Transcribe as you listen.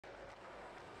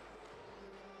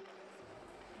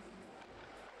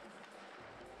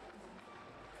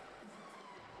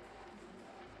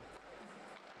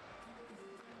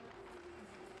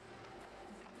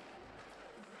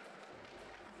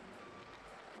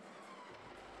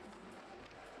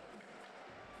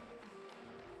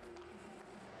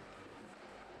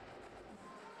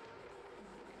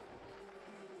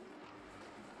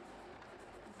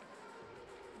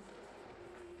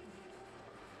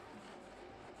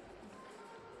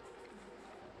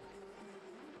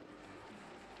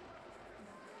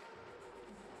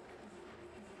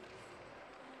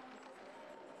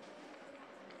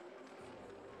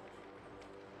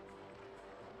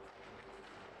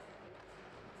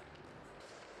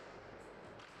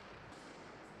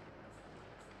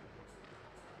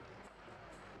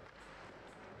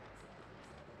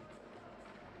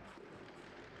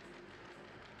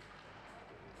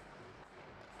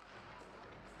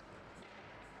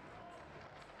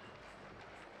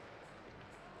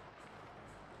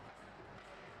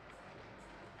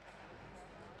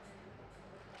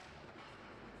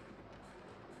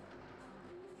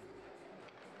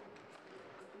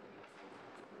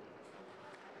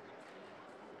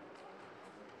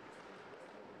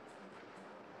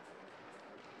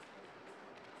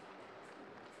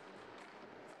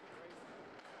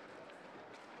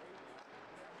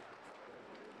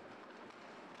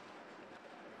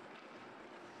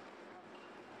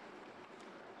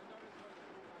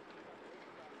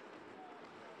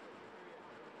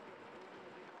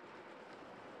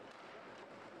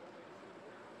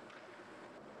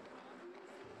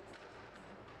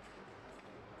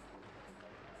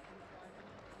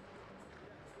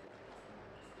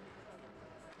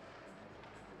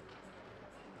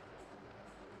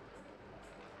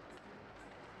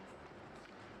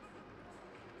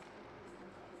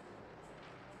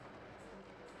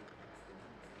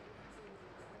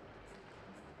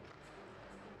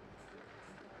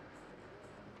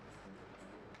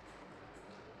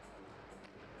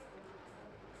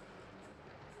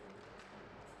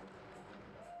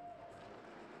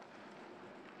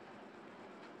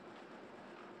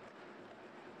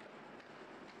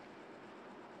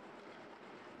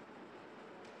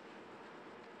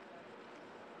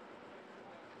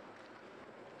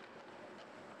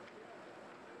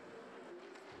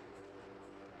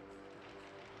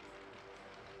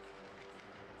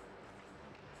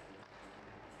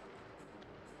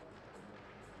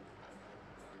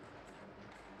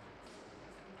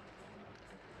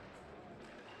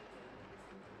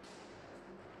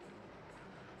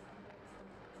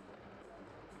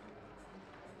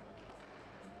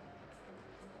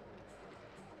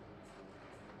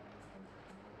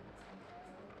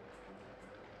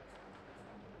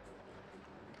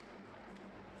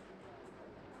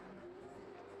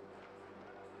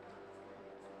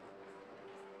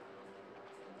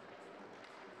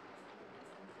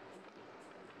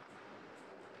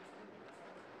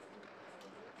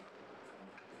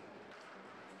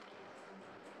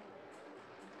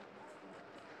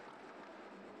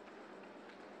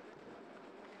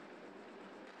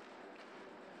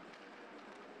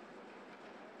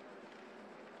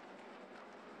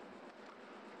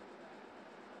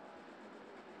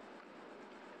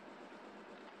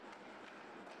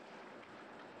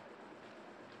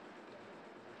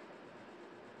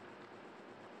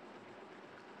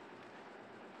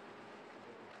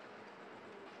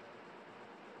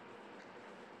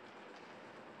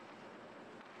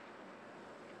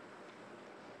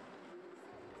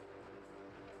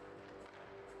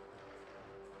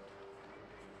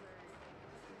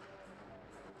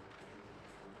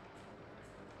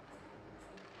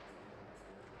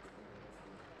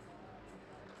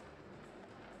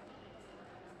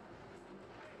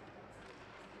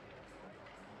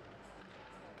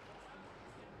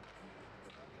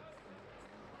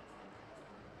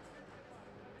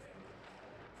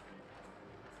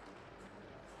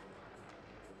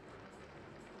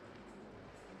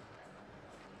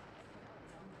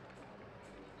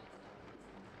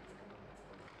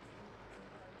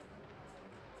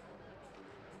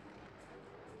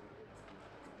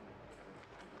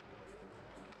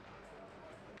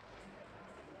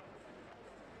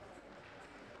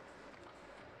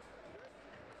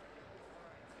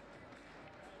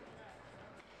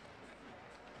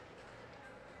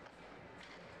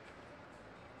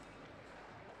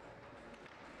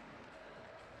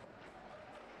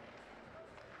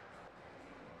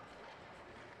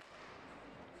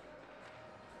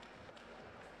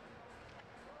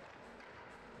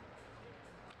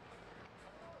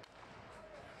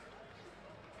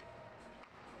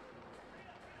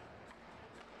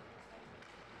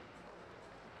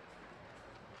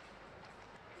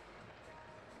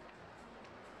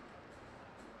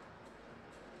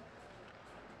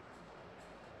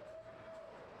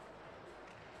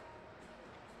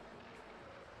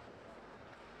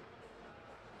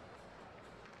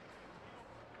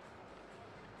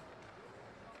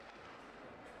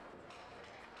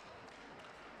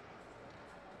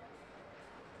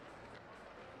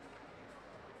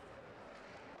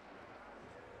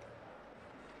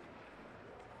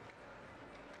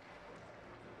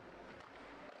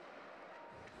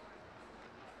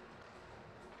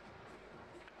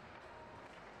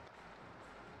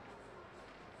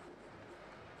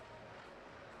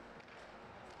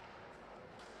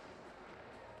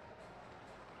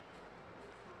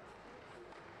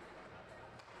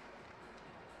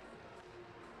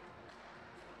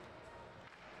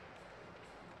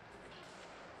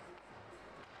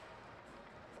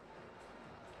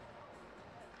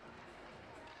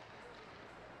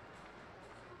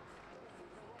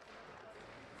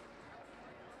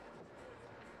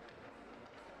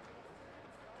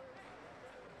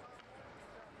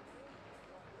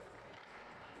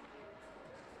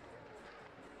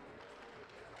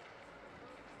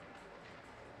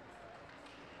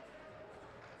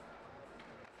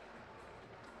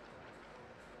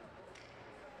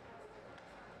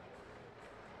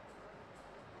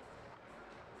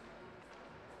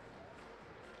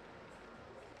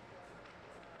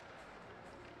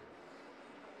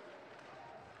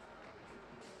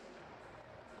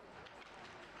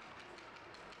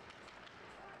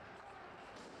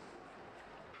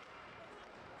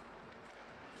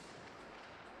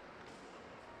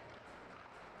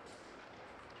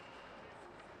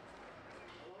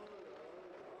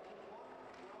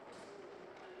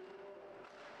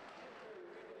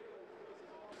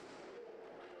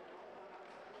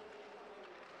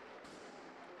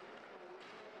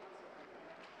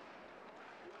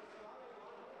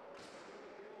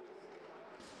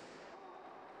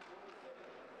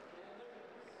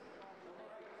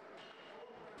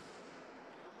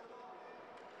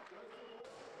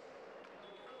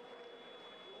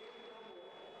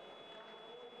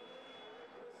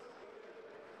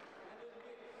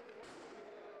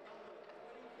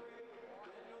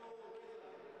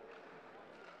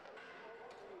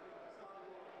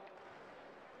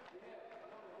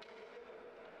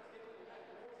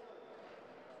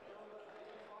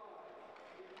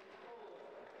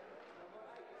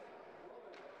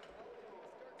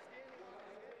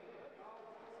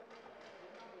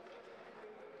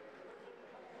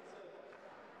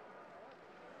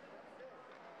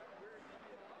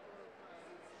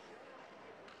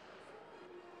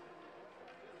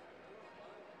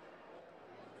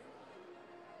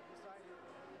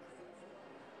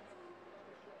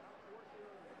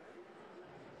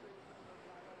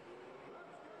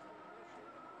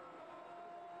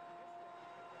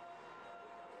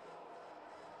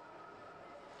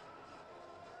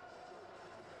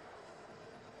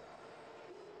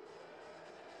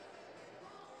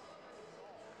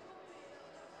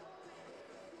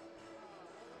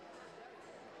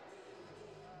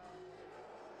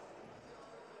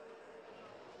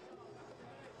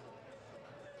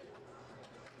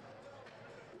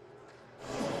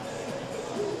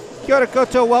Kia ora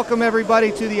koutou. Welcome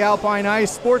everybody to the Alpine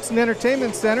Ice Sports and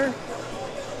Entertainment Center.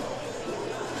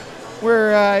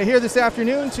 We're here this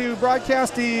afternoon to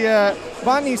broadcast the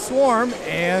Botany Swarm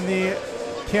and the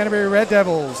Canterbury Red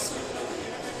Devils.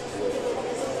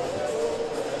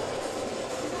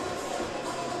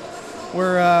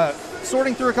 We're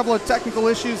sorting through a couple of technical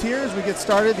issues here as we get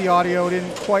started. The audio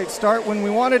didn't quite start when we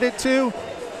wanted it to.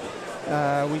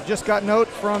 We just got note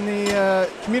from the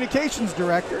communications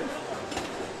director.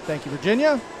 Thank you,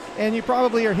 Virginia. And you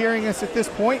probably are hearing us at this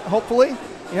point, hopefully.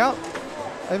 Yeah,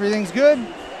 everything's good.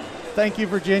 Thank you,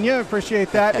 Virginia.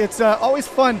 Appreciate that. It's always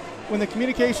fun when the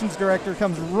communications director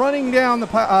comes running down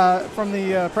from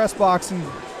the press box and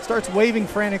starts waving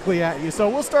frantically at you. So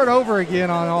we'll start over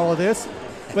again on all of this.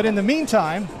 But in the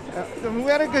meantime, we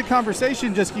had a good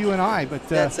conversation, just you and I. But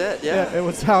that's it, yeah. It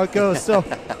was how it goes. So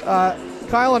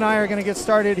Kyle and I are going to get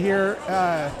started here.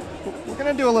 We're going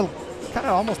to do a little kind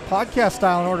of almost podcast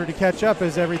style in order to catch up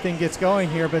as everything gets going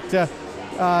here. But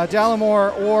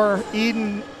Dallimore, Orr,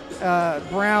 Eden,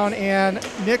 Brown, and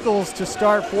Nichols to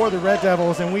start for the Red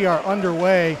Devils, and we are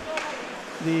underway.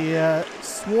 The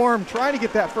Swarm trying to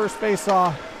get that first face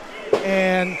off,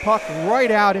 and puck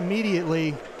right out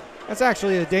immediately. That's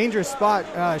actually a dangerous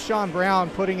spot. Sean Brown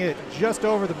putting it just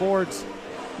over the boards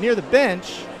near the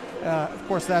bench. Of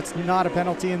course, that's not a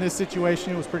penalty in this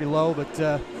situation. It was pretty low,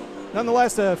 but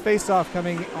nonetheless, a face-off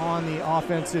coming on the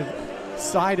offensive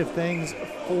side of things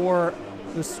for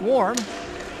the Swarm.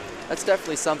 That's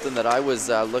definitely something that I was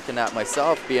looking at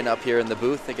myself, being up here in the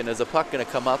booth, thinking, is a puck going to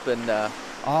come up and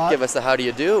give us a how do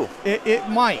you do? It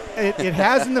might. It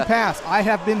has in the past. I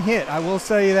have been hit. I will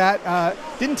say that.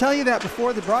 Didn't tell you that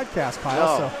before the broadcast,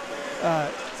 Kyle. No.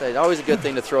 So, it's always a good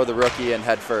thing to throw the rookie in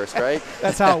head first, right?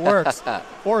 That's how it works.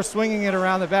 Or swinging it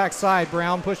around the backside.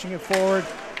 Brown pushing it forward,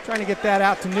 trying to get that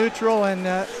out to neutral, and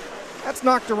that's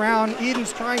knocked around.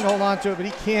 Eden's trying to hold on to it, but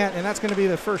he can't, and that's going to be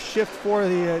the first shift for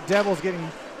the Devils, getting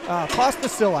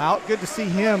Pospisil out. Good to see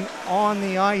him on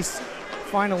the ice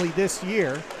finally this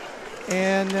year.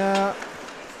 And the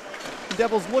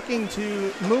Devils looking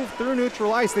to move through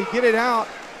neutral ice. They get it out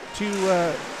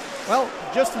to,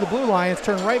 just to the blue line. It's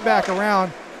turned right back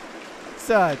around.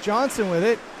 It's Johnson with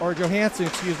it, or Johansson,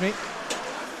 excuse me.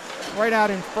 Right out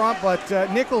in front, but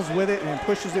Nichols with it and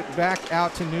pushes it back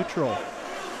out to neutral.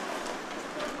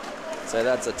 So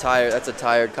that's a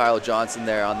tired Kyle Johnson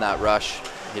there on that rush.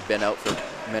 He'd been out for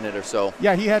a minute or so.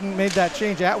 Yeah, he hadn't made that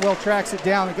change. Atwell tracks it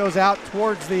down. It goes out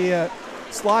towards the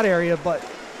slot area, but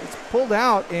it's pulled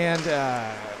out, and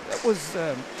that was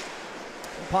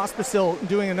Pospisil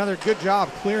doing another good job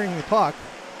clearing the puck,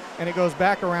 and it goes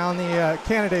back around the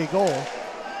Canada goal.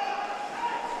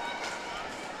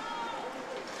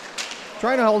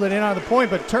 Trying to hold it in on the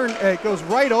point, but it goes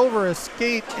right over a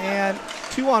skate, and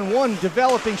 2-on-1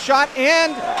 developing shot,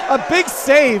 and a big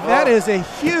save. That is a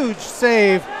huge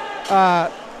save.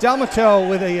 Dalmato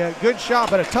with a good shot,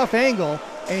 but a tough angle,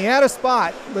 and he had a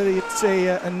spot, but it's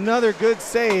another good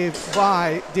save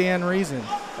by Dan Reason.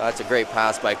 That's a great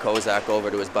pass by Kozak over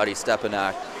to his buddy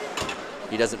Stepanak.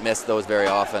 He doesn't miss those very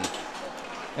often.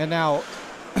 And now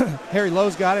Harry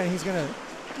Lowe's got it, and he's going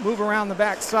to move around the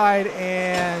backside,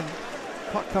 and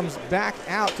puck comes back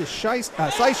out to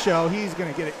Syshow. He's going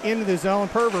to get it into the zone.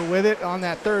 Perver with it on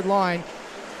that third line.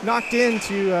 Knocked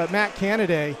into Matt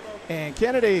Canada, and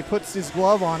Canada puts his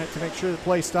glove on it to make sure the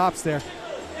play stops there.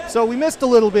 So we missed a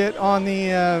little bit on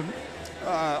the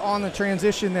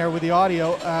transition there with the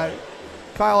audio.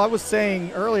 Kyle, I was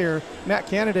saying earlier, Matt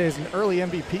Canada is an early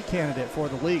MVP candidate for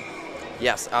the league.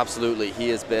 Yes, absolutely. He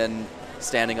has been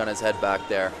standing on his head back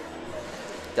there.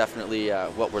 Definitely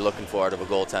what we're looking for out of a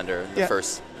goaltender in the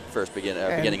first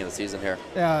beginning of the season here.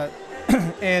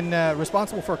 And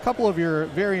responsible for a couple of your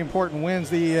very important wins.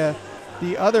 The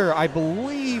other, I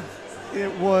believe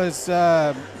it was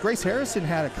Grace Harrison,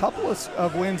 had a couple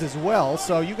of wins as well.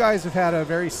 So you guys have had a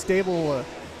very stable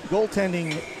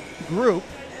goaltending group.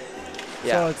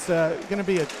 Yeah. So it's going to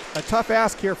be a tough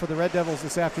ask here for the Red Devils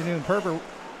this afternoon. Perver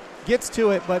gets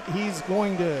to it, but he's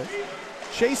going to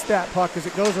chase that puck as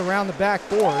it goes around the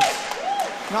backboard.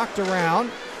 Knocked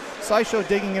around. Syshow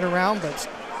digging it around, but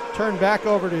turned back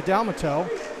over to Dalmato.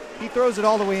 He throws it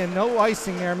all the way in. No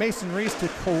icing there. Mason Reese to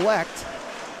collect.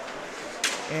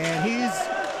 And he's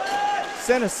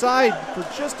sent aside for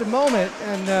just a moment.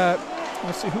 And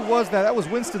let's see, who was that? That was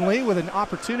Winston Lee with an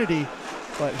opportunity,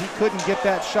 but he couldn't get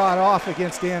that shot off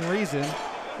against Dan Reason.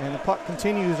 And the puck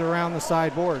continues around the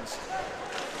sideboards.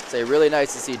 It's really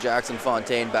nice to see Jackson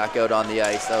Fontaine back out on the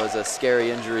ice. That was a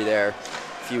scary injury there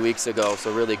a few weeks ago,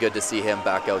 so really good to see him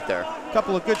back out there. A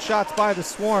couple of good shots by the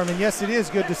Swarm, and yes, it is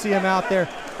good to see him out there.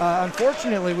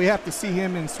 Unfortunately, we have to see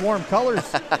him in Swarm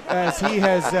colors as he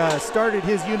has started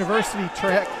his university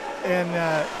trek and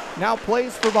now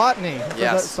plays for Botany.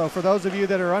 Yes. So for those of you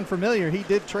that are unfamiliar, he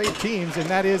did trade teams, and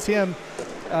that is him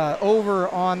over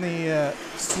on the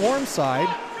Swarm side.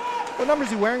 What number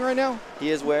is he wearing right now? He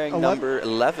is wearing number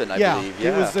 11, I believe.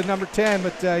 Yeah, he was the number 10,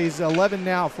 but he's 11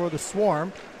 now for the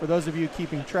Swarm, for those of you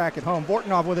keeping track at home.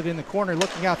 Bortnov with it in the corner,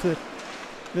 looking out to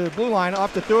the blue line,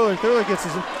 off to Thriller. Thriller gets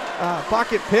his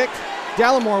pocket picked.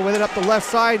 Dallimore with it up the left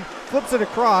side, flips it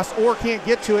across, or can't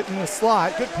get to it in the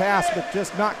slot. Good pass, but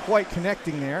just not quite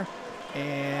connecting there.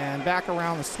 And back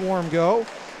around the Swarm go.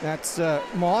 That's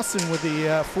Mawson with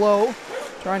the flow,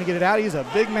 trying to get it out. He's a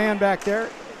big man back there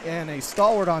and a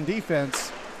stalwart on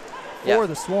defense for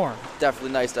the Swarm.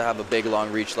 Definitely nice to have a big,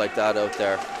 long reach like that out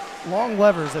there. Long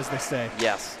levers, as they say.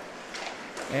 Yes.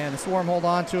 And the Swarm hold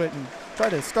on to it and try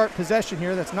to start possession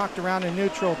here. That's knocked around in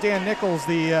neutral. Dan Nichols,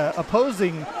 the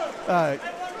opposing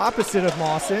opposite of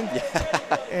Mawson.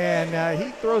 And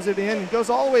he throws it in and goes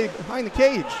all the way behind the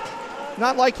cage.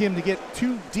 Not like him to get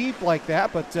too deep like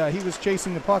that, but he was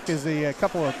chasing the puck as a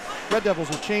couple of Red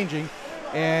Devils were changing.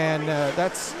 And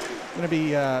that's going to be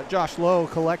Josh Lowe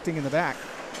collecting in the back.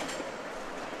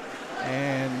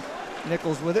 And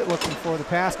Nichols with it, looking for the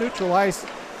pass. Neutral ice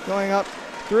going up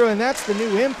through, and that's the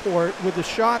new import with the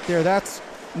shot there. That's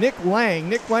Nick Lang.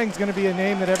 Nick Lang's going to be a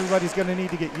name that everybody's going to need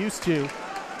to get used to.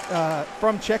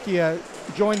 From Czechia,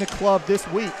 joined the club this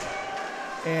week.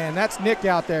 And that's Nick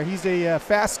out there. He's a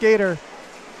fast skater,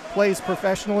 plays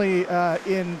professionally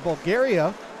in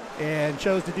Bulgaria, and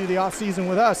chose to do the off-season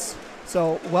with us.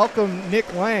 So welcome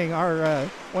Nick Lang, our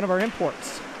one of our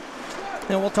imports.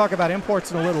 And we'll talk about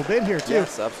imports in a little bit here too.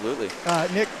 Yes, absolutely.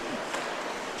 Nick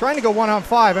trying to go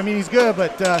 1-on-5. I mean, he's good,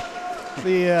 but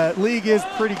the league is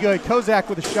pretty good. Kozak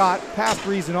with a shot, past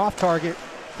Reason off target.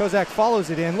 Kozak follows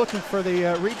it in, looking for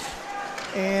the reach,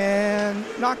 and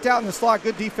knocked out in the slot.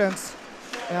 Good defense.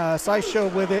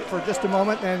 Syshow with it for just a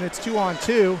moment, and it's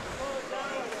 2-on-2.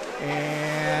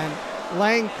 And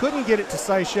Lang couldn't get it to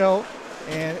Syshow,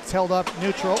 and it's held up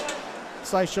neutral.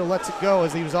 Syshow lets it go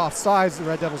as he was offsides. The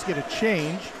Red Devils get a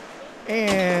change.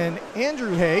 And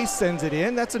Andrew Hay sends it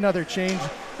in. That's another change.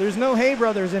 There's no Hay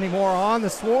brothers anymore on the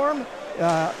Swarm.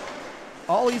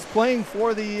 All he's playing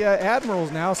for the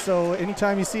Admirals now, so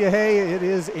anytime you see a Hay, it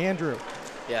is Andrew.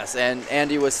 Yes, and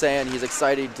Andy was saying he's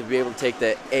excited to be able to take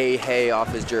the A Hay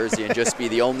off his jersey and just be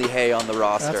the only Hay on the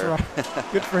roster. That's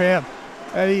right. Good for him.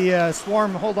 The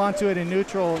Swarm hold on to it in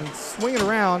neutral and swing it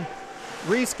around.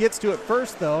 Reese gets to it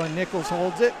first, though, and Nichols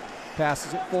holds it,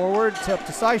 passes it forward. It's up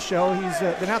to Syshow. He's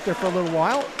been out there for a little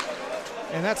while,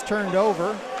 and that's turned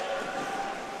over.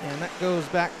 And that goes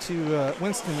back to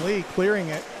Winston Lee clearing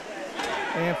it.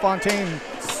 And Fontaine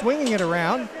swinging it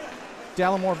around.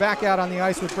 Dallimore back out on the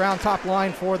ice with Brown top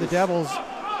line for the Devils.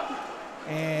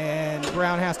 And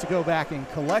Brown has to go back and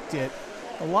collect it.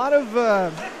 A lot of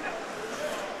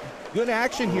good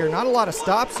action here. Not a lot of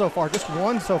stops so far, just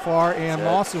one so far, and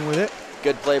Mawson with it.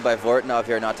 Good play by Vortnov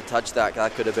here not to touch that.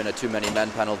 That could have been a too many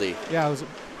men penalty. Yeah, it was.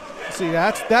 See,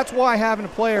 that's why having a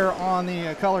player on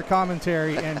the color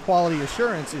commentary and quality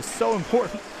assurance is so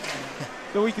important.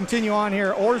 So we continue on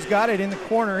here. Orr's got it in the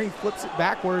corner. He flips it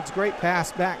backwards. Great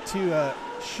pass back to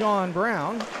Sean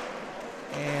Brown.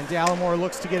 And Dallimore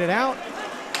looks to get it out.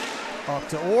 Up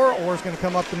to Orr. Orr's going to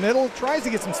come up the middle. Tries to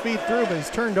get some speed through, but he's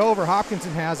turned over.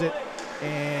 Hopkinson has it.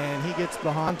 And he gets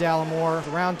behind Dallimore,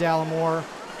 around Dallimore.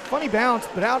 Funny bounce,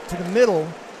 but out to the middle.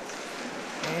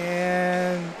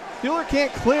 And Bueller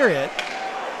can't clear it.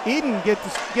 Eden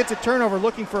gets a turnover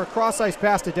looking for a cross-ice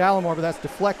pass to Dallimore, but that's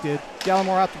deflected.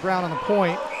 Dallimore out to Brown on the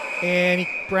point, and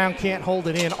Brown can't hold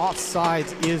it in.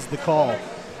 Offsides is the call.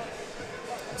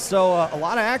 So a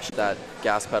lot of action. That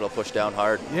gas pedal pushed down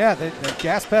hard. Yeah, the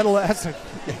gas pedal, that's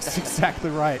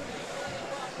exactly right.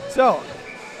 So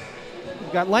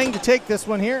we've got Lang to take this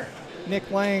one here. Nick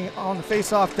Lang on the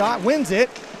face-off dot, wins it,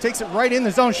 takes it right in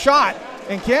the zone shot,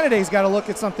 and Canada's got to look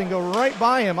at something go right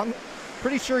by him. I'm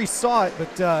pretty sure he saw it,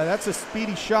 but that's a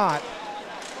speedy shot.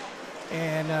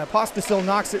 And Pospisil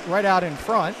knocks it right out in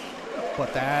front,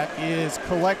 but that is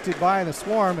collected by the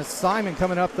Swarm as Simon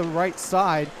coming up the right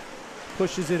side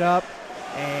pushes it up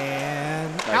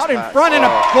and nice out pass. In front and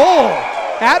a goal.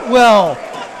 Atwell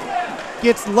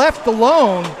gets left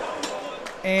alone,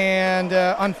 and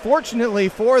unfortunately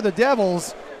for the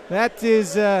Devils, that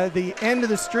is the end of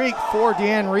the streak for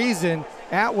Dan Reason.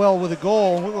 Atwell with a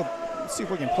goal. We'll see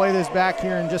if we can play this back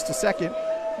here in just a second.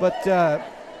 But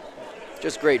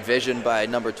just great vision by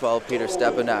number 12, Peter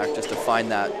Stepanak, just to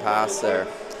find that pass there.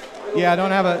 Yeah, I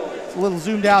don't have it's a little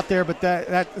zoomed out there, but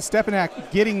that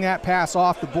Stepanek getting that pass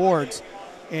off the boards,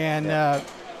 and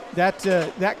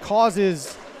that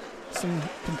causes some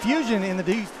confusion in the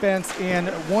defense, and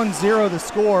 1-0 the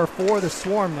score for the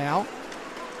Swarm now.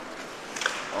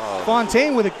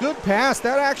 Fontaine with a good pass.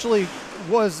 That actually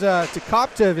was to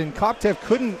Koptev, and Koptev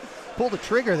couldn't pull the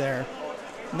trigger there.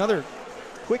 Another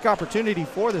quick opportunity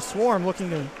for the Swarm looking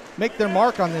to make their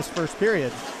mark on this first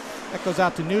period. That goes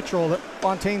out to neutral.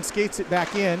 Fontaine skates it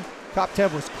back in.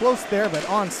 Koptev was close there, but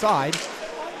onside.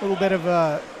 A little bit of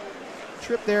a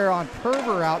trip there on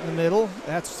Perver out in the middle.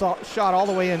 That's shot all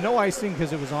the way in. No icing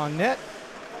because it was on net.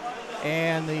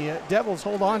 And the Devils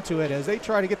hold on to it as they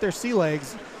try to get their sea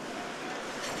legs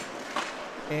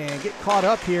and get caught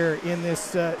up here in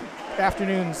this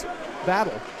afternoon's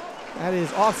battle. That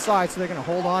is offside, so they're going to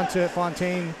hold on to it.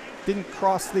 Fontaine didn't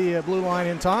cross the blue line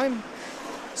in time.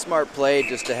 Smart play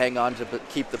just to hang on to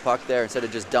keep the puck there instead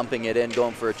of just dumping it in,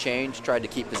 going for a change. Tried to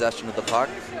keep possession of the puck.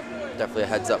 Definitely a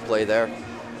heads-up play there.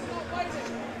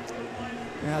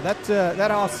 Yeah,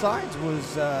 that offsides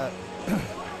was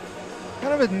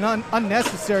kind of an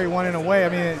unnecessary one in a way. I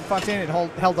mean, Fontaine had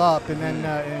held up, and then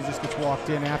and it just gets walked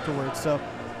in afterwards. So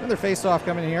another face-off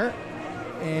coming here.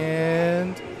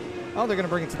 And, they're going to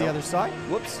bring it to the other side.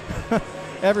 Whoops.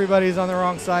 Everybody's on the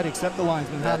wrong side except the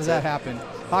linesman. How does that happen?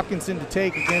 Hopkinson to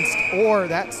take against, or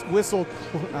that's whistled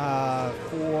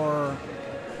for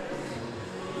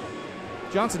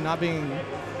Johnson not being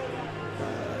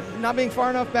far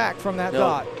enough back from that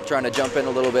dot. Trying to jump in a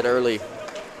little bit early.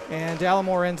 And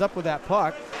Dallimore ends up with that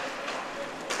puck.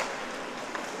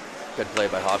 Good play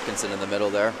by Hopkinson in the middle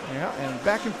there. Yeah, and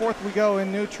back and forth we go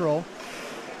in neutral.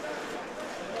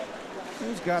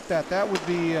 Who's got that? That would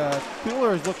be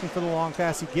Kuhler is looking for the long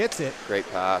pass. He gets it. Great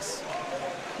pass.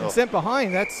 And sent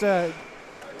behind. That's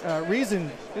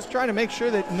Reason just trying to make sure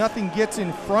that nothing gets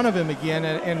in front of him again,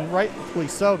 and rightfully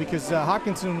so, because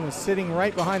Hopkinson was sitting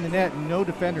right behind the net and no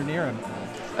defender near him.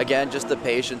 Again, just the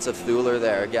patience of Thuler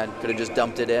there. Again, could have just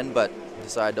dumped it in, but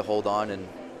decided to hold on and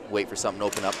wait for something to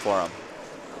open up for him.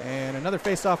 And another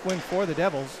face-off win for the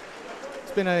Devils.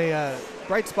 It's been a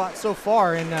bright spot so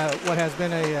far in what has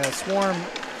been a Swarm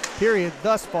period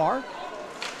thus far.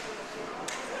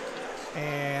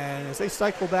 And as they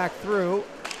cycle back through,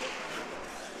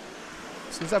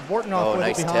 so is that Bortnoff with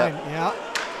nice it behind? Tip. Yeah,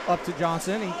 up to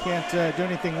Johnson. He can't do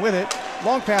anything with it.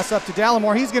 Long pass up to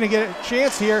Dallimore. He's going to get a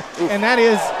chance here, and that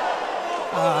is,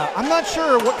 I'm not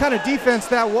sure what kind of defense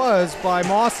that was by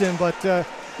Mawson, but the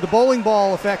bowling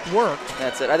ball effect worked.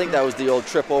 That's it. I think that was the old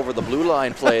trip over the blue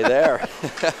line play there.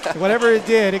 Whatever it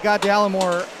did, it got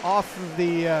Dallimore off of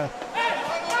the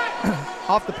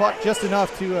off the puck just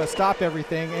enough to stop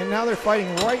everything. And now they're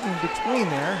fighting right in between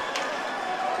there.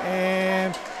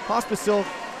 And Pospisil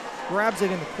grabs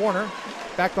it in the corner.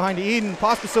 Back behind to Eden.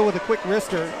 Pospisil with a quick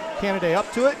wrister. Canada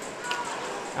up to it.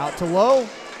 Out to Lowe.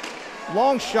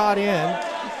 Long shot in.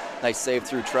 Nice save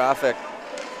through traffic.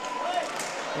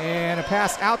 And a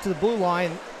pass out to the blue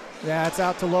line. That's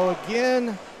out to Lowe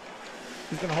again.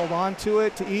 He's going to hold on to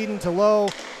it. To Eden, to Lowe.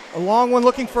 A long one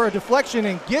looking for a deflection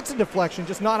and gets a deflection,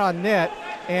 just not on net.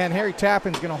 And Harry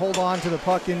Tappan's going to hold on to the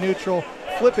puck in neutral,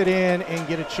 flip it in, and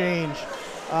get a change.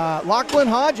 Lachlan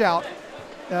Hodge out,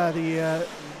 the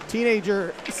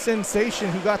teenager sensation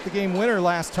who got the game winner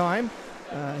last time.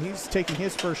 He's taking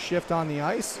his first shift on the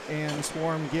ice, and the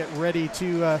Swarm get ready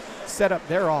to set up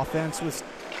their offense with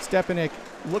Stepanek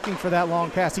looking for that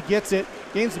long pass. He gets it,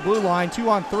 gains the blue line,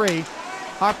 2-on-3.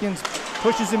 Hopkins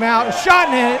pushes him out, a shot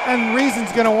in it, and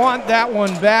Reason's going to want that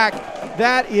one back.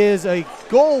 That is a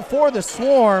goal for the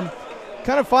Swarm.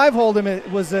 Kind of five-holed him. It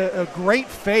was a great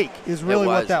fake is really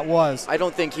what that was. I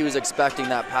don't think he was expecting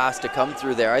that pass to come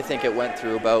through there. I think it went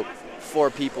through about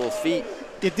 4 people's feet.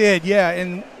 It did, yeah,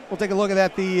 and we'll take a look at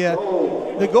that.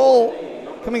 The goal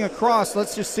coming across,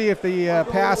 let's just see if the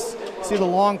pass, see the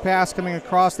long pass coming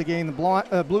across the game,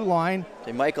 the blue line.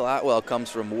 Okay, Michael Atwell comes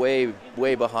from way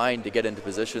behind to get into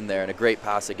position there, and a great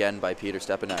pass again by Peter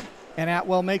Stepanek. And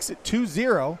Atwell makes it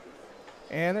 2-0,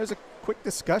 and there's a quick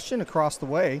discussion across the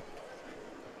way.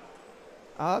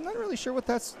 I'm not really sure what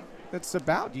that's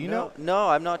about. Do you know? No,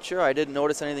 I'm not sure. I didn't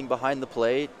notice anything behind the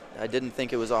plate. I didn't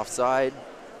think it was offside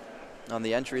on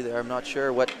the entry there. I'm not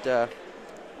sure what the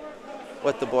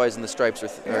boys in the stripes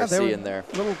are seeing there.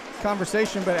 Little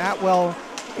conversation, but Atwell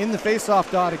in the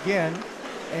face-off dot again,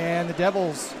 and the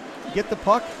Devils get the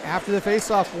puck after the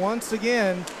face-off once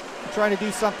again, trying to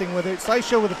do something with it.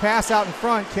 Sysho with a pass out in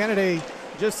front. Canada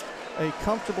just a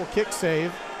comfortable kick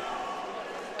save.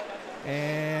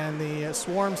 And the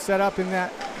Swarm set up in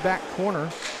that back corner.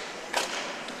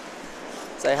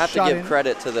 So I have to give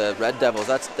credit to the Red Devils.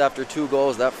 That's after 2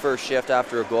 goals, that first shift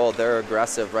after a goal, they're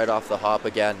aggressive right off the hop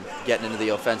again, getting into the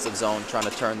offensive zone, trying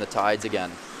to turn the tides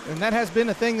again. And that has been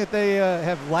a thing that they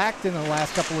have lacked in the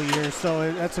last couple of years,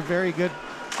 so that's a very good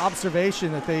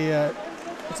observation that they,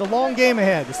 it's a long game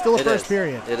ahead. It's still the first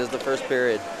period. It is the first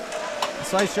period.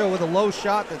 Sideshow with a low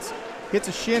shot that hits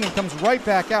a shin and comes right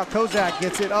back out. Kozak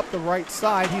gets it up the right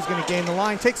side. He's going to gain the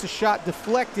line. Takes a shot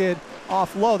deflected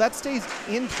off low. That stays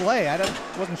in play. I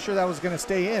wasn't sure that was going to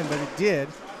stay in, but it did.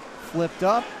 Flipped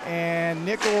up, and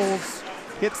Nichols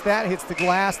hits that, hits the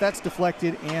glass. That's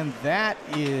deflected, and that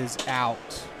is out.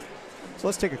 So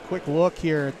let's take a quick look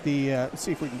here at the, let's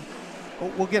see if we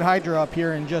can, we'll get Hydra up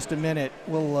here in just a minute.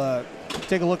 We'll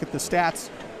take a look at the stats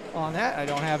on that. I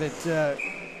don't have it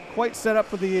quite set up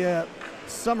for the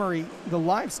summary, the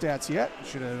live stats yet.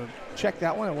 Should have checked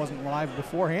that one. It wasn't live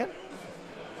beforehand.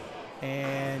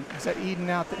 And is that Eden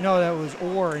out there? No, that was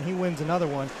Orr, and he wins another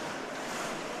one.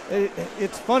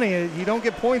 It's funny, you don't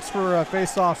get points for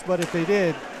face-offs, but if they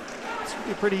did, it's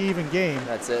a pretty even game.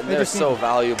 That's it, and they're so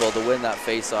valuable to win that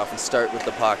face-off and start with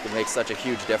the puck. It makes such a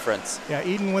huge difference. Yeah,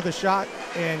 Eden with a shot,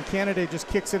 and Canada just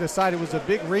kicks it aside. It was a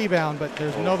big rebound, but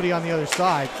there's nobody on the other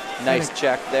side. Nice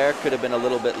check there. Could have been a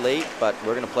little bit late, but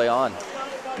we're going to play on.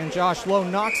 And Josh Lowe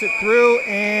knocks it through,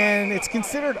 and it's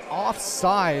considered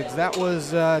offsides. That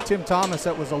was Tim Thomas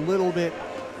that was a little bit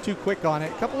too quick on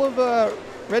it. A couple of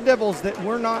Red Devils that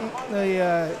were not on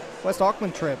the West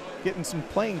Auckland trip getting some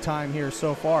playing time here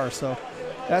so far. So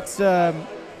that's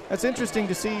interesting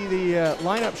to see the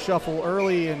lineup shuffle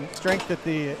early and strength at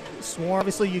the Swarm.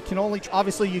 Obviously, you can only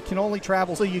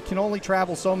travel. So you can only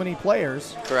travel so many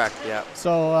players. Correct. Yeah.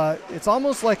 So it's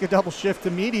almost like a double shift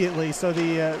immediately. So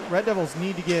the Red Devils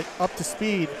need to get up to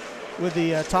speed with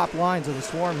the top lines of the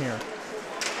Swarm here.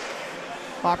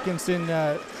 Hopkinson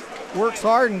works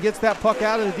hard and gets that puck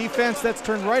out of the defense. That's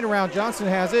turned right around. Johnson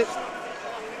has it.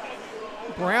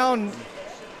 Brown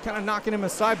kind of knocking him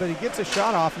aside, but he gets a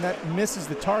shot off, and that misses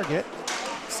the target.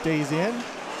 Stays in.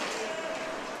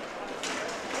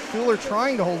 Thuler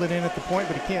trying to hold it in at the point,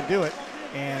 but he can't do it.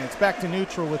 And it's back to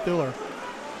neutral with Thuler.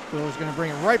 Thuler's going to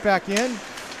bring it right back in.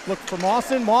 Look for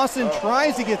Mawson. Mawson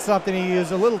tries to get something. He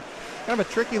is a little, kind of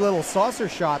a tricky little saucer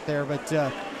shot there, but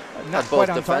not quite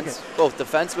on target. Both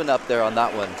defensemen up there on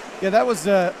that one. Yeah, that was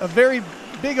a very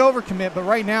big overcommit, but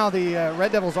right now the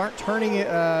Red Devils aren't turning it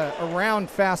around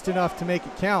fast enough to make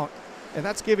it count, and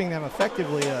that's giving them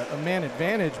effectively a man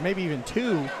advantage, maybe even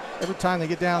 2, every time they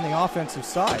get down the offensive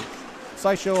side.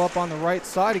 Sideshow up on the right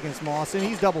side against Mawson.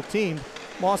 He's double teamed.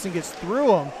 Mawson gets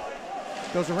through him,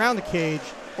 goes around the cage,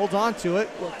 holds on to it,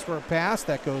 looks for a pass.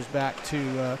 That goes back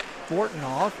to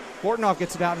Vortinoff. Vortinoff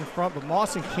gets it out in front, but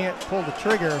Mawson can't pull the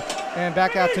trigger, and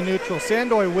back out to neutral.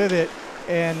 Sandoy with it,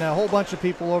 and a whole bunch of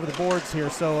people over the boards here,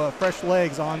 so fresh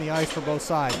legs on the ice for both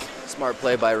sides. Smart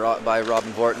play by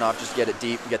Robin Vortinoff, just get it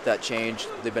deep, get that change.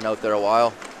 They've been out there a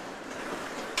while.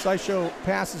 Sideshow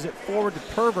passes it forward to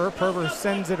Perver. Perver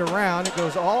sends it around. It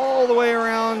goes all the way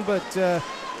around, but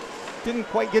didn't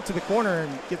quite get to the corner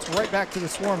and gets right back to the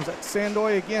Swarms. That's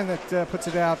Sandoy again that puts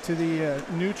it out to the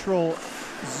neutral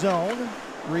zone.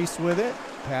 Reese with it,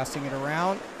 passing it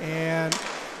around, and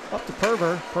up to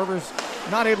Perver. Perver's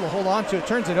not able to hold on to it,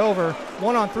 turns it over.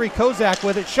 1-on-3, Kozak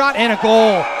with it, shot and a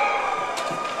goal.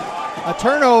 A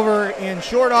turnover in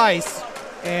short ice,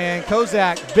 and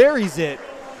Kozak buries it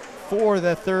for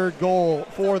the 3rd goal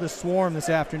for the Swarm this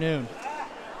afternoon.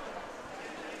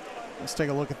 Let's take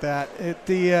a look at that.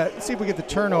 Let's see if we get the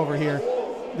turnover here.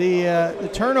 The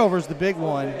turnover's the big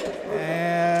one.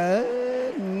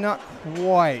 Not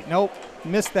quite. Nope,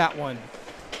 missed that one.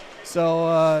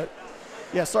 So,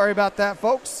 yeah, sorry about that,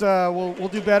 folks. We'll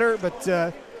do better, but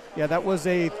yeah, that was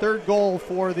a 3rd goal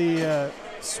for the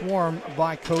Swarm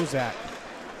by Kozak.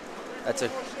 That's a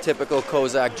typical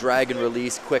Kozak drag and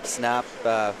release, quick snap.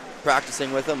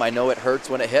 Practicing with him, I know it hurts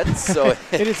when it hits. So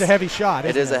it is a heavy shot.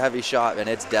 It is a heavy shot, and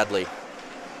it's deadly.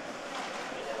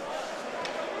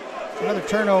 Another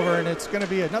turnover, and it's going to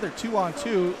be another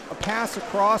 2-on-2. A pass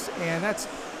across, and that's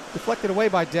deflected away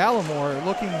by Dallimore,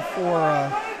 looking for.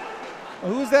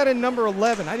 Who is that in number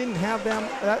 11? I didn't have them.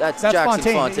 That's Jackson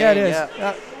Fontaine. Yeah, it is.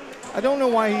 Yeah. I don't know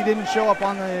why he didn't show up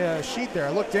on the sheet there.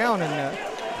 I looked down and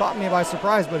caught me by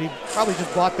surprise, but he probably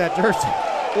just bought that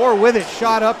jersey. Or with it,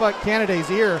 shot up at Canada's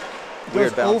ear.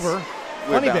 Goes over.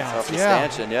 Funny bounce.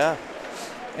 Stanchion, yeah.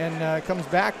 And comes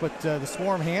back, but the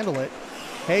Swarm handle it.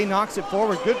 Hay knocks it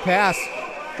forward. Good pass,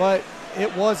 but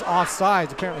it was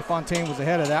offsides. Apparently Fontaine was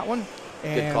ahead of that one.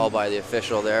 And good call by the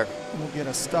official there. We'll get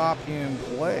a stop in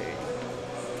play.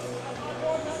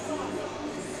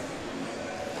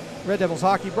 Red Devils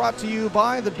hockey brought to you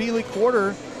by the Beeley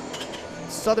Quarter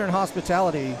Southern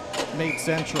hospitality made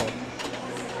central.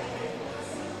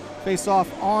 Face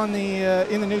off on the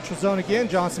in the neutral zone again.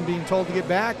 Johnson being told to get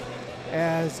back,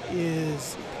 as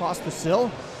is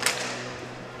Pospisil.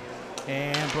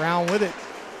 And Brown with it.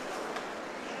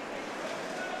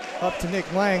 Up to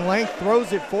Nick Lang. Lang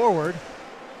throws it forward.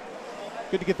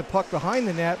 Good to get the puck behind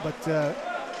the net, but the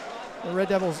Red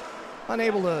Devils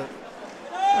unable to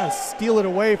steal it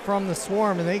away from the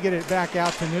Swarm, and they get it back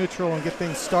out to neutral and get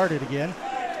things started again.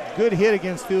 Good hit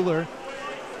against Thuler.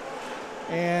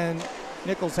 And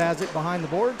Nichols has it behind the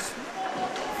boards.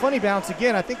 Funny bounce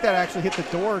again. I think that actually hit the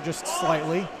door just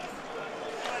slightly.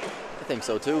 I think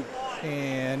so too.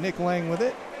 And Nick Lang with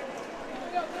it.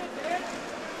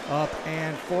 Up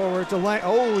and forward to Lang.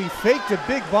 Oh, he faked a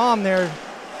big bomb there.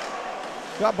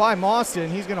 Got by Mawson.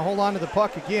 He's going to hold on to the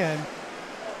puck again.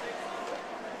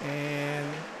 And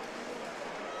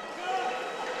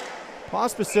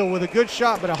Pospisil with a good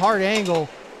shot, but a hard angle.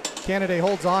 Canada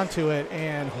holds on to it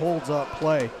and holds up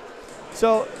play.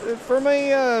 So from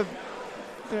a,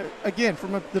 again,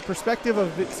 from the perspective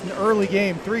of it's an early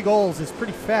game, 3 goals is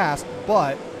pretty fast,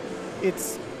 but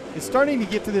it's starting to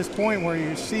get to this point where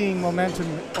you're seeing momentum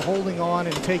holding on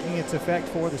and taking its effect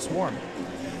for the Swarm.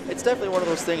 It's definitely one of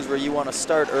those things where you want to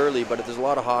start early, but there's a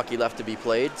lot of hockey left to be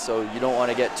played, so you don't want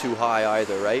to get too high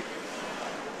either, right?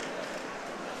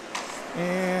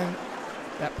 And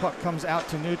that puck comes out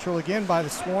to neutral again by the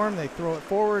Swarm. They throw it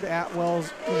forward.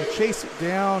 Atwell's going to chase it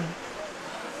down.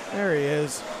 There he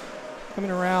is,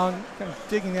 coming around, kind of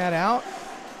digging that out.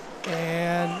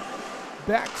 And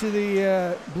back to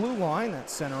the blue line.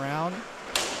 That's sent around.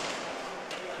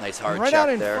 Nice hard right check out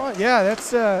in there. Front. Yeah,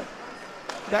 that's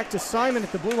back to Simon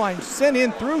at the blue line. Sent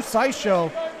in through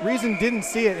Sisho. Reason didn't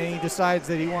see it, and he decides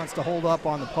that he wants to hold up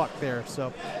on the puck there.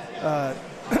 So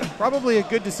probably a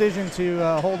good decision to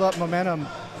hold up momentum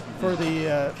for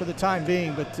the time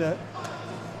being. But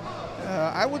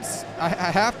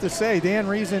I have to say, Dan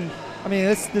Reason, I mean,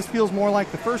 this feels more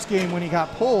like the first game when he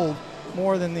got pulled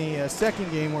more than the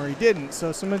second game where he didn't.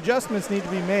 So some adjustments need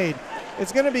to be made.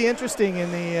 It's going to be interesting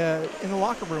in the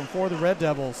locker room for the Red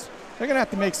Devils. They're going to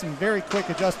have to make some very quick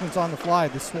adjustments on the fly.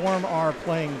 The Swarm are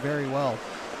playing very well.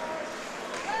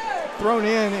 Thrown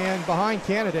in and behind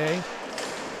Canada.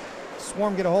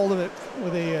 Swarm get a hold of it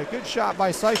with a good shot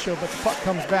by Sisho, but the puck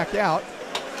comes back out.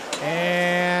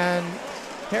 And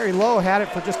Harry Lowe had it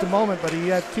for just a moment, but he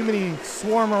had too many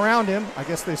Swarm around him. I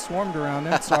guess they swarmed around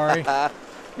him, sorry.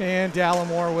 And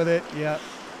Dallimore with it, yeah.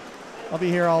 I'll be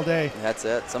here all day. That's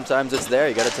it. Sometimes it's there.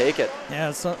 You got to take it.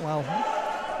 Yeah, so, well,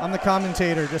 I'm the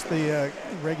commentator, just the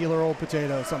regular old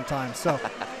potato sometimes. So,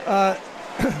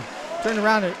 turn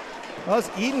around it. Well,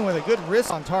 it's Eden with a good wrist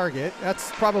on target.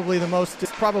 That's probably the most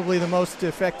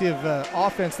effective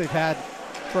offense they've had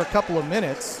for a couple of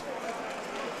minutes.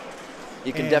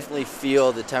 You can definitely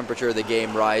feel the temperature of the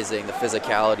game rising, the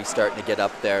physicality starting to get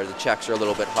up there. The checks are a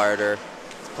little bit harder.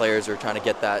 Players are trying to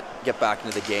get back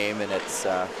into the game, and it's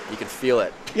you can feel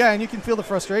it. Yeah, and you can feel the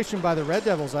frustration by the Red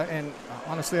Devils, and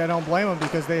honestly, I don't blame them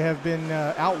because they have been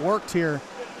outworked here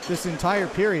this entire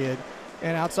period.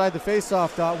 And outside the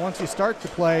faceoff dot, once you start to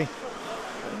play,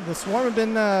 the Swarm have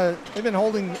been they've been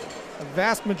holding a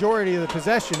vast majority of the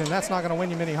possession, and that's not going to win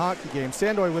you many hockey games.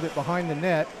 Sandoy with it behind the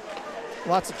net.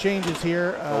 Lots of changes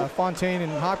here. Fontaine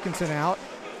and Hopkinson out,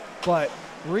 but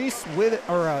Reese with it,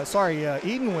 or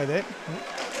Eden with it.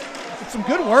 Some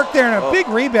good work there and a big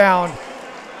rebound.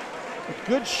 A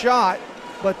good shot,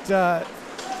 but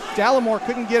Dallimore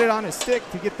couldn't get it on his stick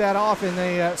to get that off, and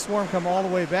they Swarm come all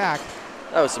the way back.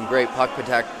 That was some great puck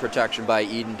protection by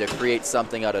Eden to create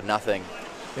something out of nothing.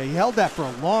 Yeah, he held that for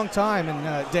a long time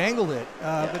and dangled it,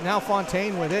 but now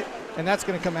Fontaine with it, and that's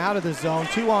going to come out of the zone.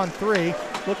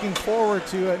 2-on-3, looking forward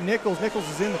to Nichols. Nichols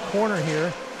is in the corner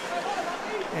here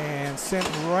and sent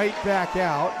right back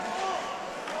out.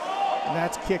 And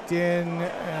that's kicked in,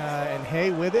 and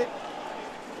Hay with it.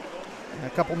 And a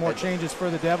couple more changes for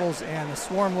the Devils, and the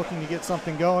Swarm looking to get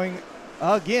something going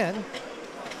again.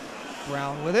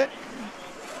 Brown with it.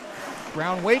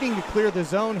 Brown waiting to clear the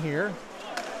zone here.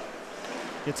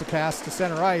 Gets a pass to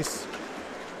center ice.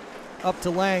 Up to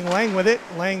Lang. Lang with it.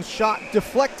 Lang's shot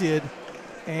deflected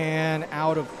and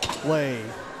out of play.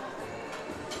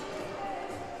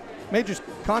 Majors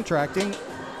Contracting,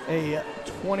 a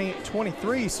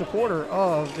 2023 supporter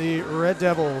of the Red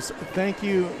Devils. Thank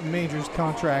you, Majors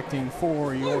Contracting,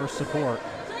 for your support.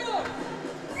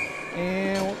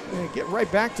 And we'll get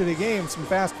right back to the game. Some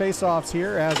fast face-offs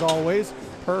here, as always.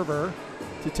 Perver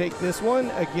to take this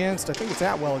one against, I think it's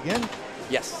Atwell again.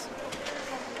 Yes.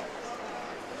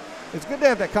 It's good to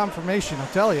have that confirmation, I'll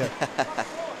tell you.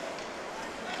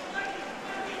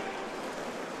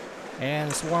 And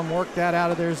the Swarm worked that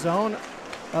out of their zone.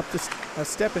 Up to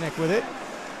Stepanek with it.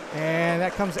 And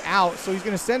that comes out. So he's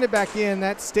going to send it back in.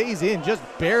 That stays in. Just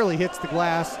barely hits the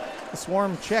glass. The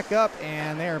Swarm check up,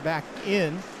 and they are back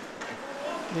in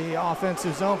the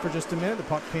offensive zone for just a minute. The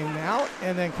puck came out.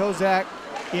 And then Kozak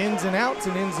ins and outs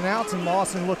and ins and outs. And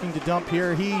Lawson looking to dump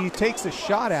here. He takes a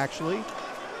shot, actually,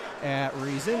 at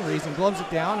Reason. Reason gloves it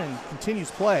down and continues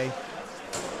play.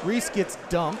 Reese gets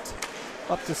dumped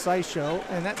up to Sysho,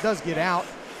 and that does get out.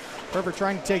 Perver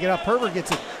trying to take it up. Perver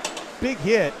gets a big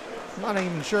hit. I'm not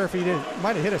even sure if he did.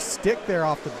 Might have hit a stick there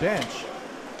off the bench.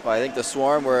 Well, I think the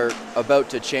Swarm were about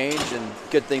to change, and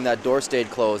good thing that door stayed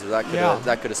closed. That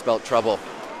could have spelled trouble.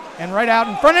 And right out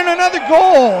in front, and another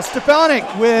goal.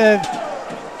 Stepanek with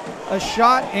a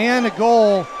shot and a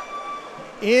goal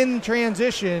in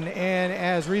transition. And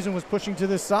as Reason was pushing to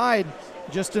the side,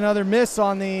 just another miss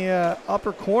on the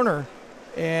upper corner.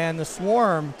 And the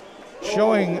Swarm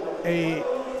showing a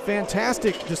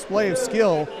fantastic display of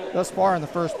skill thus far in the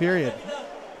first period.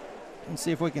 Let's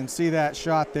see if we can see that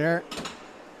shot there.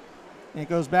 And it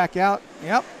goes back out.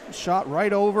 Yep, shot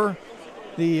right over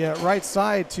the right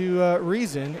side to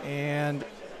Reason, and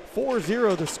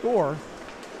 4-0 the score.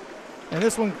 And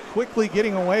this one quickly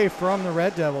getting away from the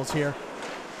Red Devils here.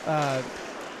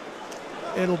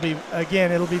 It'll be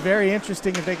very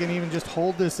interesting if they can even just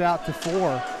hold this out to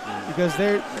 4, because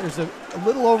there's a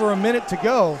little over a minute to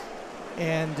go,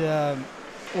 and a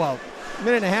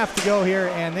minute and a half to go here,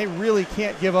 and they really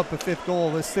can't give up a 5th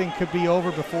goal. This thing could be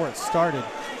over before it started.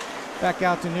 Back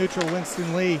out to neutral.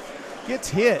 Winston Lee gets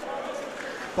hit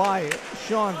by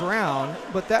Sean Brown,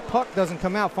 but that puck doesn't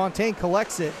come out. Fontaine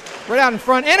collects it right out in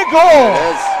front, and a goal!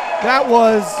 That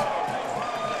was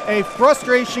a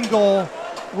frustration goal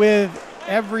with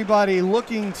everybody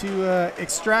looking to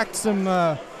extract some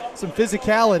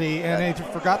physicality, and they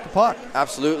forgot the puck.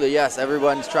 Absolutely, yes.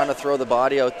 Everyone's trying to throw the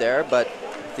body out there, but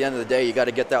at the end of the day, you got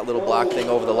to get that little black thing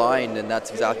over the line, and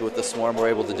that's exactly what the Swarm were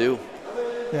able to do.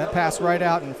 Yeah, that pass right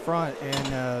out in front,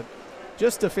 and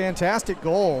just a fantastic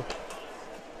goal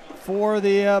for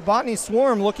the Botany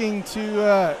Swarm, looking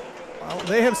to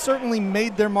they have certainly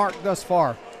made their mark thus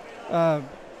far.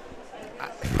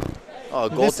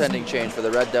 Goaltending change for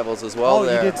the Red Devils as well.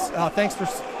 You did. Thanks for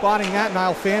spotting that.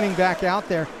 Niall Fanning back out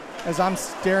there as I'm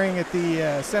staring at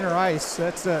the center ice.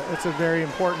 That's a very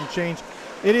important change.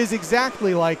 It is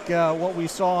exactly like what we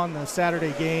saw on the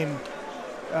Saturday game,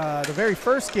 the very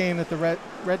first game that the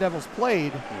Red Devils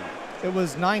played. It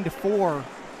was 9-3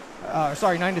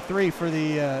 for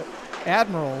the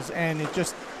Admirals, and it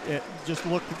just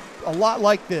looked a lot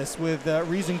like this, with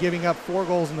Reason giving up 4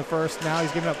 goals in the first. Now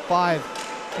he's giving up 5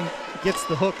 and gets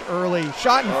the hook early.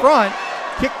 Shot in front,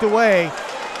 kicked away.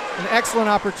 An excellent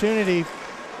opportunity.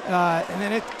 And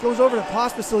then it goes over to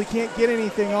Pospisil. He can't get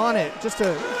anything on it. Just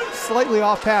a slightly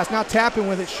off pass. Now Tappan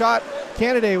with it. Shot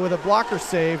Canada with a blocker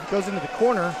save. Goes into the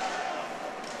corner.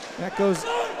 That goes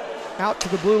out to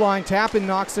the blue line. Tappan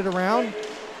knocks it around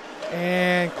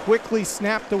and quickly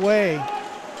snapped away.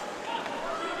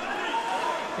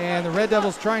 And the Red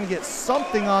Devils trying to get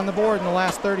something on the board in the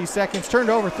last 30 seconds. Turned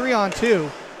over 3-on-2.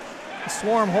 The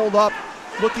Swarm hold up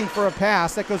looking for a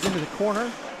pass. That goes into the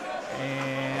corner.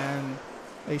 And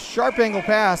a sharp angle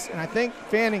pass. And I think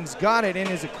Fanning's got it in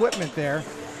his equipment there.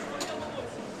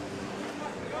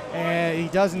 And he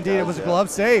does indeed. It was a glove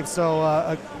save.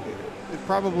 So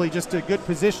probably just a good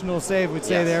positional save, we'd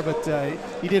say there. But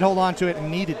he did hold on to it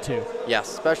and needed to.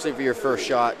 Yes, especially for your first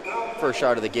shot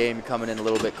of the game, coming in a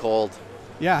little bit cold.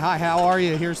 Yeah, hi, how are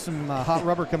you? Here's some hot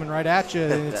rubber coming right at you.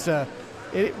 And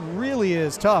it really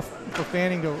is tough for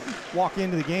Fanning to walk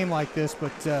into the game like this,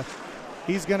 but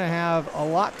he's going to have a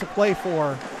lot to play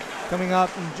for coming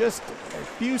up in just a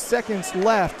few seconds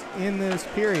left in this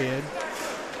period.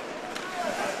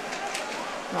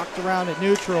 Knocked around at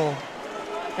neutral.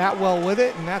 Atwell with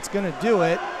it, and that's going to do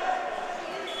it.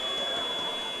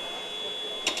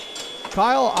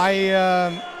 Kyle,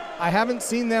 I haven't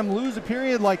seen them lose a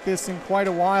period like this in quite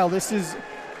a while. This is,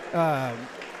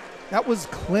 that was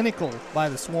clinical by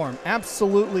the Swarm.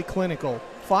 Absolutely clinical.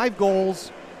 5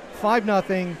 goals,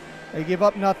 5-0. They give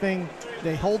up nothing.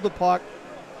 They hold the puck.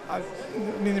 I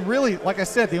mean, really, like I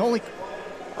said, I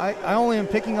only am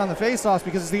picking on the faceoffs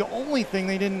because it's the only thing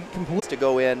they didn't complete. To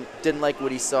go in, didn't like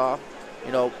what he saw.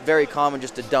 You know, very common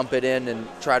just to dump it in and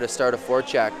try to start a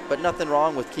forecheck, but nothing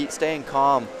wrong with staying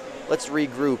calm. Let's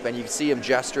regroup, and you see him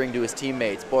gesturing to his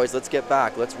teammates. Boys, let's get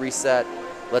back. Let's reset.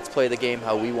 Let's play the game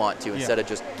how we want to instead of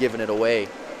just giving it away.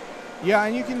 Yeah,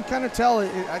 and you can kind of tell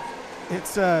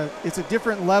it's a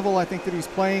different level, I think, that he's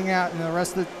playing at, and the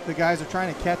rest of the guys are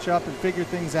trying to catch up and figure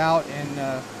things out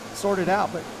and sort it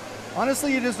out. But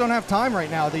honestly, you just don't have time right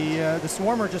now. The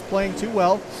Swarm are just playing too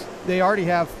well. They already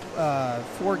have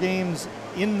 4 games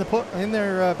in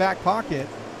their back pocket,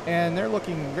 and they're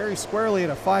looking very squarely at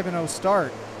a 5-0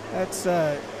 start. That's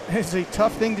it's a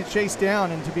tough thing to chase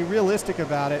down, and to be realistic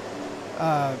about it,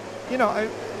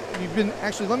 you've been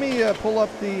actually. Let me pull up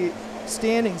the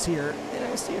standings here, and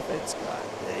I see if it's got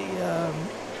a.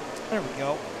 There we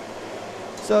go.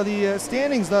 So the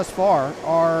standings thus far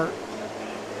are.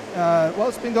 Well,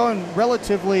 it's been going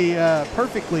relatively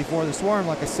perfectly for the Swarm.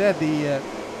 Like I said, the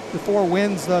 4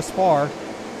 wins thus far.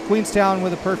 Queenstown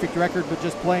with a perfect record, but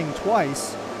just playing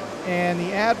twice. And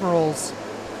the Admirals,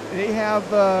 they have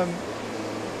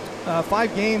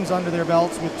 5 games under their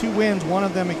belts with 2 wins, one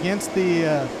of them against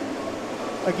the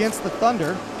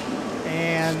Thunder.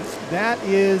 And that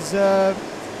is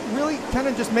really kind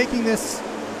of just making this.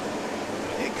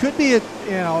 It could be a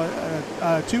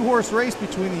 2-horse race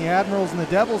between the Admirals and the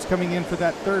Devils coming in for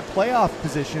that 3rd playoff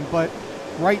position. But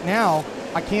right now,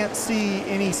 I can't see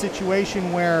any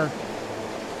situation where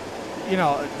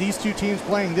these 2 teams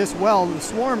playing this well. The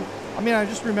Swarm. I mean, I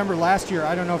just remember last year.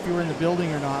 I don't know if you were in the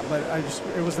building or not, but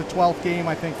it was the 12th game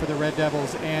I think for the Red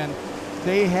Devils, and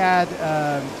they had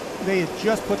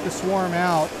just put the Swarm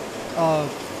out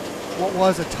of what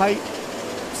was a tight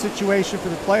situation for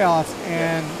the playoffs,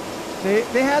 and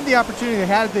they had the opportunity.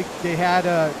 If they had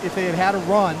had a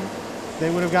run, they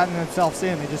would have gotten themselves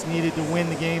in. They just needed to win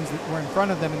the games that were in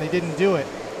front of them, and they didn't do it.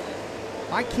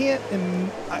 I can't.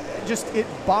 It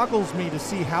boggles me to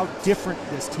see how different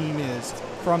this team is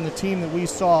from the team that we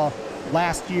saw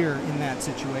last year in that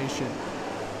situation.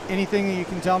 Anything that you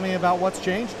can tell me about what's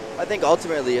changed? I think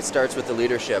ultimately it starts with the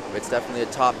leadership. It's definitely a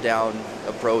top-down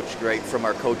approach, right from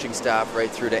our coaching staff right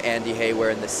through to Andy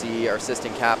Hayware and the C, our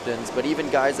assistant captains, but even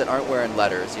guys that aren't wearing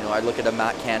letters. I look at a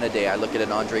Matt Canaday, I look at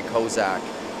an Andre Kozak,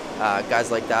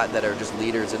 guys like that are just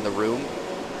leaders in the room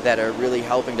that are really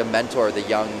helping to mentor the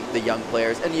young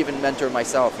players, and even mentor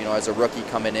myself. As a rookie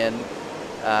coming in,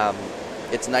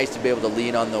 it's nice to be able to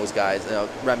lean on those guys.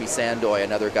 Remy Sandoy,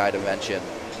 another guy to mention.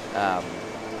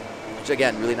 Which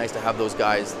again, really nice to have those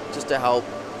guys just to help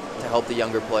the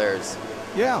younger players.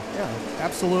 Yeah,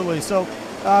 absolutely. So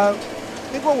I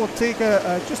think we'll take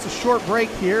just a short break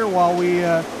here while we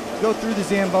go through the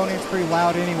Zamboni. It's pretty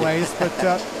loud anyways,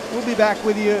 but we'll be back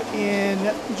with you in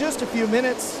just a few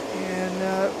minutes,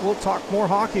 and we'll talk more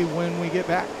hockey when we get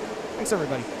back. Thanks,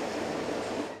 everybody.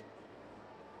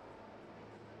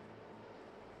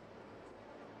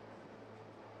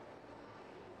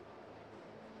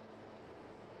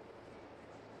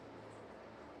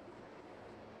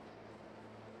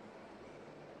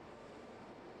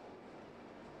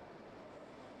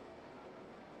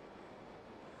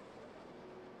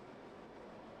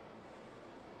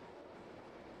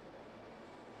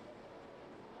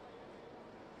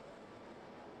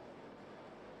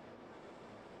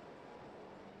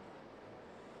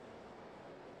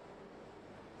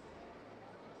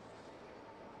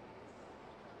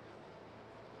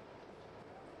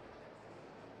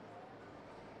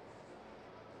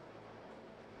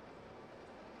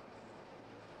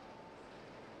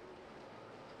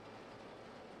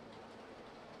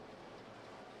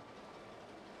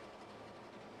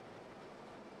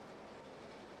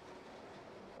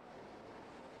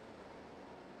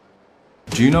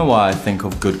 Do you know why I think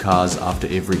of good cars after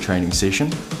every training session?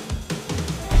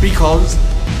 Because.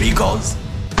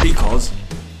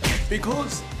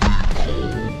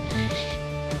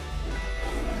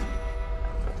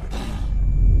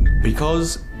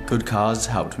 Because good cars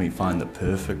helped me find the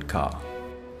perfect car.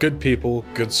 Good people,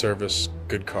 good service,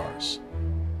 good cars.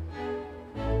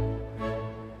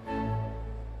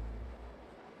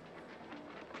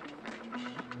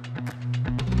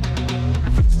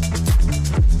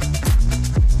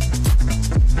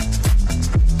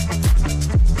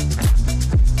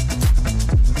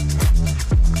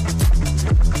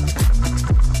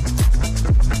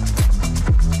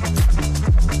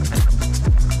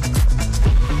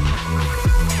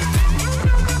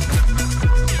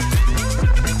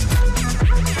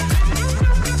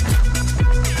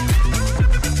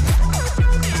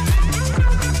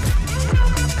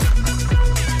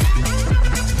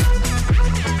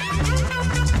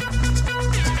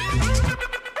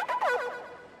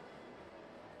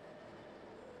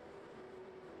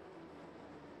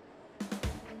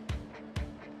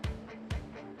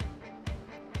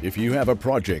 If you have a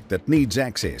project that needs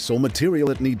access or material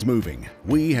that needs moving,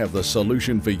 we have the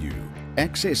solution for you.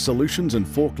 Access Solutions and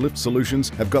Forklift Solutions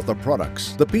have got the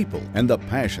products, the people, and the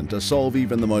passion to solve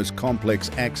even the most complex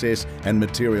access and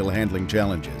material handling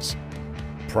challenges.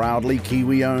 Proudly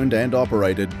Kiwi-owned and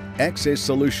operated, Access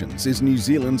Solutions is New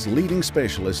Zealand's leading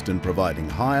specialist in providing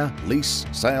hire, lease,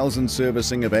 sales and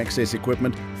servicing of access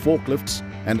equipment, forklifts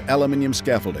and aluminium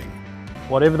scaffolding.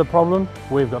 Whatever the problem,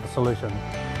 we've got the solution.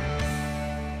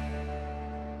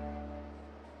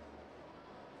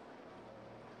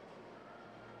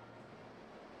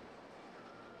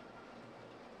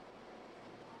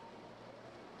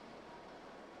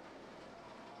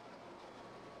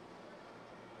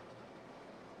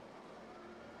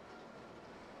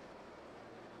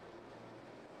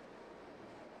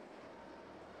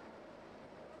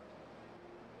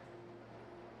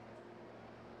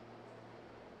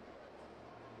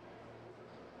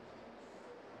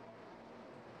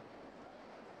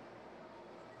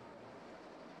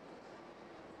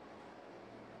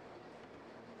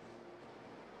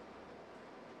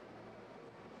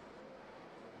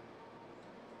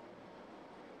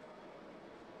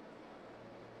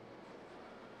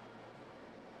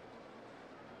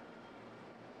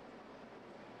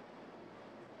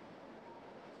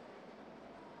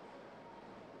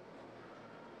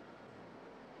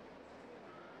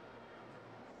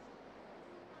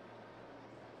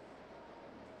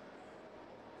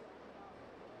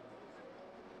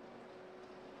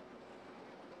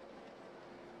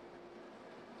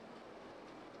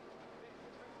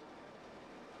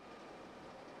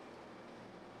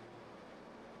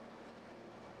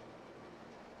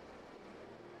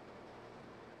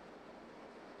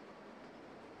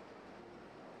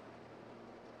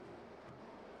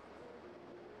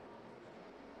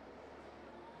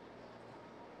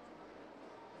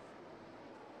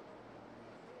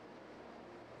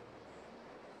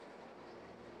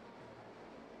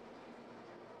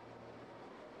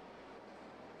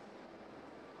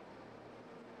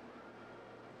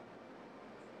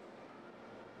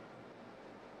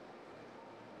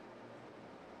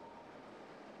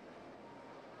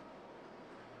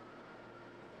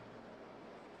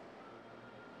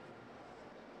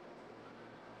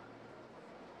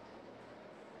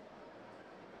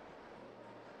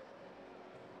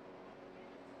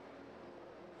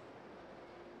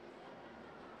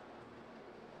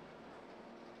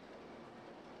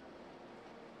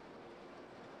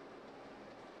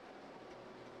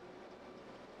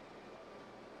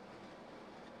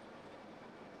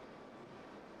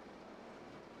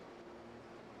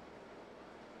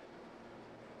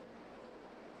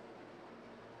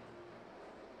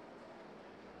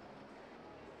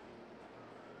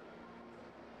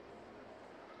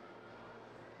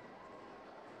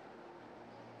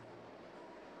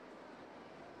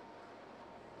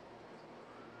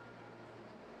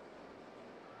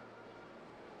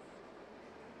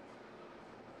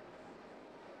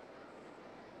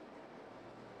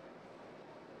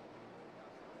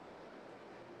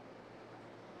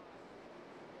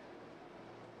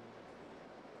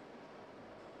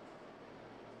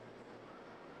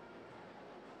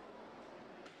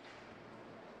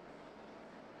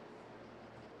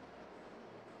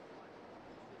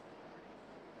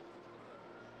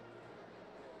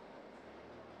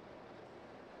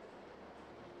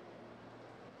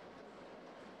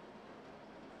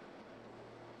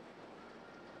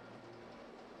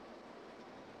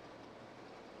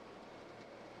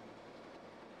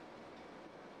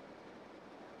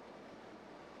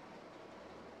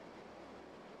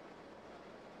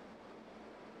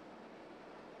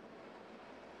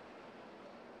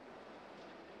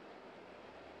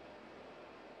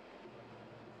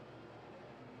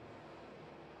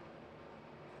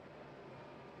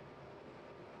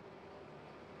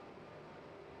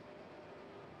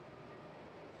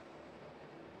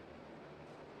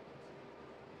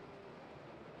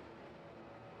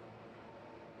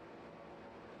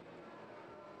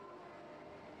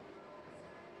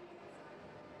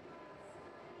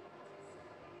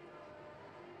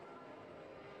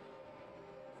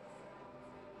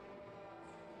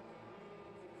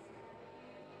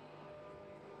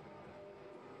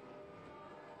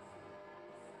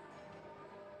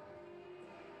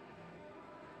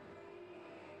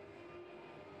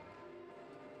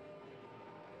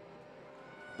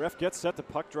 Ref gets set to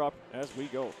puck drop as we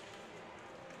go.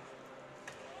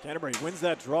 Canterbury wins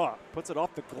that draw, puts it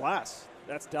off the glass.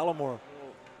 That's Dallimore.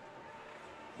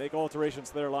 Make alterations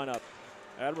to their lineup.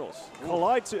 Admirals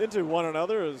collide into one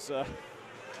another as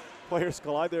players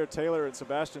collide there, Taylor and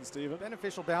Sebastian Stephen.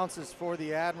 Beneficial bounces for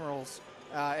the Admirals,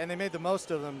 and they made the most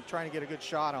of them trying to get a good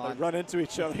shot on. They run into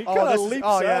each other. He kind of leaps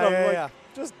at him,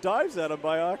 just dives at him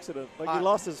by accident. Like he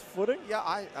lost his footing. Yeah,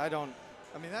 I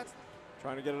mean, that's...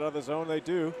 Trying to get it out of the zone, they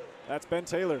do. That's Ben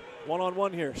Taylor,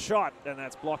 one-on-one here. Shot, and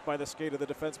that's blocked by the skate of the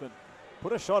defenseman.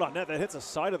 Put a shot on net that hits the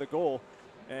side of the goal.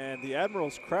 And the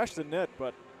Admirals crashed the net,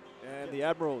 and the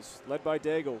Admirals, led by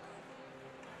Daigle,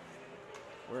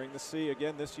 wearing the C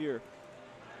again this year.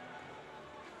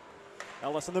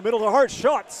 Ellis in the middle of the hard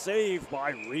shot, saved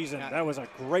by Reason. That was a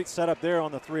great setup there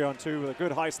on the 3-on-2 with a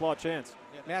good high slot chance.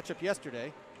 Matchup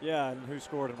yesterday. Yeah, and who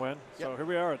scored and when. Yep. So here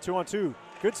we are, a 2-on-2.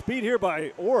 Good speed here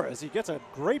by Orr as he gets a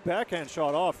great backhand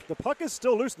shot off. The puck is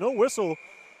still loose, no whistle.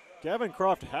 Gavin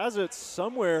Croft has it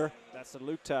somewhere. That's the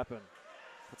Luke Tappan.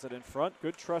 Puts it in front.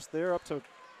 Good trust there up to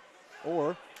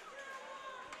Orr.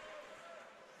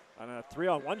 And a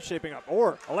 3-on-1 shaping up.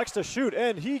 Orr elects to shoot,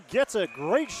 and he gets a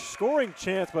great scoring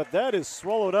chance, but that is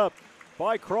swallowed up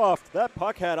by Croft. That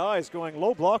puck had eyes going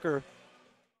low blocker.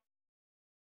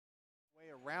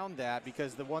 Way around that,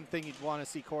 because the one thing you'd want to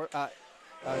see Coach Corzon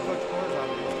do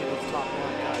is get his top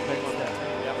line.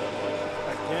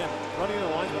 Again, running the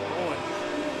lines with Owen.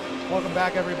 Welcome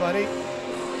back, everybody.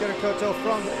 Kira Koto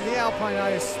from the Alpine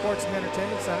Ice Sports and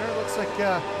Entertainment Center. Looks like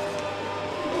a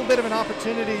little bit of an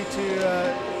opportunity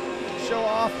to show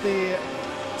off the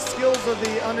skills of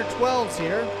the under-12s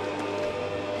here.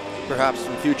 Perhaps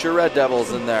some future Red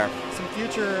Devils in there. Some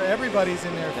future, everybody's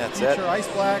in there. That's future it. Ice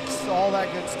Blacks, all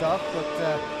that good stuff, but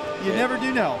you never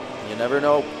do know. You never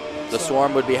know. The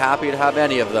Swarm would be happy to have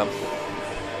any of them.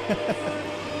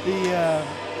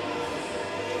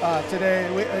 Today,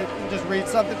 we'll just read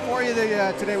something for you.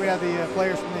 Today we have the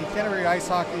players from the Canterbury Ice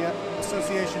Hockey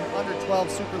Association Under-12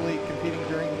 Super League competing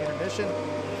during the intermission,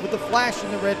 with the Flash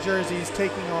in the red jerseys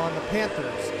taking on the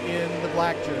Panthers in the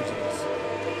black jerseys.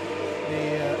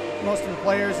 Most of the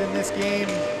players in this game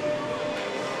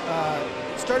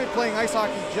started playing ice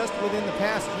hockey just within the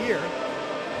past year.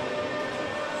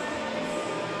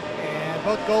 And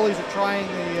both goalies are trying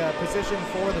the position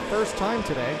for the first time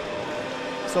today.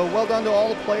 So well done to all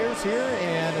the players here,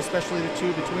 and especially the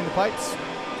two between the pipes.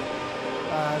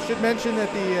 Should mention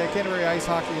that the Canterbury Ice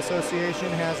Hockey Association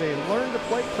has a Learn to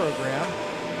Play program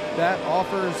that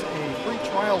offers a free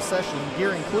trial session,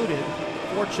 gear included,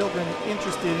 for children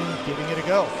interested in giving it a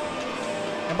go.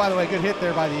 And by the way, good hit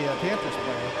there by the Panthers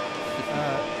player.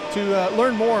 To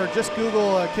learn more, just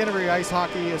Google Canterbury Ice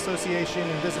Hockey Association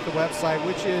and visit the website,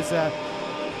 which is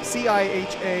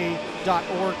CIHA.org.nz,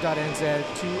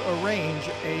 to arrange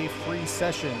a free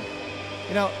session.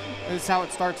 You know, this is how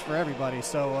it starts for everybody,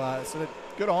 so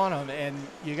good on them, and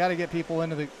you got to get people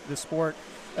into the sport,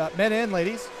 men and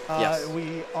ladies. Yes.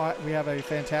 We have a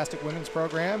fantastic women's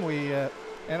program.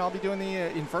 And I'll be doing the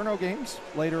Inferno games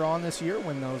later on this year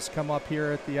when those come up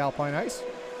here at the Alpine Ice.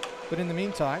 But in the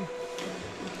meantime,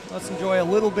 let's enjoy a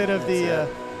little bit of the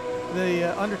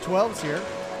under-12s here.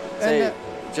 And,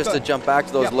 just to jump back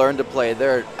to those Learn to Play,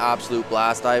 they're an absolute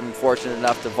blast. I'm fortunate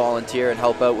enough to volunteer and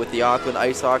help out with the Auckland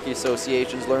Ice Hockey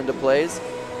Association's Learn to Plays.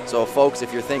 So folks,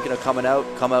 if you're thinking of coming out,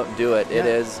 come out and do it. It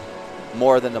is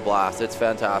more than a blast. It's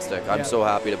fantastic. I'm so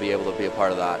happy to be able to be a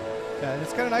part of that. Yeah,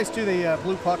 it's kind of nice too. The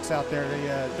blue pucks out there, they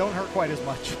don't hurt quite as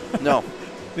much. No.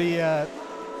 It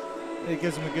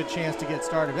gives them a good chance to get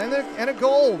started. And a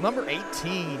goal, number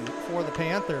 18 for the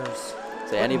Panthers.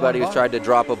 So anybody who's tried to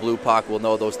drop a blue puck will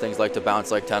know those things like to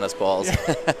bounce like tennis balls.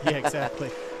 Yeah, exactly.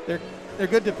 They're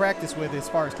good to practice with as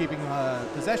far as keeping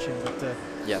possession. But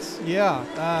yes. Yeah.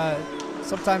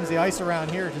 Sometimes the ice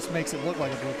around here just makes it look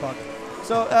like a blue puck.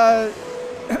 So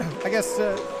I guess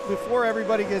before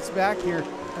everybody gets back here,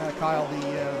 Kyle,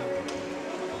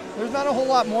 there's not a whole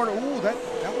lot more to. Ooh, that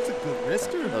was a good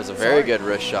wrister. That was a very good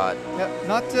wrist shot. Yeah,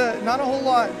 not a whole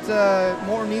lot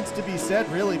more needs to be said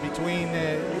really between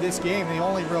this game. The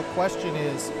only real question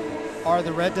is, are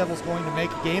the Red Devils going to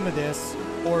make a game of this,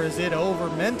 or is it over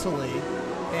mentally?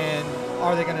 And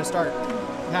are they going to start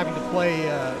having to play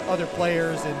other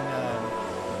players and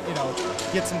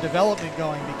get some development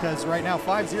going? Because right now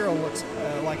 5-0 looks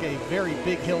like a very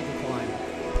big hill to climb.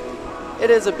 It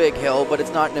is a big hill, but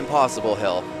it's not an impossible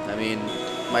hill. I mean,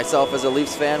 myself as a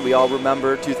Leafs fan, we all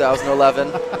remember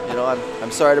 2011.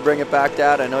 I'm sorry to bring it back,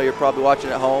 Dad. I know you're probably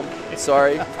watching at home.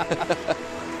 Sorry.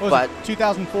 But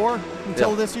 2004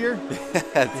 until this year?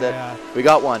 That's it. We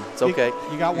got one. It's okay.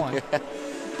 You got one.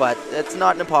 But it's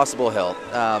not an impossible hill.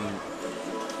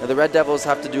 The Red Devils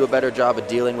have to do a better job of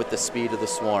dealing with the speed of the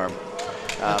Swarm.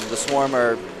 The Swarm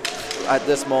are, at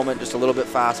this moment, just a little bit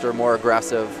faster, more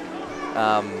aggressive.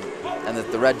 And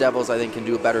that the Red Devils, I think, can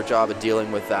do a better job of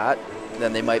dealing with that.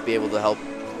 Then they might be able to help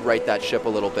right that ship a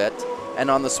little bit.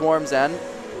 And on the Swarm's end,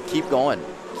 keep going.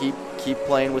 Keep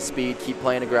playing with speed, keep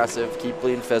playing aggressive, keep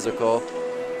playing physical,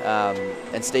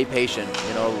 and stay patient,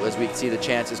 as we see the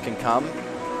chances can come.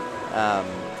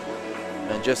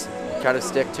 And just kind of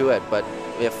stick to it. But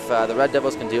if the Red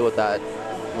Devils can deal with that,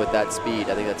 with that speed.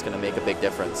 I think that's going to make a big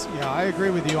difference. Yeah, I agree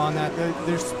with you on that.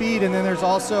 There's speed, and then there's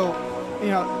also, you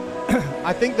know,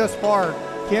 I think thus far,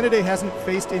 Canada hasn't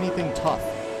faced anything tough.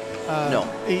 No.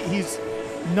 He's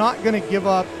not going to give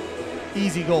up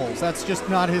easy goals. That's just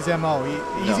not his MO.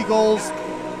 Easy goals,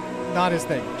 not his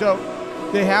thing. So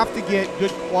they have to get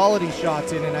good quality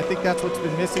shots in, and I think that's what's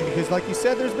been missing because, like you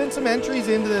said, there's been some entries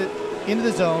into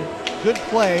the zone, good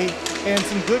play, and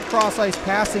some good cross-ice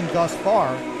passing thus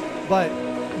far, but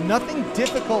nothing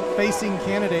difficult facing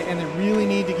Canada, and they really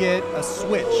need to get a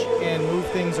switch and move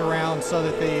things around so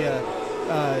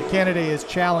that Canada is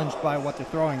challenged by what they're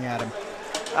throwing at him.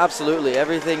 Absolutely.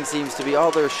 Everything seems to be, all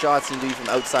their shots seem to be from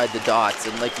outside the dots,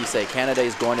 and like you say, Canada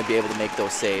is going to be able to make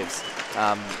those saves.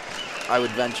 I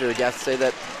would venture a guess to say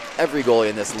that every goalie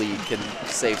in this league can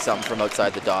save something from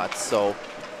outside the dots, so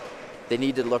they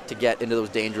need to look to get into those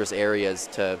dangerous areas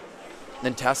to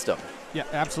then test them. Yeah,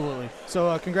 absolutely.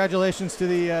 So congratulations to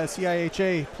the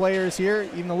CIHA players here,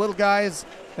 even the little guys.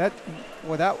 That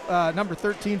number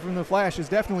 13 from the Flash is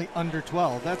definitely under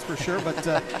 12, that's for sure. But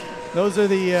those are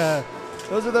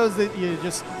those that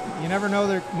you never know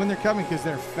when they're coming because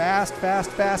they're fast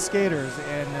skaters,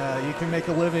 and you can make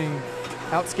a living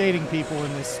out skating people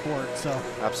in this sport. So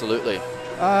absolutely.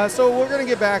 So we're going to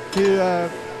get back to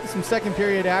some second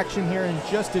period action here in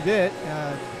just a bit.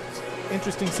 It's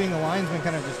interesting seeing the linesman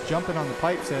kind of just jumping on the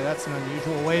pipes there. That's an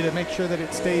unusual way to make sure that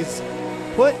it stays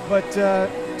put, but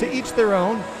to each their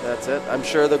own. That's it. I'm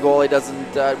sure the goalie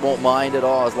won't mind at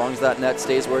all as long as that net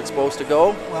stays where it's supposed to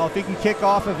go. Well, if he can kick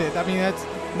off of it. I mean,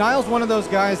 Niall's one of those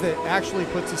guys that actually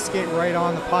puts his skate right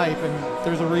on the pipe, and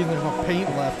there's a reason there's no paint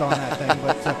left on that thing.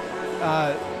 But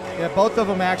yeah, both of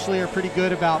them actually are pretty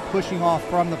good about pushing off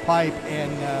from the pipe,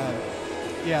 and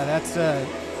yeah, that's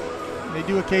they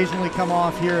do occasionally come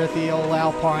off here at the old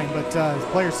Alpine, but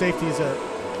player safety is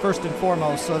first and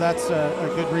foremost, so that's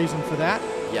a good reason for that.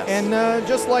 Yes. And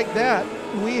just like that,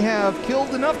 we have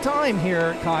killed enough time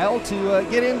here, Kyle, to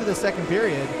get into the second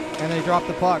period, and they drop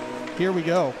the puck. Here we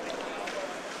go.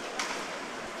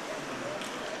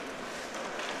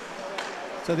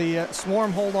 So the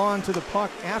Swarm hold on to the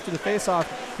puck after the faceoff.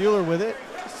 Fueller with it,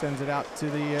 sends it out to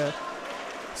the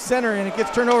center, and it gets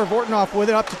turned over. Vortnoff with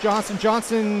it up to Johnson.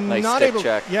 Johnson nice not stick able.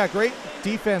 Check. Yeah, great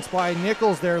defense by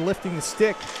Nichols there, lifting the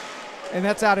stick, and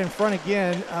that's out in front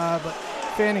again. But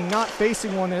Fanning not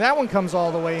facing one there. That one comes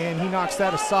all the way in. He knocks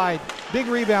that aside. Big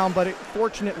rebound, but it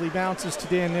fortunately bounces to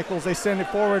Dan Nichols. They send it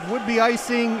forward. Would be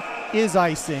icing, is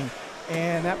icing,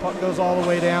 and that puck goes all the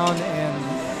way down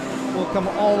and will come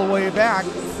all the way back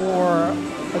for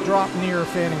a drop near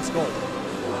Fanning's goal.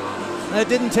 That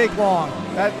didn't take long.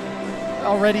 That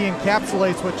already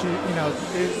encapsulates what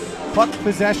puck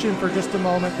possession for just a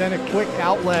moment, then a quick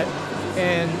outlet,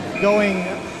 and going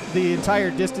the entire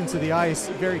distance of the ice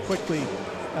very quickly,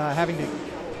 having to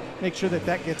make sure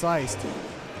that gets iced.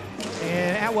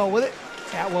 And Atwell with it.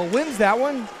 Atwell wins that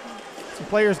one. Some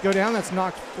players go down. That's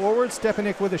knocked forward.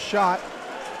 Stepanik with a shot.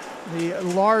 The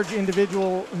large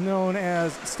individual known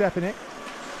as Stepanik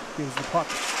gives the puck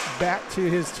back to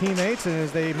his teammates, and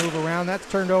as they move around, that's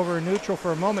turned over in neutral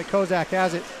for a moment. Kozak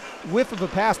has it. Whiff of a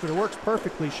pass, but it works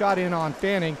perfectly. Shot in on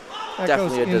Fanning. That definitely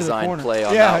goes a into design the corner. play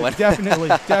on that one.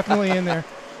 definitely in there.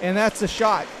 And that's a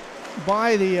shot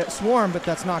by the Swarm, but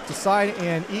that's knocked aside,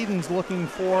 and Eden's looking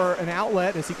for an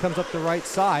outlet as he comes up the right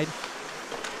side.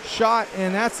 Shot,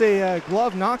 and that's a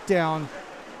glove knockdown.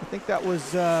 I think that was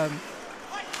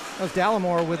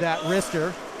Dallimore with that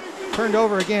wrister. Turned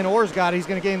over again. Orr's got it. He's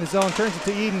going to gain the zone. Turns it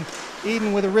to Eden.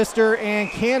 Eden with a wrister, and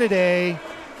Canada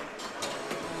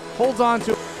holds on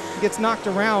to it. Gets knocked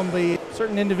around. The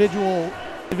certain individual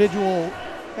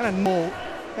kind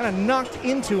of knocked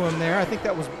into him there. I think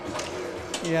that was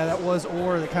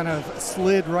Orr that kind of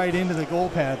slid right into the goal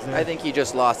pads there. I think he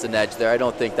just lost an edge there. I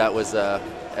don't think that was a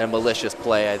malicious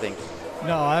play. I think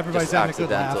no, everybody's having a good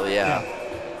laugh. Yeah.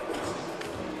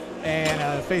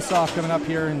 And face-off coming up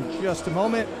here in just a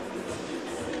moment.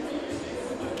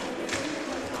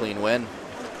 Clean win.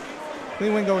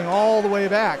 Clean win going all the way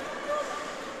back.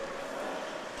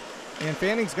 And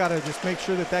Fanning's got to just make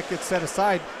sure that gets set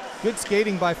aside. Good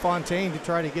skating by Fontaine to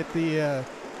try to get the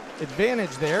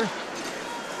advantage there.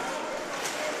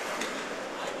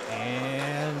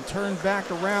 And turned back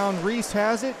around. Reese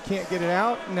has it. Can't get it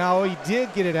out. No, he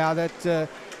did get it out. That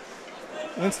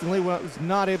Winston Lee was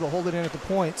not able to hold it in at the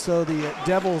point. So the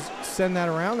Devils send that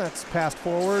around. That's passed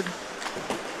forward.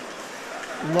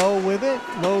 Lowe with it.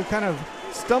 Lowe kind of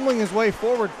stumbling his way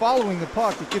forward, following the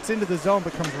puck. It gets into the zone,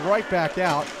 but comes right back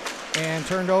out. And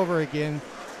turned over again.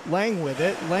 Lang with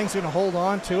it. Lang's going to hold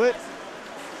on to it.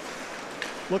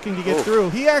 looking to get through.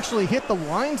 He actually hit the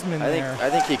linesman there. I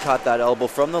think he caught that elbow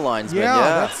from the linesman.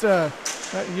 Yeah, that's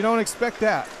you don't expect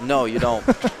that. No, you don't.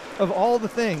 Of all the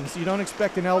things, you don't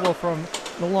expect an elbow from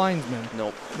the linesman.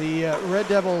 Nope. The Red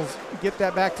Devils get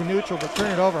that back to neutral, but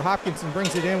turn it over. Hopkinson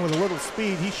brings it in with a little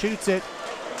speed. He shoots it,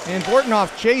 and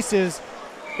Bortnoff chases.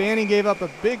 Fanning gave up a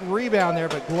big rebound there,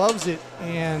 but gloves it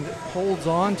and holds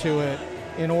on to it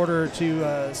in order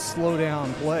to slow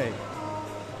down play.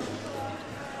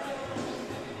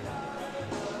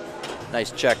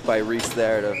 Nice check by Reese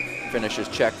there to finish his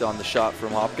check on the shot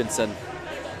from Hopkinson.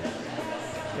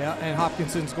 Yeah, and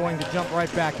Hopkinson's going to jump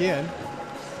right back in.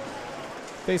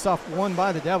 Face-off won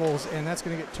by the Devils, and that's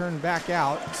going to get turned back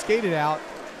out, skated out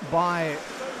by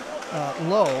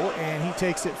Lowe, and he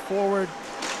takes it forward,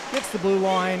 gets the blue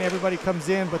line. Everybody comes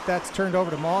in, but that's turned over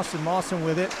to Mawson. Mawson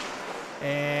with it,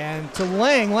 and to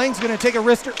Lang. Lang's going to take a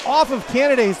wrister off of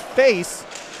Canada's face.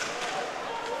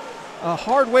 A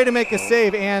hard way to make a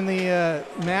save, and the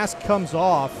mask comes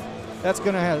off. That's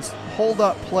going to hold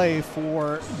up play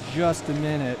for just a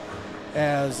minute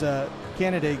as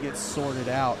Canada gets sorted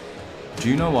out. Do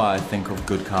you know why I think of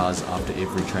good cars after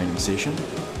every training session?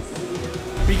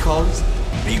 Because.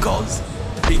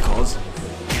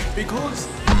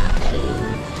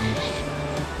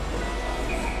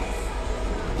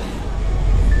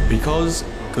 Because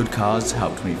good cars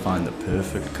helped me find the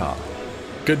perfect car.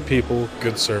 Good people,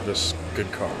 good service,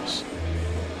 good cars.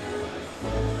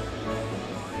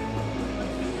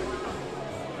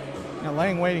 Now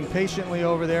Lang waiting patiently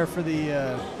over there for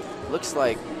the... Looks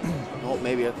like, well,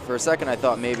 maybe for a second I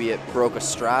thought maybe it broke a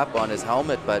strap on his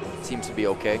helmet, but it seems to be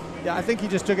okay. Yeah, I think he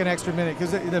just took an extra minute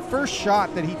because the first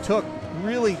shot that he took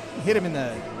really hit him in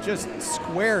the just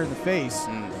square in the face,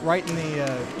 right in the,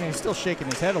 and he's still shaking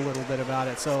his head a little bit about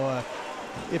it. So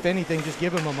if anything, just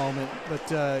give him a moment. But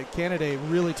Canada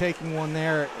really taking one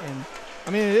there. And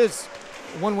I mean, it is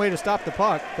one way to stop the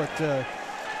puck, but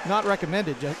not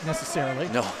recommended necessarily.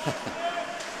 No.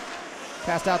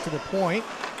 Passed out to the point.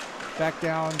 Back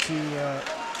down to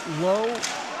Lowe.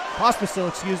 Pospisil,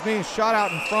 excuse me, shot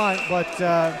out in front, but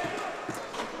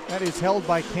that is held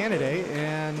by Canada.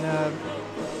 And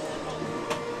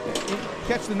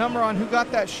catch the number on who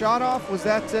got that shot off? Was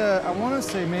that, I want to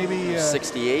say maybe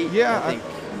 68? Yeah. I think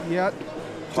yeah.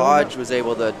 Hodge was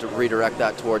able to redirect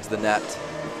that towards the net.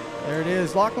 There it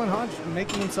is. Lachlan Hodge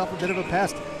making himself a bit of a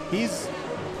pest. He's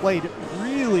played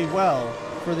really well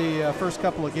for the first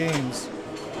couple of games,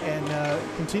 and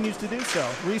continues to do so.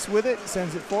 Reese with it,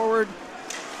 sends it forward.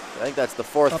 I think that's the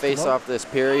fourth face-off this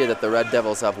period that the Red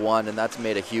Devils have won, and that's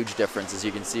made a huge difference, as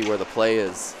you can see where the play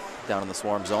is down in the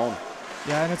Swarm zone.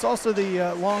 Yeah, and it's also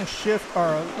the long shift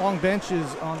or long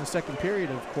benches on the second period,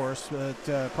 of course,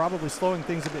 but probably slowing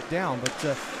things a bit down.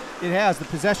 But it has. The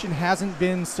possession hasn't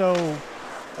been so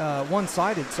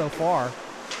one-sided so far.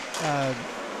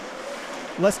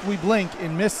 Lest we blink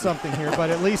and miss something here, but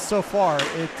at least so far,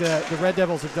 the Red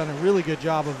Devils have done a really good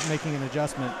job of making an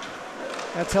adjustment.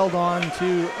 That's held on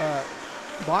to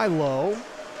by Lowe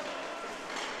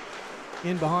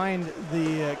in behind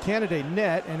the Canada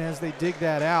net, and as they dig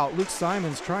that out, Luke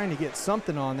Simon's trying to get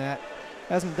something on that.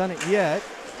 Hasn't done it yet.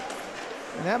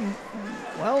 And that,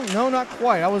 well, no, not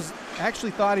quite. I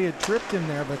actually thought he had tripped him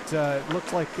there, but it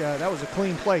looked like that was a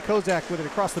clean play. Kozak with it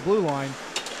across the blue line.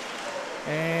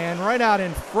 And right out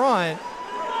in front,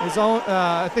 his own,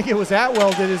 I think it was Atwell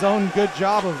did his own good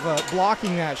job of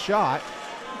blocking that shot.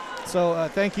 So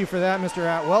thank you for that, Mr.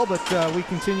 Atwell. But we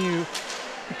continue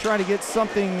to try to get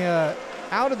something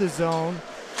out of the zone.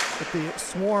 But the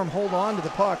Swarm hold on to the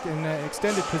puck and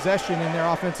extended possession in their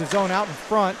offensive zone out in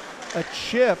front. A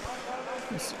chip.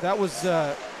 That was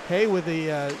Hay with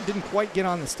the, didn't quite get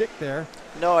on the stick there.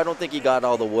 No, I don't think he got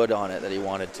all the wood on it that he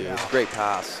wanted to. Yeah. It's a great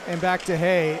pass. And back to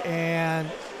Hay, and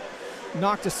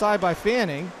knocked aside by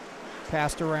Fanning.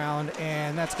 Passed around,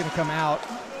 and that's going to come out.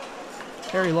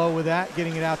 Harry Lowe with that,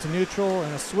 getting it out to neutral,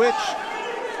 and a switch.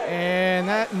 And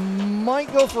that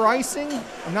might go for icing.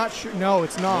 I'm not sure. No,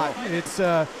 it's not. No. It's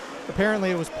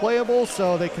apparently it was playable,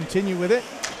 so they continue with it.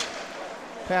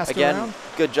 Passed again, around.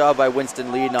 Good job by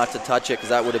Winston Lee not to touch it, because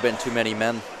that would have been too many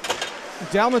men.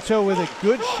 Dalmato with a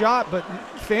good shot, but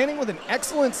Fanning with an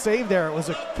excellent save there. It was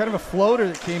a kind of a floater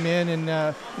that came in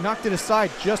and knocked it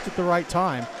aside just at the right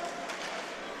time.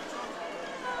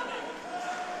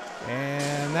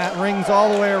 And that rings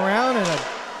all the way around, and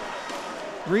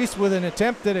Reese with an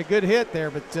attempt at a good hit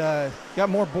there, but got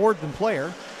more board than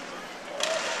player.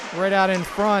 Right out in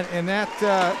front, and that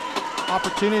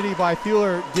opportunity by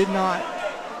Fueller did not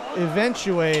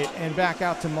eventuate, and back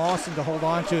out to Mawson to hold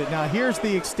on to it. Now here's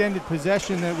the extended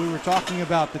possession that we were talking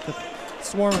about that the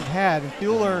Swarm have had, and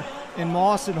Fueller and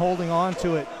Mawson holding on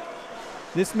to it.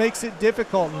 This makes it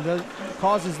difficult and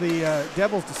causes the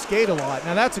Devils to skate a lot.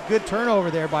 Now that's a good turnover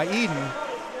there by Eden.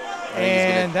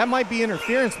 And that might be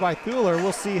interference by Thuler.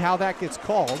 We'll see how that gets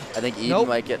called. I think Eden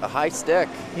might get a high stick.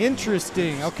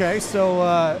 Interesting. Okay,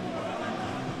 so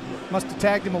must have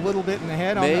tagged him a little bit in the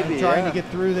head on trying to get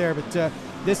through there. But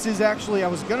this is actually, I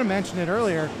was going to mention it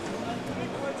earlier.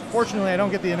 Fortunately, I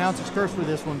don't get the announcer's curse for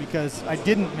this one because I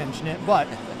didn't mention it. But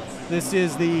this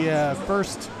is the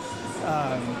first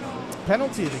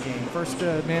penalty of the game, first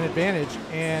man advantage,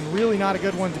 and really not a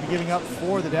good one to be giving up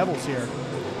for the Devils here.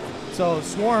 So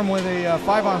Swarm with a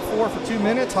 5-on-4 for 2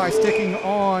 minutes, high sticking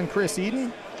on Chris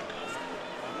Eden,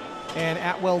 and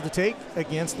Atwell to take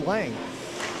against Lang.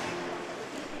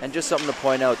 And just something to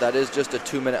point out, that is just a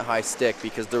 2-minute high stick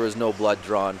because there was no blood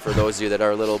drawn. For those of you that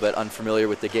are a little bit unfamiliar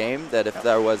with the game, that if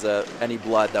there was any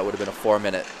blood, that would have been a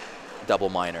 4-minute double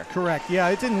minor. Correct. Yeah,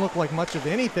 it didn't look like much of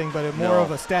anything, but more of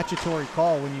a statutory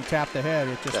call when you tap the head.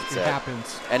 It just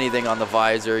happens. Anything on the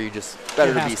visor, you just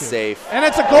better to be safe. And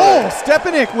it's a goal.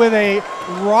 Stepanek with a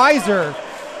riser.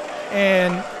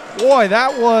 And boy,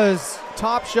 that was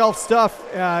top shelf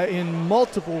stuff in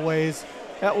multiple ways.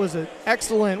 That was an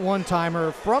excellent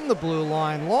one-timer from the blue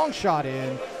line, long shot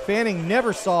in. Fanning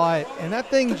never saw it, and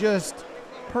that thing just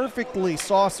perfectly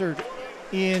saucered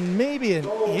in maybe an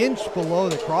inch below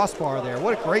the crossbar there.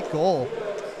 What a great goal.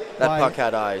 That puck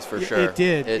had eyes for sure. It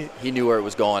did. He knew where it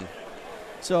was going.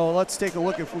 So let's take a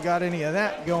look if we got any of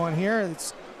that going here.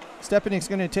 Stepanek's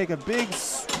going to take a big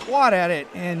swat at it,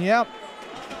 and yep,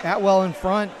 Atwell in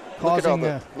front.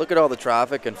 Look at all the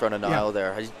traffic in front of NZIHL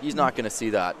there. He's not going to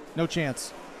see that. No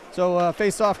chance. So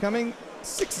face-off coming,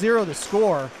 6-0 the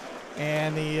score,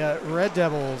 and the Red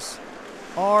Devils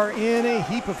are in a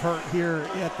heap of hurt here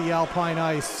at the Alpine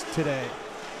Ice today.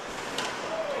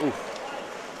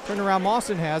 Oof. Turnaround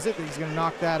Mawson has it. He's going to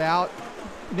knock that out.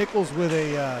 Nichols with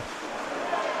a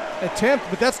attempt,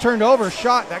 but that's turned over.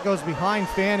 Shot that goes behind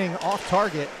Fanning, off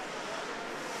target,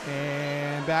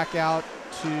 and back out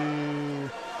to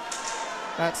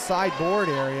that sideboard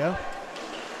area.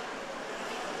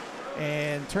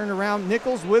 And turned around,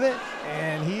 Nichols with it,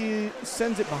 and he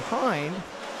sends it behind.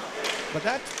 But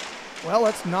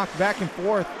that's knocked back and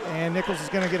forth, and Nichols is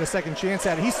going to get a second chance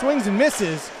at it. He swings and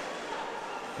misses,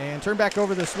 and turned back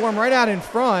over the Swarm right out in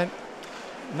front.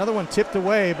 Another one tipped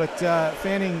away, but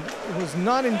Fanning was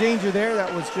not in danger there.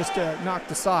 That was just knocked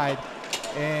aside,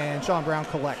 and Sean Brown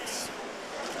collects.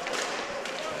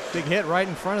 Big hit right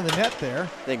in front of the net there.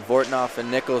 I think Vortnoff and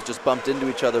Nichols just bumped into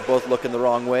each other, both looking the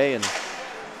wrong way. And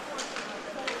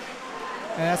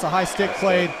that's a high stick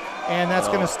played, and that's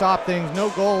going to stop things. No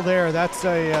goal there. That's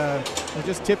it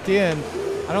just tipped in.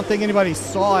 I don't think anybody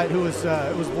saw it. It was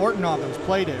Vortnoff that was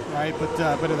played it, right? But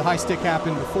the high stick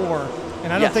happened before,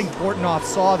 and I don't think Vortnoff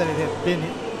saw that it had been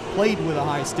played with a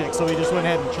high stick, so he just went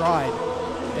ahead and tried.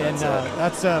 And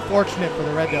that's fortunate for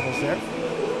the Red Devils there.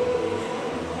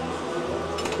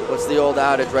 What's the old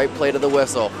adage, right? Play to the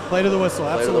whistle. Play to the whistle,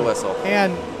 absolutely. Play to the whistle.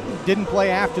 And didn't play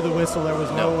after the whistle. There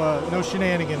was no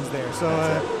shenanigans there. So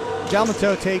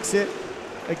Dalmato takes it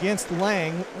against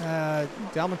Lang.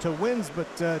 Dalmato wins,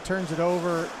 but turns it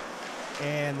over,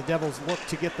 and the Devils look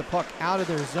to get the puck out of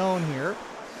their zone here.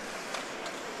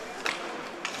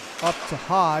 Up to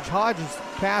Hodge. Hodge's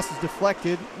pass is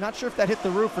deflected. Not sure if that hit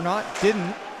the roof or not.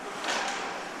 Didn't.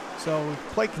 So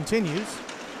play continues.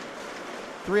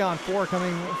 3-on-4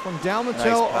 coming from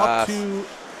Dalmato up to.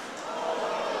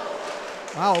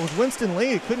 Wow, it was Winston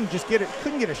Lee. Couldn't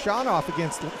get a shot off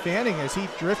against Fanning as he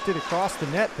drifted across the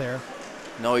net there.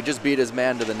 No, he just beat his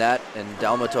man to the net, and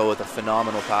Dalmato with a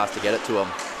phenomenal pass to get it to him.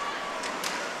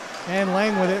 And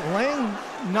Lang with it. Lang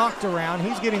knocked around.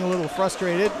 He's getting a little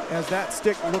frustrated as that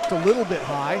stick looked a little bit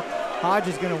high. Hodge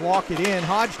is going to walk it in.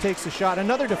 Hodge takes a shot.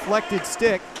 Another deflected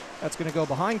stick. That's going to go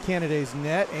behind Canada's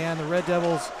net, and the Red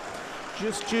Devils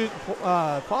just shoot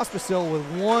Pospisil with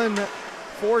one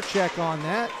forecheck on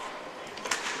that.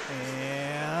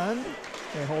 And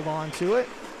they hold on to it.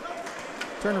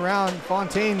 Turn around,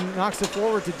 Fontaine knocks it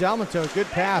forward to Dalmato. Good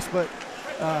pass, but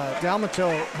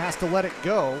Dalmato has to let it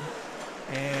go.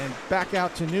 And back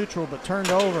out to neutral, but turned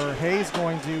over. Hayes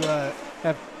going to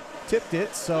have tipped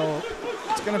it, so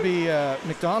it's going to be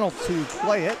McDonald to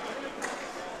play it.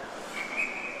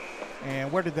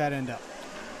 And where did that end up?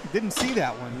 Didn't see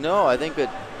that one. No, I think it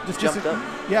just jumped up.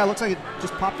 Yeah, it looks like it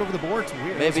just popped over the boards.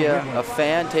 Weird. Maybe a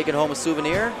fan taking home a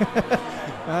souvenir.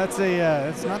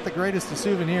 It's not the greatest of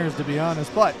souvenirs, to be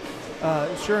honest, but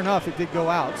sure enough, it did go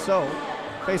out. So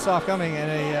face-off coming,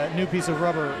 and a new piece of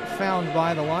rubber found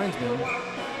by the linesman.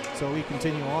 So we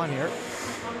continue on here.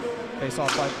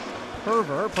 Face-off by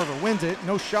Perver. Perver wins it.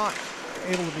 No shot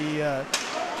able to be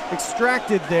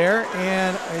extracted there,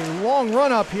 and a long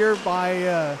run up here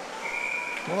by,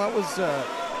 well, that was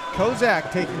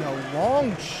Kozak taking a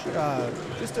long,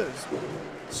 just a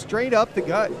straight up the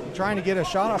gut, trying to get a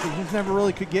shot off. He just never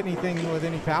really could get anything with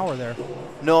any power there.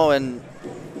 No, and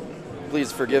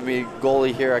please forgive me,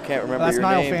 goalie here, I can't remember your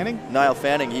Niall name. Fanning? Niall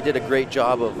Fanning. He did a great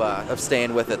job of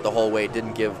staying with it the whole way.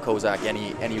 Didn't give Kozak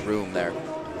any room there.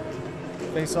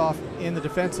 Face off in the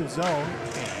defensive zone,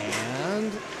 and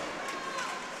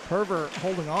Perver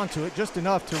holding on to it just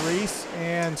enough to Reese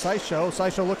and Sysho.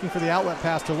 Sysho looking for the outlet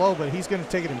pass to Lowe, but he's going to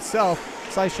take it himself.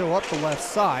 Sysho up the left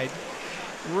side,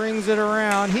 rings it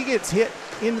around. He gets hit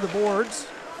into the boards,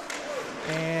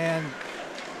 and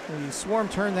the Swarm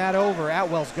turned that over.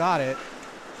 Atwell's got it,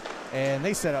 and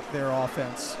they set up their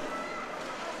offense.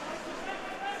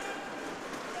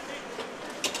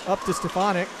 Up to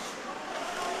Stefanik.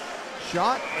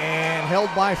 Shot and held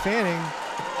by Fanning.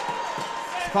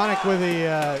 Stefanik with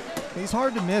a, he's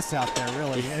hard to miss out there,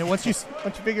 really. And once you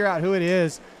figure out who it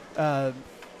is, you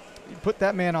put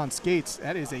that man on skates.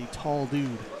 That is a tall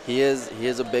dude. He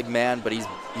is a big man, but he's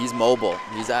mobile.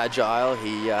 He's agile.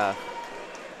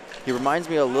 He reminds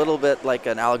me a little bit like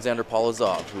an Alexander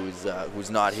Polozov, who's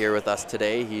not here with us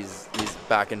today. He's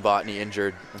back in Botany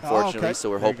injured, unfortunately. Oh, okay. So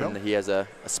we're hoping that he has a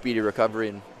speedy recovery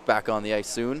and back on the ice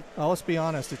soon. Well, let's be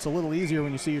honest. It's a little easier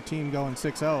when you see your team going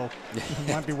 6-0.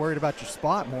 You might be worried about your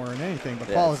spot more than anything, but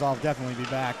Polozov definitely be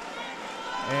back.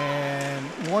 And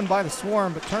won by the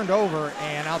Swarm, but turned over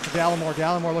and out to Dallimore.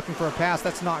 Dallimore looking for a pass.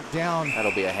 That's knocked down.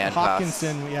 That'll be a hand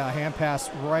Hopkinson, pass. yeah, hand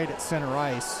pass right at center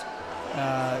ice.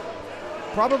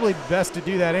 Probably best to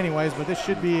do that anyways, but this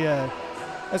should be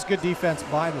that's good defense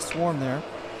by the Swarm there.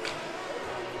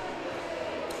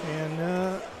 And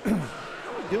what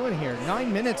are we doing here?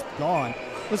 9 minutes gone.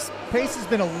 This pace has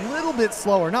been a little bit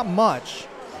slower, not much,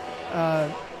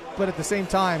 but at the same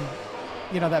time,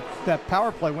 you know, that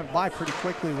power play went by pretty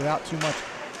quickly without too much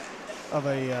of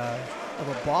a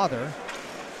bother.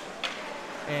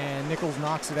 And Nichols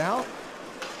knocks it out.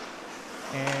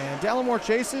 And Dallimore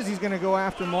chases. He's going to go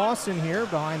after Mawson here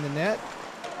behind the net.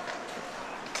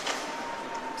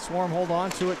 Swarm hold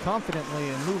on to it confidently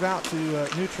and move out to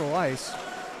neutral ice.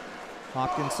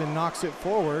 Hopkinson knocks it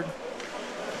forward.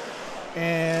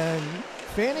 And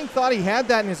Fanning thought he had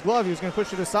that in his glove. He was going to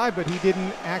push it aside, but he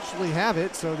didn't actually have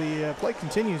it. So the play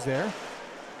continues there.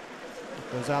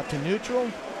 Goes out to neutral.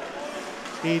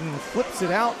 Eden flips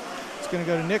it out. It's going to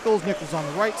go to Nichols. Nichols on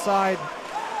the right side.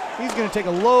 He's going to take a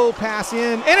low pass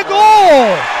in, and a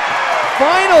goal!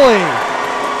 Finally!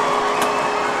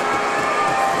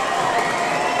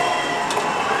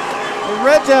 The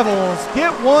Red Devils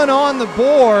get one on the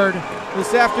board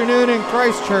this afternoon in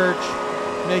Christchurch,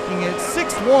 making it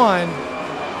 6-1.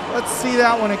 Let's see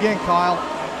that one again, Kyle.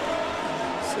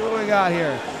 See what we got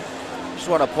here. Just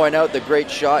want to point out the great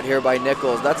shot here by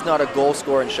Nichols. That's not a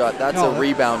goal-scoring shot. That's a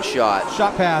rebound shot.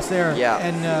 Shot pass there. Yeah.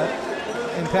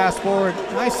 And pass forward.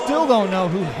 And I still don't know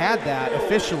who had that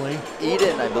officially.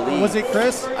 Eden, I believe. Was it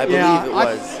Chris? I believe it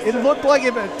was. It looked like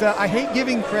it, but I hate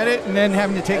giving credit and then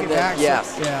having to take it back.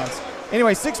 Yes. So, yes.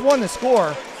 Anyway, 6-1 the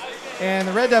score. And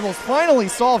the Red Devils finally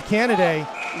solved Canada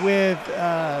with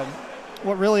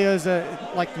what really is,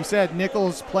 like you said,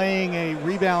 Nichols playing a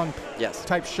rebound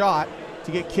type shot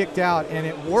to get kicked out, and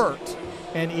it worked.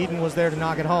 And Eden was there to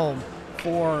knock it home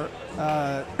for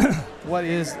what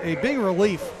is a big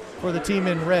relief for the team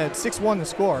in red. 6-1 the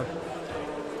score.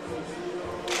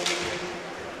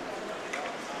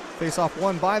 Face-off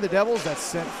won by the Devils. That's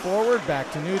sent forward,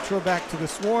 back to neutral, back to the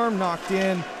Swarm, knocked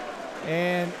in,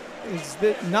 and is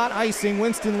not icing.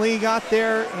 Winston Lee got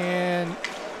there and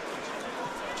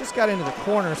just got into the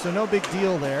corner, so no big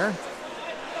deal there.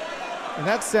 And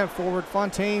that's sent forward.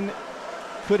 Fontaine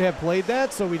could have played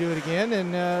that, so we do it again,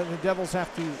 and the Devils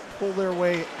have to pull their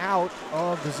way out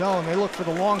of the zone. They look for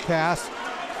the long pass.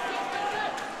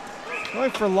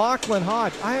 Going for Lachlan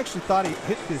Hodge. I actually thought he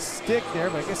hit his stick there,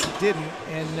 but I guess he didn't,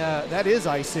 and that is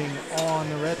icing on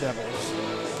the Red Devils.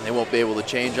 They won't be able to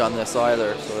change on this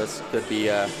either, so this could be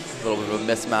a little bit of a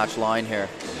mismatch line here.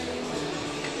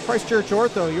 Christchurch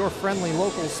Ortho, your friendly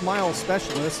local smile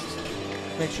specialist.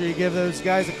 Make sure you give those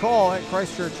guys a call at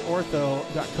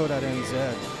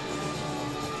christchurchortho.co.nz.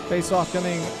 Face-off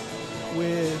coming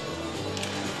with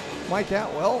Mike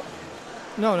Atwell.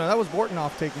 No, that was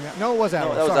Bortnoff taking that. No, it was Atwell.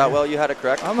 No, that was Atwell. You had it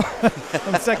correct. I'm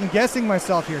second-guessing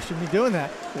myself here. Shouldn't be doing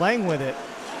that. Lang with it.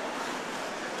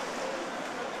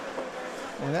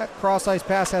 And that cross-ice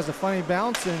pass has a funny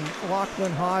bounce, and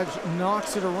Lachlan Hodge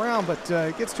knocks it around, but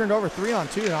it gets turned over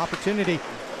 3-on-2, an opportunity.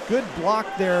 Good block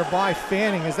there by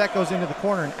Fanning as that goes into the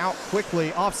corner and out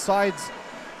quickly. Offsides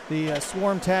the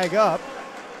Swarm tag up,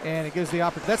 and it gives the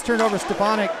opportunity. That's turned over.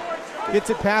 Stepanek gets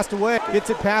it passed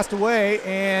away,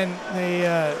 and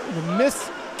the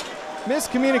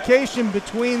miscommunication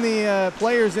between the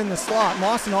players in the slot.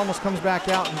 Mawson almost comes back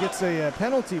out and gets a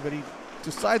penalty, but he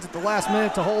decides at the last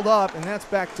minute to hold up, and that's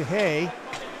back to Hay.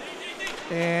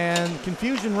 And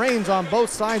confusion reigns on both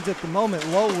sides at the moment.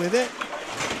 Low with it.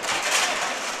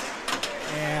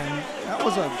 And that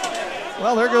was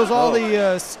well, there goes all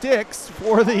the sticks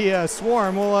for the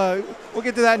Swarm. We'll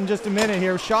get to that in just a minute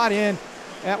here. Shot in.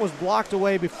 That was blocked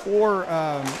away before,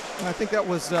 I think that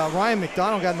was Ryan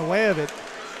McDonald got in the way of it.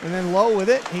 And then Low with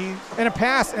it. And a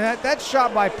pass. And that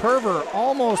shot by Perver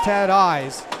almost had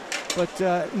eyes,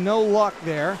 but no luck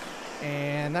there.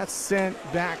 And that's sent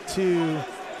back to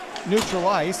neutral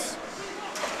ice.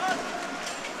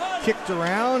 Kicked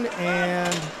around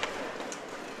and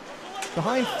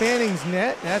behind Fanning's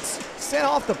net. That's sent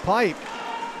off the pipe.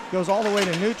 Goes all the way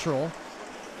to neutral.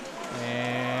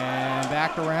 And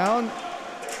back around.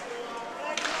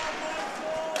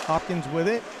 Hopkins with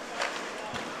it.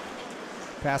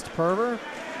 Pass to Perver.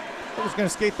 I was going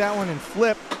to skate that one and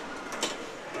flip.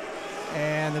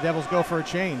 And the Devils go for a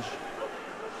change.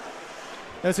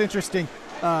 That's interesting.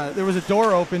 There was a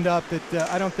door opened up that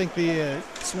I don't think the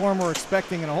Swarm were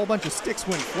expecting, and a whole bunch of sticks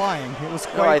went flying. It was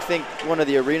quite. No, I think one of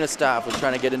the arena staff was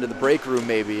trying to get into the break room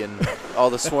maybe, and all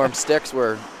the Swarm sticks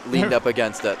were leaned up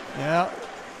against it. Yeah.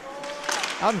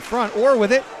 Out in front, Orr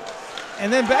with it.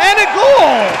 And then, and a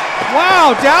goal!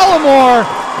 Wow, Dallimore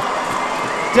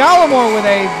with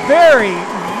a very,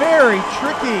 very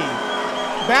tricky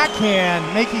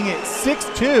backhand, making it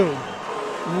 6-2.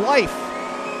 Life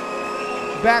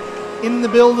back in the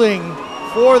building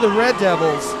for the Red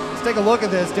Devils. Let's take a look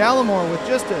at this. Dallimore with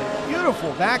just a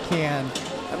beautiful backhand.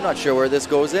 I'm not sure where this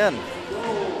goes in.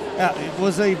 It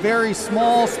was a very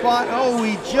small spot. Oh,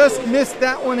 we just missed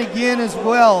that one again as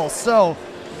well. So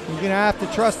you're going to have to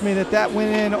trust me that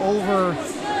went in over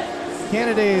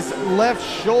Canada's left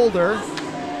shoulder.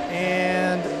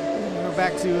 And we're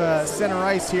back to center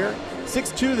ice here.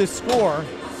 6-2 the score.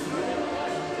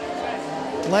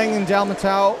 Lang and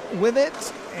Dalmatau with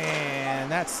it.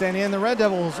 And that's sent in. The Red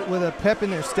Devils with a pep in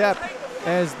their step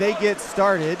as they get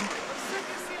started.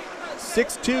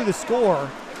 6-2 the score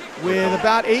with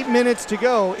about 8 minutes to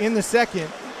go in the second.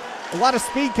 A lot of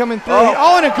speed coming through.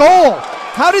 Oh, and a goal.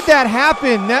 How did that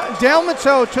happen?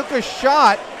 Dalmatau took a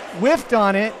shot, whiffed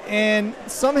on it, and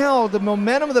somehow the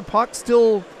momentum of the puck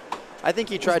still. I think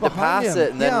he tried to pass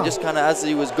it, and then just kind of as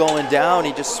he was going down,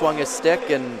 he just swung his stick,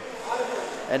 and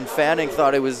Fanning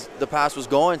thought the pass was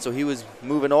going, so he was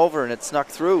moving over, and it snuck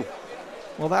through.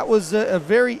 Well, that was a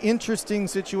very interesting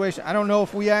situation. I don't know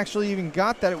if we actually even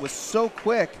got that. It was so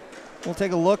quick. We'll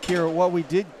take a look here at what we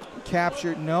did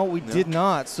capture. No, we did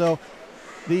not. So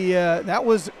that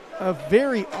was a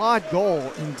very odd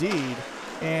goal indeed,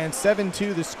 and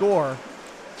 7-2 the score.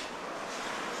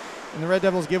 And the Red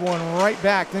Devils give one right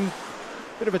back. Then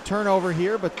bit of a turnover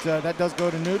here, but that does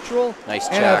go to neutral. Nice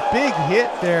check. And a big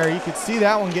hit there. You could see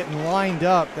that one getting lined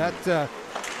up. That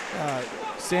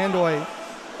Sandoy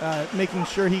making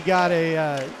sure he got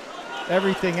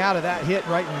everything out of that hit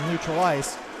right in neutral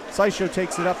ice. Sysho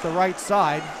takes it up the right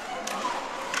side.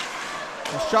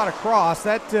 A shot across.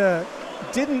 That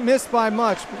didn't miss by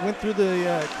much. Went through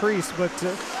the crease, but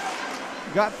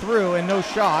got through and no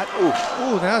shot.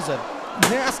 Ooh, that was a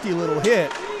nasty little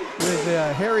hit with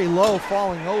Harry Lowe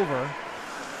falling over.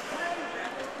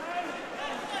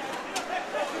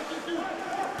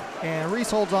 And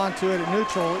Reese holds on to it at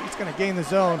neutral. He's going to gain the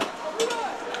zone.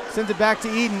 Sends it back to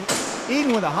Eden.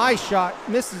 Eden with a high shot,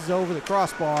 misses over the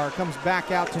crossbar, comes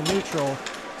back out to neutral.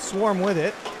 Swarm with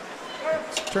it.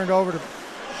 It's turned over to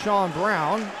Sean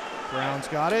Brown. Brown's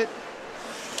got it.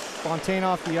 Fontaine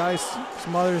off the ice.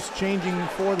 Some others changing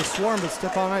for the Swarm, but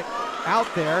Stepanek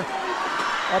out there.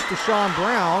 Up to Sean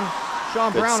Brown.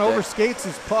 Sean Brown overskates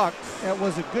his puck. That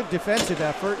was a good defensive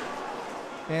effort.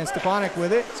 And Stepanek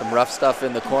with it. Some rough stuff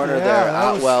in the corner there.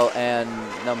 Atwell and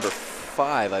number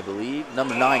 5, I believe.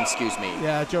 Number 9, excuse me.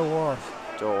 Yeah, Joe Orr.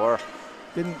 Joe Orr.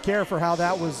 Didn't care for how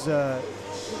that was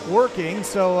working.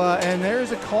 So, and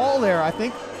there's a call there. I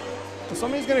think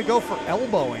somebody's going to go for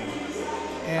elbowing.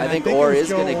 And I think Orr is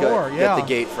going to get the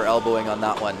gate for elbowing on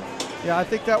that one. Yeah, I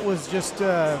think that was just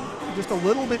a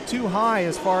little bit too high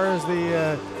as far as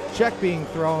the check being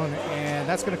thrown, and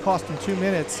that's going to cost him 2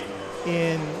 minutes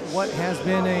in what has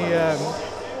been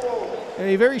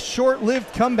a very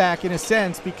short-lived comeback in a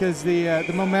sense, because the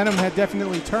momentum had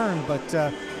definitely turned.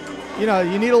 But you know,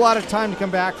 you need a lot of time to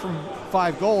come back from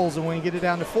 5 goals, and when you get it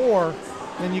down to 4,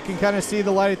 then you can kind of see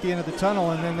the light at the end of the tunnel,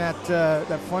 and then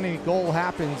that funny goal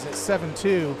happens at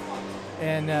 7-2.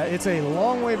 And it's a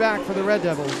long way back for the Red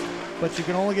Devils, but you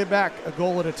can only get back a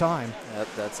goal at a time. Yep,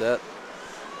 that's it.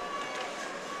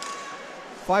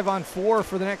 5-on-4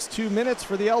 for the next 2 minutes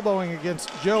for the elbowing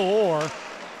against Joe Orr.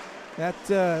 That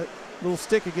little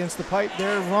stick against the pipe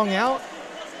there wrung out.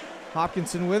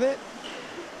 Hopkinson with it.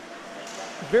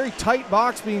 Very tight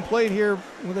box being played here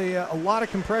with a lot of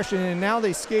compression, and now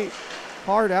they skate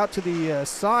hard out to the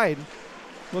side,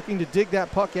 looking to dig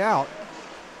that puck out.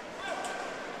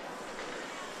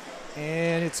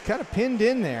 And it's kind of pinned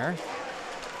in there.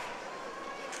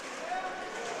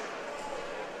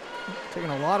 Taking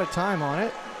a lot of time on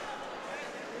it.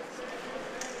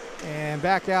 And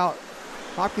back out,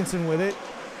 Hopkinson with it.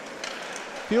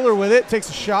 Feeler with it, takes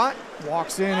a shot,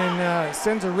 walks in and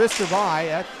sends a wrister by.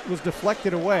 That was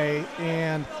deflected away,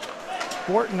 and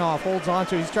Bortnoff holds on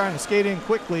to it. He's trying to skate in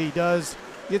quickly. He does.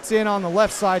 Gets in on the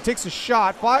left side, takes a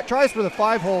shot, tries for the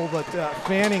 5-hole, but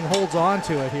Fanning holds on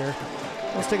to it here.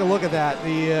 Let's take a look at that.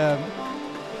 The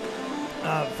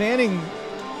Fanning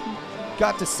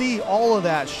got to see all of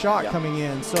that shot coming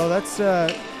in, so that's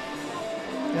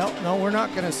no, we're not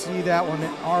going to see that one,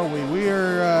 are we? We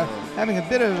are having a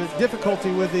bit of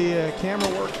difficulty with the camera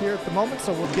work here at the moment,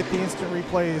 so we'll get the instant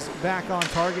replays back on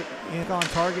target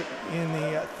in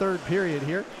the third period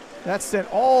here. That's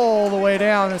sent all the way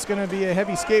down. It's going to be a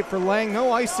heavy skate for Lang.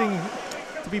 No icing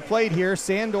to be played here.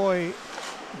 Sandoy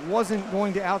wasn't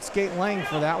going to outskate Lang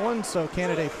for that one, so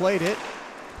Canada played it.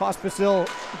 Pospisil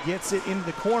gets it into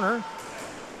the corner,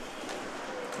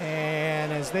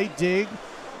 and as they dig,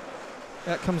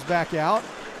 that comes back out.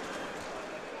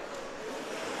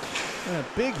 And a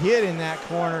big hit in that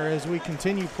corner as we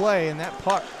continue play, and that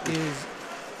puck is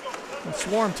the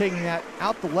Swarm taking that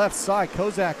out the left side.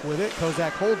 Kozak with it.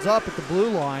 Kozak holds up at the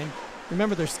blue line.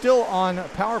 Remember, they're still on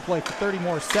power play for 30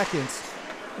 more seconds.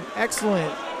 An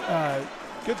excellent,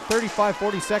 good 35,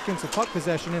 40 seconds of puck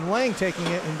possession, and Lang taking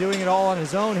it and doing it all on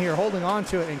his own here, holding on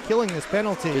to it and killing this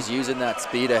penalty. Just using that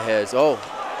speed of his. Oh,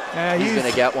 he's going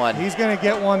to get one. He's going to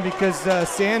get one because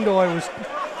Sandoy was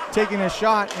taking a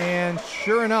shot, and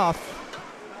sure enough,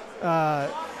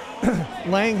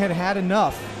 Lang had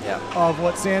enough of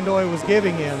what Sandoy was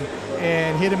giving him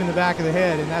and hit him in the back of the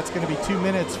head, and that's going to be 2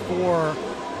 minutes for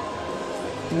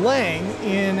Lang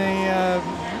in a,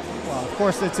 well, of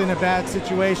course it's in a bad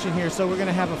situation here, so we're going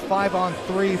to have a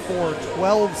 5-on-3 for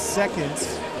 12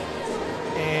 seconds,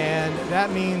 and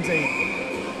that means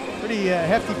a pretty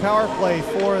hefty power play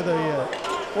for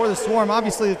the Swarm.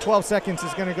 Obviously the 12 seconds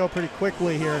is going to go pretty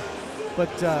quickly here, but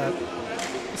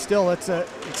still it's a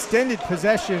extended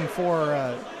possession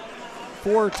for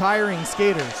 4 tiring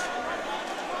skaters.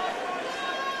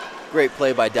 Great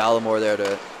play by Dallimore there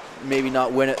to maybe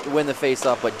not win the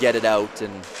face-off, but get it out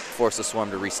and force the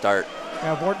Swarm to restart.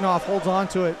 Now Bortnoff holds on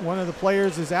to it. One of the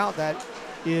players is out. That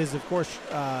is, of course,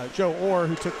 Joe Orr,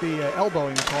 who took the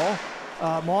elbowing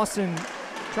call. Mawson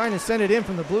trying to send it in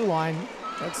from the blue line.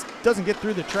 That doesn't get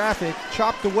through the traffic.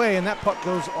 Chopped away, and that puck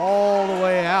goes all the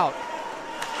way out.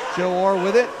 Joe Orr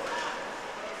with it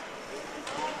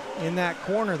in that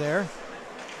corner there.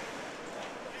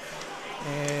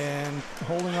 And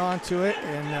holding on to it,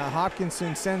 and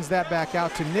Hopkinson sends that back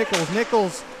out to Nichols.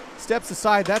 Nichols steps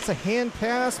aside. That's a hand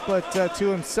pass, but to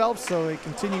himself, so they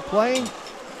continue playing.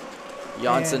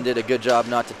 Janssen did a good job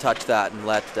not to touch that and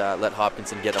let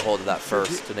Hopkinson get a hold of that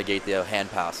first to negate the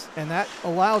hand pass. And that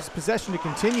allows possession to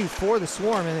continue for the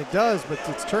Swarm, and it does, but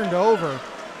it's turned over.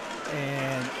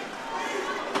 And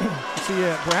you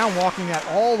see Brown walking that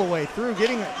all the way through,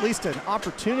 getting at least an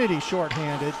opportunity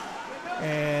shorthanded,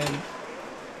 and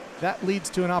that leads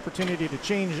to an opportunity to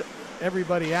change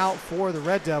everybody out for the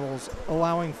Red Devils,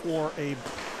 allowing for a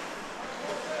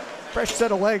fresh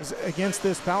set of legs against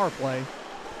this power play.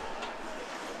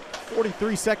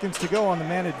 43 seconds to go on the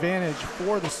man advantage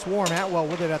for the Swarm. Atwell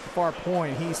with it at the far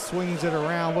point. He swings it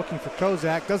around looking for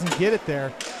Kozak. Doesn't get it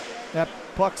there. That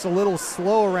puck's a little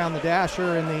slow around the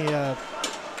dasher and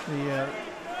the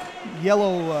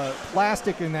yellow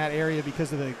plastic in that area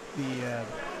because of the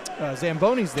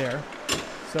Zambonis there.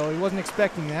 So he wasn't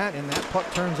expecting that, and that puck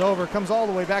turns over. Comes all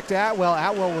the way back to Atwell.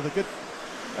 Atwell with a good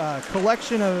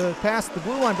collection of the pass to the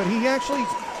blue line, but he actually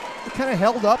kind of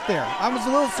held up there. I was a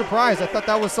little surprised. I thought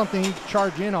that was something he'd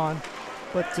charge in on,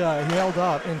 but he held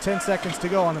up, and 10 seconds to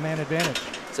go on the man advantage.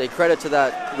 Say credit to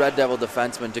that Red Devil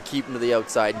defenseman to keep him to the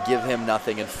outside, give him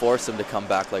nothing, and force him to come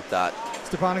back like that.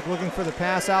 Stepanek looking for the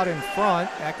pass out in front.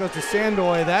 That goes to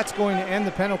Sandoy. That's going to end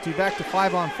the penalty. Back to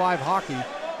 5-on-5 hockey.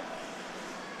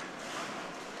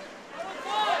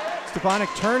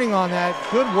 Stepanek turning on that.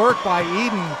 Good work by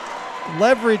Eden.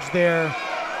 Leverage there.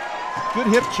 Good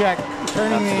hip check,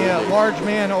 turning the large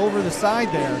man over the side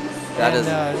there. That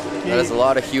is a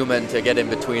lot of human to get in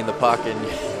between the puck, and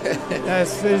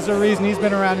there's a reason he's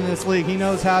been around in this league. He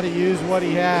knows how to use what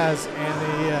he has,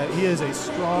 and he is a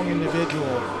strong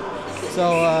individual.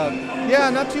 So yeah,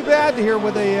 not too bad here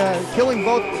with killing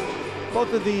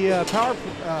both of the power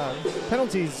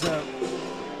penalties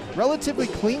relatively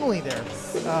cleanly there.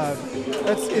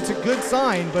 It's a good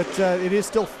sign, but it is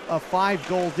still a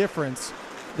 5-goal difference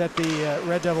that the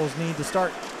Red Devils need to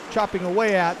start chopping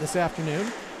away at this afternoon.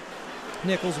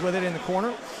 Nichols with it in the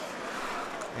corner.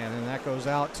 And then that goes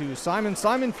out to Simon.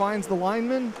 Simon finds the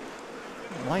linesman.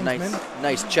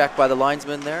 Nice check by the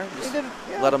linesman there. Just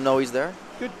let him know he's there.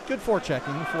 Good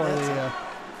forechecking for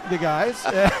the guys.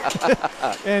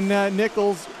 And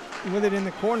Nichols with it in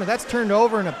the corner. That's turned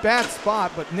over in a bad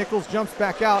spot, but Nichols jumps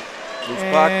back out.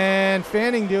 And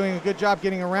Fanning doing a good job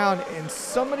getting around, and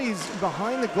somebody's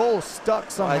behind the goal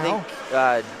stuck somehow.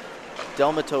 I think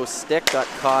Delmato's stick got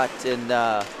caught in,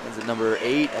 is it number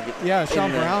 8?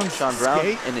 Sean Brown's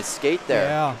skate. In his skate there.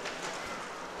 Yeah.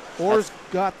 Orr's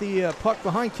got the puck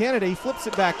behind Canada. He flips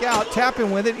it back out,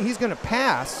 tapping with it. He's going to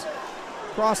pass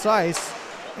cross ice,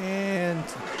 and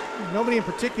nobody in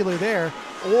particular there.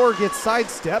 Orr gets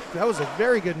sidestepped. That was a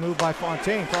very good move by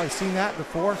Fontaine. Probably seen that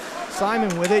before.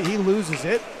 Simon with it. He loses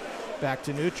it. Back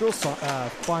to neutral.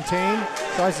 Fontaine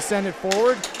tries to send it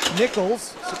forward.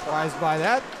 Nichols, surprised by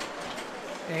that.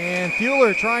 And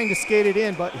Fueller trying to skate it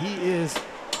in, but he is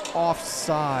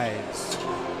offsides.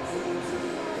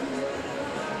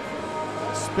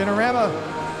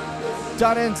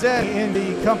 Spinorama.nz in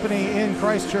the company in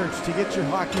Christchurch to get your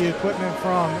hockey equipment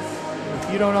from. If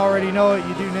you don't already know it,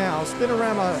 you do now.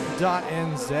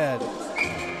 Spinorama.nz.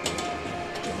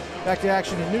 Back to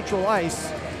action in neutral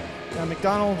ice.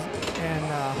 McDonald and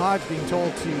Hodge being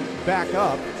told to back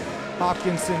up.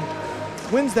 Hopkinson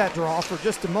wins that draw for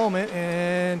just a moment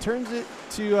and turns it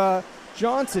to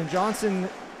Johnson. Johnson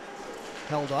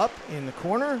held up in the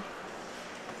corner.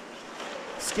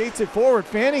 Skates it forward.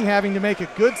 Fanning having to make a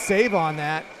good save on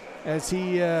that as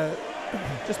he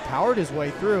just powered his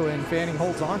way through, and Fanning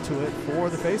holds on to it for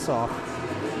the faceoff.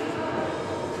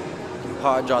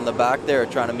 Hodge on the back there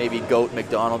trying to maybe goat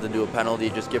McDonald into a penalty,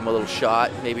 just give him a little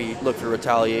shot, maybe look for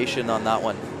retaliation on that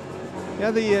one.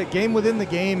 Yeah, the game within the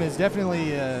game is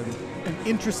definitely an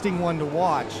interesting one to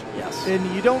watch. Yes.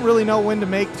 And you don't really know when to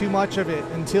make too much of it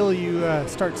until you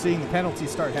start seeing the penalties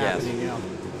start happening. Yes. Yeah.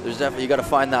 There's definitely, you got to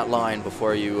find that line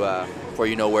before you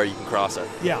know where you can cross it.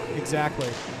 Yeah, exactly.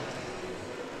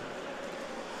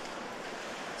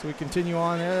 So we continue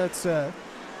on there. That's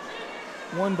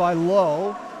won by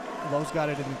Lowe. Lowe's got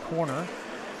it in the corner.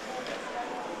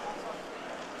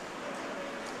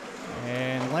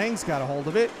 And Lang's got a hold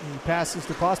of it. He passes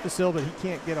to Pospisil, but he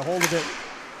can't get a hold of it.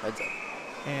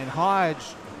 And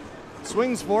Hodge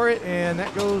swings for it, and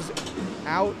that goes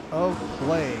out of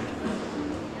play.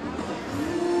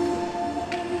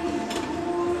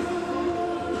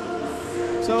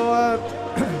 So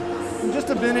just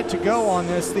a minute to go on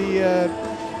this.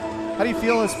 How do you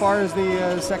feel as far as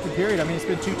the second period? I mean, it's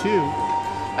been 2-2.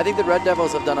 I think the Red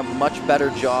Devils have done a much better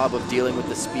job of dealing with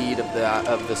the speed of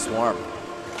the Swarm.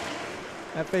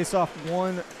 That face-off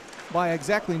won by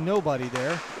exactly nobody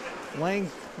there. Lang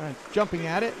jumping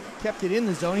at it, kept it in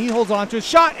the zone. He holds on to a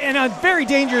shot and a very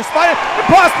dangerous fight.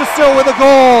 Pospisil with a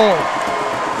goal.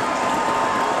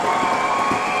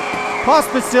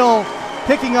 Pospisil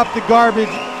picking up the garbage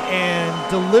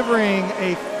and delivering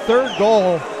a third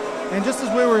goal. And just as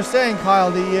we were saying,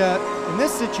 Kyle, in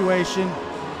this situation,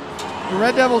 the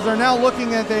Red Devils are now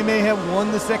looking at they may have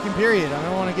won the second period. I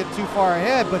don't want to get too far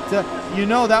ahead, but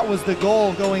that was the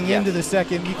goal going into the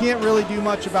second. You can't really do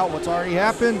much about what's already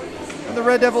happened. And the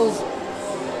Red Devils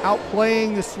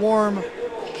outplaying the Swarm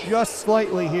just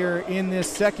slightly here in this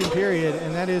second period,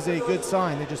 and that is a good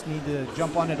sign. They just need to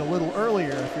jump on it a little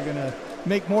earlier if you're going to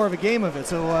make more of a game of it.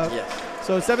 So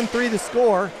 7-3 the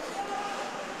score.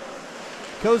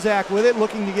 Kozak with it,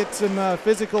 looking to get some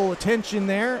physical attention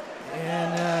there,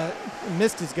 and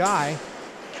missed his guy.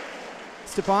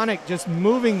 Stepanek just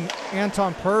moving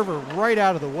Anton Perver right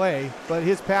out of the way, but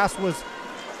his pass was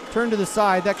turned to the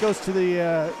side. That goes to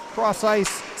the cross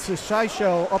ice to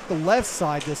Shisho up the left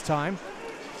side this time.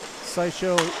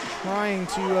 Shisho trying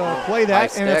to play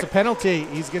that, and it's a penalty.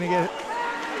 He's going to get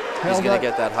He's going to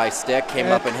get that high stick. Came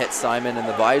up and hit Simon in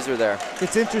the visor there.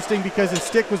 It's interesting because his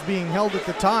stick was being held at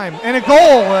the time. And a goal.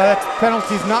 That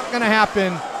penalty's not going to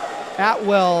happen.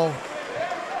 Atwell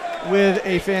with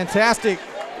a fantastic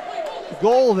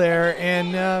goal there.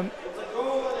 And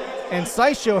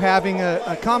Sisho having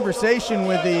a conversation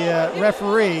with the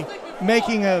referee,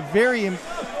 making a very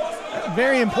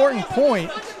important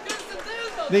point.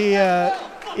 The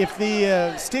if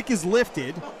the stick is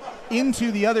lifted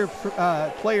into the other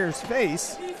player's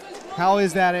face, how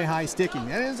is that a high sticking?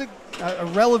 That is a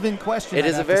relevant question. It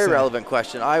is a very relevant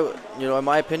question. In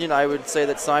my opinion, I would say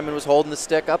that Simon was holding the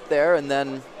stick up there, and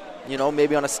then,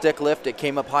 maybe on a stick lift, it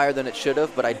came up higher than it should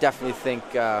have. But I definitely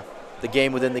think the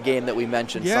game within the game that we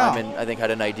mentioned, Simon, I think,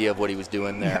 had an idea of what he was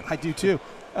doing there. Yeah, I do too.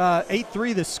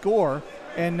 8-3 the score,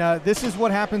 and this is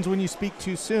what happens when you speak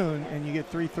too soon and you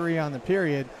get 3-3 on the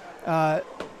period.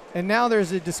 And now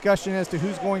there's a discussion as to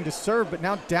who's going to serve, but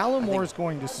now Dallimore is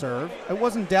going to serve. It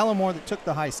wasn't Dallimore that took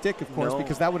the high stick, of course,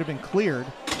 because that would have been cleared.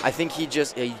 I think he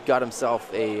got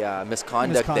himself a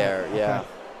misconduct there. Yeah, okay.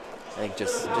 I think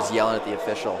just yelling at the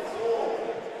official.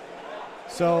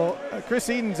 So Chris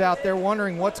Eden's out there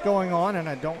wondering what's going on, and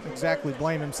I don't exactly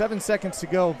blame him. 7 seconds to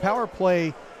go. Power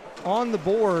play on the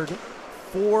board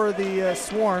for the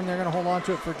Swarm. They're going to hold on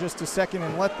to it for just a second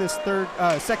and let this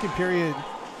second period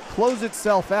close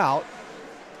itself out.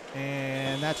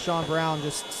 And that's Sean Brown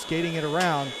just skating it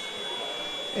around.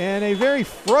 And a very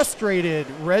frustrated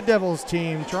Red Devils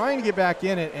team trying to get back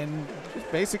in it, and just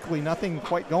basically nothing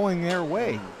quite going their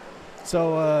way.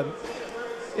 So,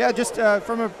 just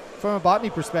from a Botany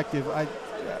perspective,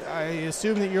 I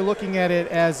assume that you're looking at it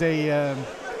as a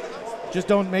just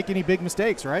don't make any big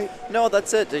mistakes, right? No,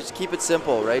 that's it. Just keep it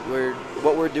simple, right?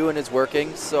 What we're doing is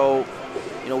working, so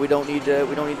we don't need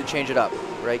to change it up,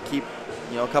 right? Keep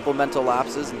a couple mental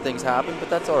lapses and things happen, but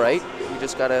that's all right. We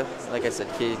just gotta, like I said,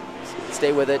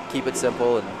 stay with it, keep it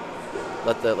simple, and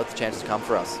let the chances come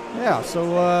for us. Yeah.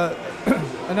 So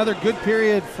another good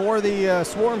period for the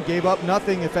Swarm. Gave up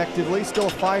nothing effectively. Still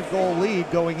a 5-goal lead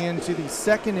going into the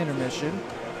second intermission.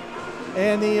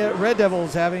 And the Red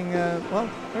Devils having, they're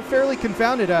fairly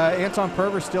confounded. Anton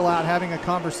Perver still out having a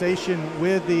conversation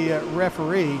with the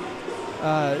referee.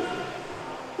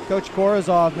 Coach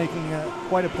Korozov making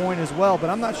quite a point as well, but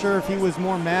I'm not sure if he was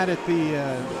more mad at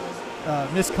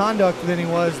the misconduct than he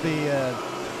was the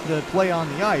play on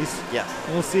the ice. Yes.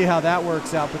 We'll see how that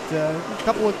works out. But a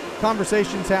couple of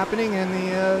conversations happening, and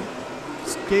the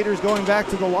skaters going back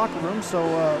to the locker room. So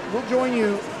we'll join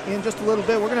you in just a little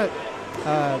bit. We're going to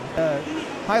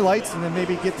highlights, and then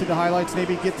maybe get to the highlights of the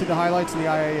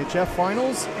IIHF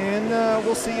finals, and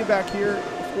we'll see you back here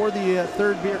for the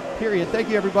third period. Thank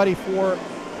you, everybody, for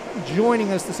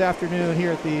joining us this afternoon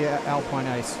here at the Alpine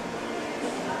Ice.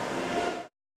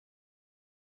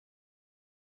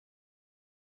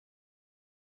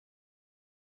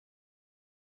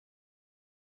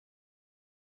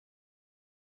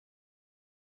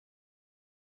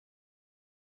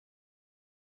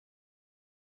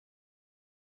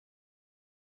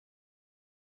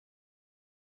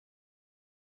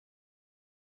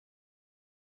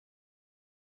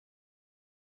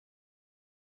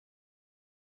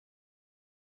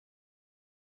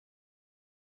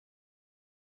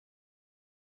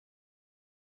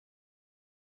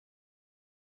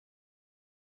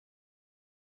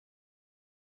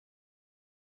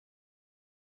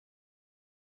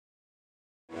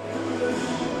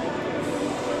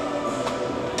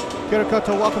 Kia ora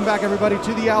koutou. Welcome back, everybody,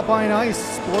 to the Alpine Ice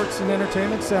Sports and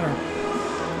Entertainment Center.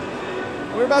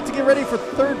 We're about to get ready for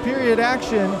third period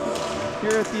action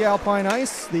here at the Alpine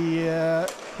Ice.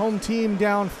 The home team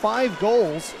down 5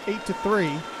 goals,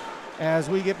 8-3, as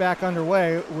we get back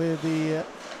underway with the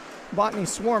Botany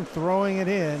Swarm throwing it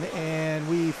in, and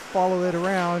we follow it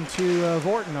around to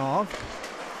Vortinov.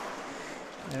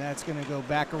 And that's going to go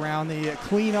back around the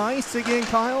clean ice again,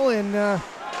 Kyle, and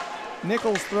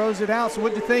Nichols throws it out. So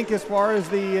what do you think as far as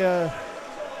the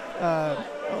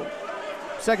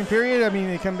second period? I mean,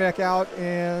 they come back out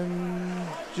and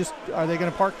just, are they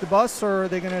going to park the bus, or are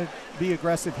they going to be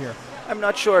aggressive here? I'm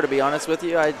not sure, to be honest with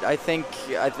you. I think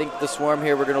the Swarm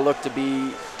here, we're going to look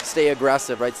to stay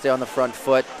aggressive, right? Stay on the front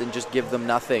foot and just give them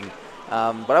nothing.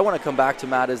 But I want to come back to,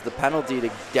 Matt, is the penalty to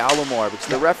Dallimore, because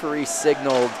the referee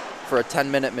signaled for a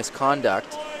 10-minute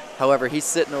misconduct. However, he's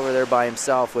sitting over there by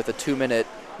himself with a 2-minute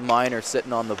minor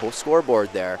sitting on the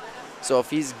scoreboard there. So if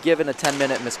he's given a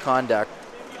 10-minute misconduct,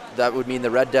 that would mean the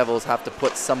Red Devils have to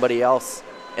put somebody else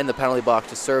in the penalty box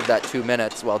to serve that 2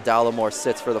 minutes while Dallimore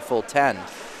sits for the full 10.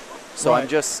 So I'm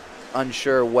just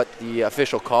unsure what the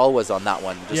official call was on that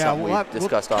one. Just something we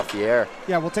discussed off the air.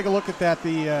 Yeah, we'll take a look at that.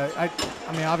 I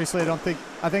mean, obviously, I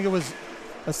think it was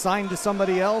assigned to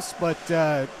somebody else, but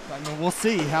I mean, we'll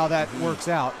see how that works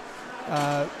out.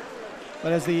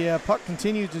 But as the puck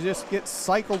continues to just get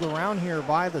cycled around here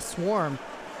by the Swarm,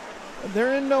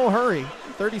 they're in no hurry.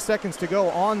 30 seconds to go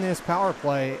on this power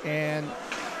play, and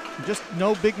just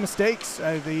no big mistakes.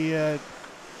 The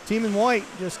team in white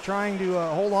just trying to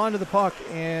hold on to the puck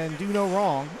and do no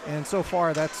wrong. And so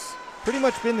far, that's pretty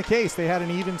much been the case. They had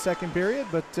an even second period,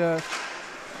 but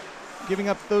giving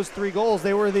up those 3 goals,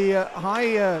 they were the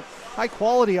high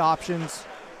quality options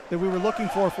that we were looking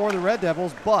for the Red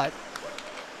Devils, but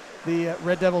the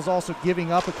Red Devils also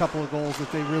giving up a couple of goals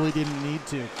that they really didn't need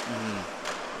to.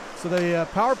 So the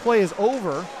power play is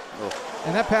over,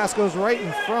 and that pass goes right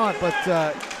in front,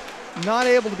 but not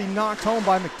able to be knocked home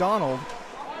by McDonald.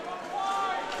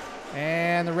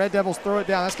 And the Red Devils throw it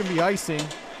down. That's going to be icing,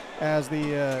 as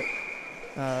the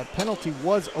penalty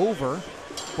was over,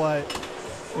 but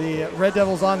the Red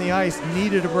Devils on the ice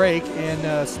needed a break,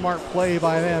 and smart play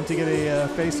by them to get a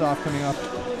face-off coming up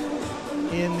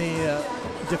in the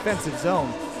defensive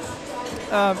zone.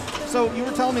 So you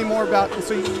were telling me more about,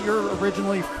 so you're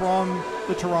originally from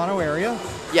the Toronto area?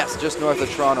 Yes, just north of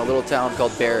Toronto, a little town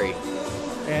called Barrie.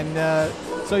 And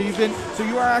so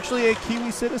you are actually a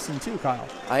Kiwi citizen too, Kyle?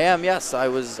 I am, yes. I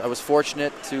was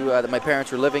fortunate to that my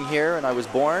parents were living here and I was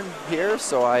born here,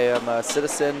 so I am a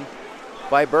citizen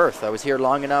by birth. I was here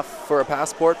long enough for a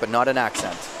passport, but not an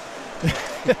accent.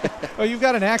 Oh, you've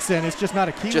got an accent. It's just not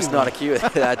a Kiwi. Just not a Kiwi.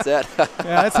 That's it. Yeah,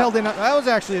 that's held in. That was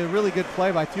actually a really good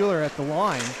play by Thuler at the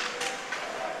line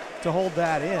to hold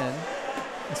that in.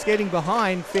 And skating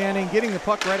behind, Fanning, getting the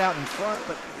puck right out in front,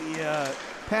 but the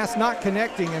pass not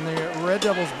connecting, and the Red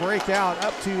Devils break out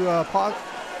up to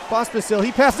Pospisil.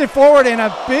 He passed it forward, and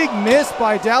a big miss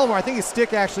by Dallimore. I think his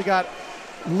stick actually got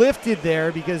lifted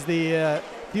there because the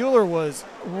Thuler was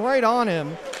right on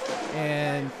him,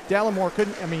 and Dallimore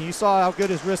couldn't. I mean, you saw how good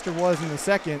his wrister was in the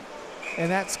second,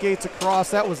 and that skates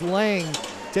across. That was Lang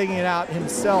taking it out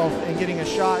himself and getting a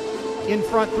shot in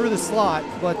front through the slot,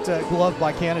 but gloved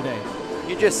by Canada.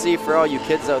 You just see, for all you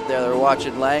kids out there that are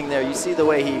watching Lang there, you see the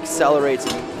way he accelerates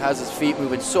and has his feet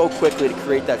moving so quickly to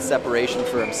create that separation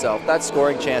for himself. That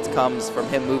scoring chance comes from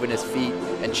him moving his feet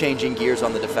and changing gears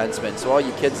on the defenseman. So all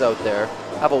you kids out there,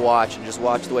 have a watch and just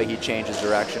watch the way he changes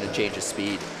direction and changes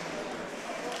speed.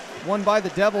 One by the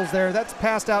Devils there. That's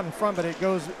passed out in front, but it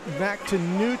goes back to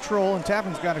neutral, and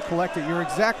Tappan's got to collect it. You're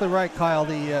exactly right, Kyle.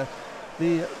 The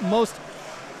most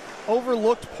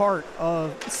overlooked part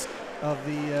of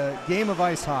the game of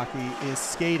ice hockey is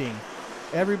skating.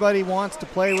 Everybody wants to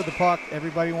play with the puck.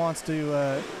 Everybody wants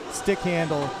to stick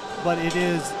handle, but it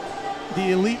is the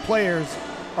elite players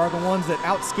are the ones that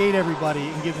outskate everybody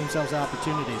and give themselves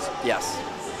opportunities. Yes.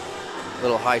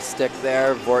 Little high stick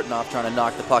there. Vortnoff trying to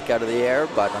knock the puck out of the air,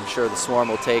 but I'm sure the Swarm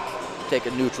will take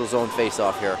a neutral zone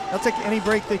face-off here. They'll take any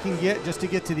break they can get just to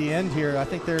get to the end here. I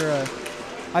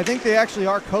think they actually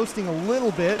are coasting a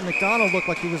little bit. McDonald looked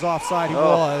like he was offside. He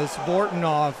was.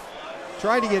 Vortnoff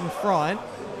tried to get in front.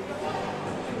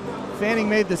 Fanning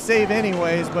made the save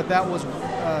anyways, but that was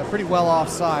pretty well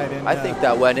offside. And I think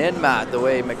that went in, Matt, the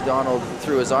way McDonald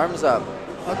threw his arms up.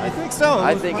 I think so.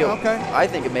 I think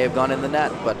it may have gone in the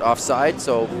net, but offside,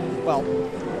 so well,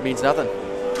 means nothing.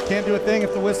 Can't do a thing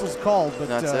if the whistle's called. But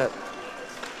that's it.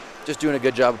 Just doing a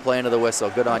good job of playing to the whistle.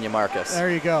 Good on you, Marcus.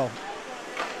 There you go.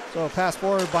 So pass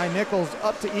forward by Nichols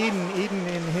up to Eden. Eden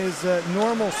in his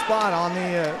normal spot on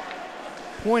the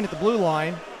point at the blue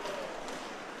line.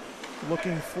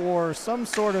 Looking for some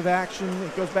sort of action.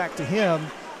 It goes back to him.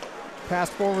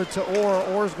 Pass forward to Orr.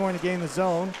 Orr's going to gain the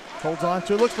zone. Holds on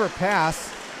to it. Looks for a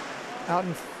pass out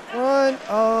in front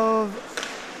of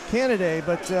Canada,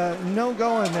 but no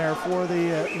go in there for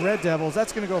the Red Devils.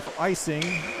 That's going to go for icing.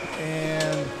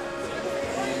 And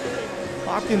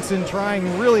Hopkinson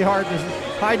trying really hard to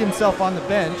hide himself on the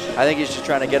bench. I think he's just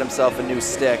trying to get himself a new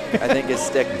stick. I think his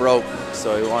stick broke,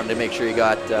 so he wanted to make sure he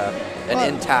got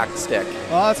an intact stick.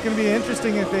 Well, it's going to be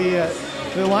interesting if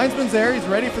the linesman's there. He's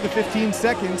ready for the 15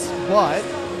 seconds, but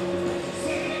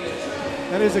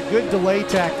that is a good delay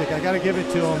tactic. I got to give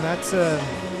it to him. That's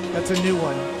a new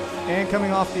one. And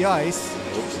coming off the ice.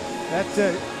 Oops.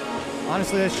 That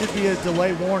honestly, that should be a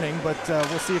delay warning, but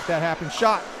we'll see if that happens.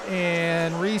 Shot,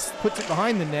 and Reese puts it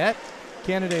behind the net.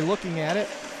 Canada looking at it,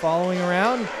 following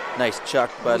around. Nice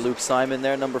chuck by Luke Simon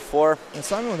there, number 4. And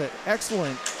Simon with an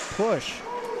excellent push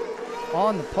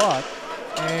on the puck.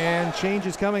 And change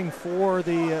is coming for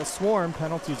the Swarm.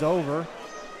 Penalty's over.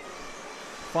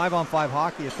 5-on-5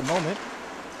 hockey at the moment.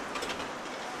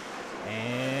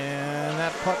 And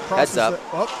that puck crosses. Heads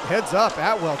up. Heads up.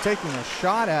 Atwell taking a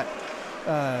shot at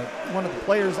one of the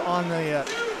players on the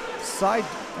side,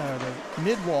 the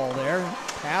mid wall there.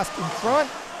 Passed in front.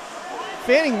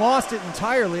 Fanning lost it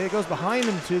entirely. It goes behind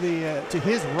him to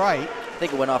his right. I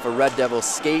think it went off a Red Devil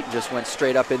skate and just went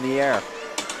straight up in the air.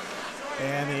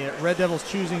 And the Red Devils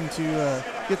choosing to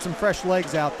get some fresh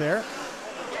legs out there.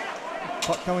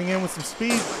 Puck coming in with some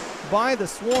speed by the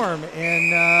Swarm,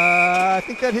 and I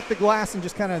think that hit the glass and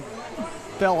just kind of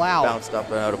fell out. Bounced up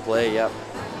and out of play, yep.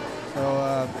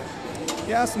 So,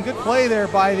 yeah, some good play there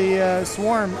by the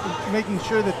Swarm, making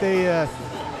sure that they,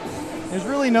 there's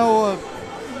really no,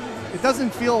 it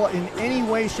doesn't feel in any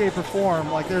way, shape, or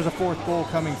form like there's a fourth goal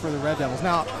coming for the Red Devils.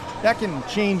 Now, that can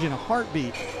change in a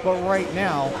heartbeat, but right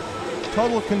now,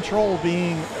 total control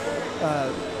being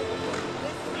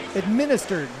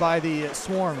administered by the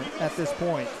Swarm at this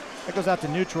point. That goes out to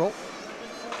neutral.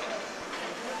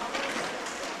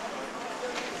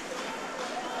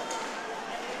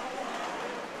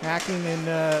 Hacking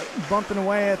and bumping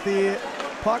away at the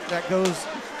puck. That goes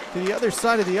to the other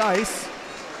side of the ice.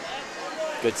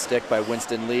 Good stick by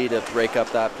Winston Lee to break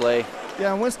up that play.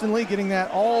 Yeah, Winston Lee getting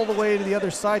that all the way to the other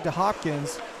side to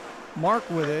Hopkins. Mark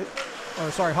with it,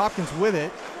 or sorry, Hopkins with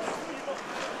it.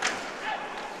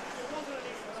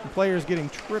 Some players getting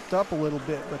tripped up a little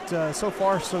bit, but so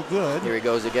far so good. Here he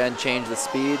goes again, change the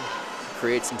speed,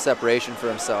 create some separation for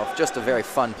himself. Just a very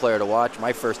fun player to watch.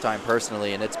 My first time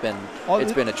personally, and it's been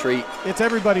a treat. It's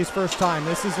everybody's first time.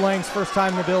 This is Lang's first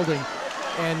time in the building,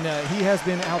 and he has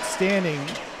been outstanding.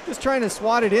 Just trying to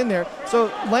swat it in there.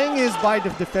 So Lang is by the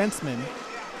defenseman,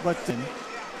 but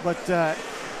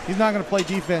he's not going to play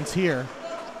defense here.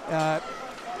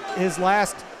 His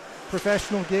last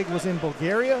professional gig was in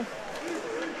Bulgaria,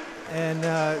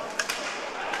 and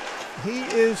he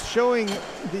is showing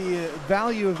the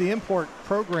value of the import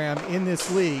program in this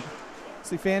league.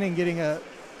 See Fanning getting a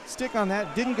stick on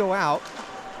that, didn't go out.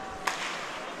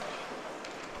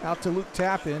 Out to Luke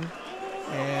Tappan,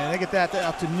 and they get that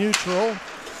out to neutral.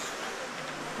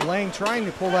 Lang trying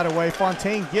to pull that away.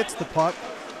 Fontaine gets the puck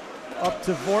up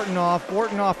to Vortinoff.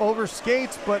 Vortinoff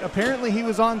overskates, but apparently he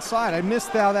was onside. I missed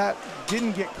how that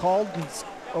didn't get called and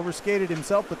overskated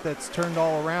himself, but that's turned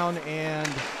all around and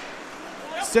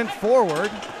sent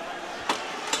forward.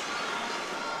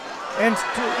 And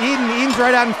Eden's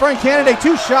right out in front. Canada,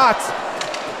 2 shots.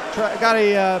 Got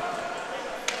a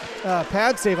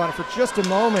pad save on it for just a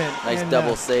moment. Nice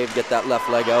double save, get that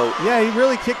left leg out. Yeah, he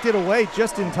really kicked it away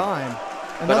just in time.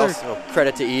 But also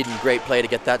credit to Eden, great play to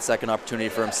get that second opportunity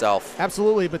for himself.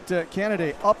 Absolutely, but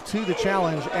Canada up to the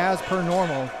challenge as per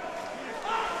normal.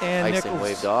 And Icing Nichols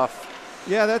waved off.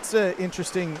 Yeah, that's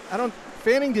interesting.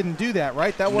 Fanning didn't do that,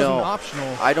 right? That wasn't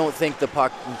optional. I don't think the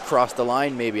puck crossed the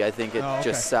line, maybe. I think it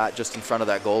just sat just in front of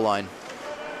that goal line.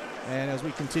 And as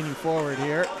we continue forward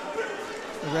here,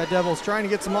 the Red Devils trying to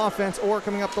get some offense. Orr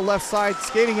coming up the left side,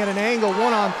 skating at an angle,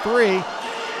 1-on-3.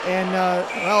 And,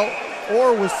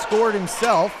 Orr was scored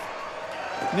himself.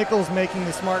 Nichols making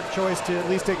the smart choice to at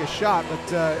least take a shot,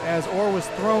 but as Orr was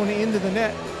thrown into the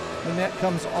net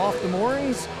comes off the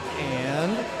moorings,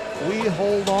 and we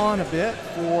hold on a bit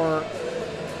for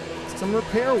some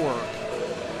repair work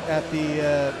at the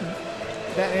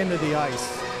that end of the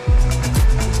ice.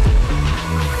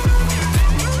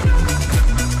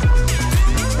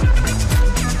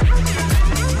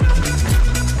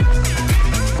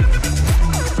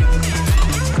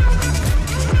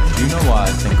 Do you know why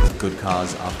I think of good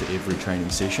cars after every training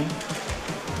session?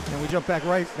 And we jump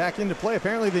right back into play.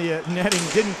 Apparently the netting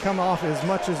didn't come off as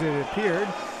much as it appeared.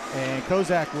 And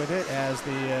Kozak with it as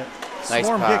the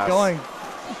Swarm get going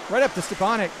right up to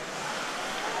Stepanek.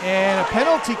 And a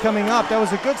penalty coming up. That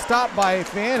was a good stop by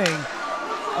Fanning.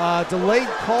 Delayed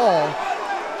call.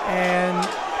 And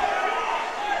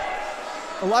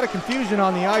a lot of confusion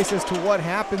on the ice as to what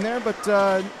happened there. But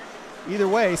either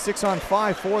way,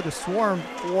 6-on-5 for the Swarm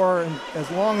for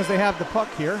as long as they have the puck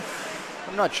here.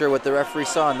 I'm not sure what the referee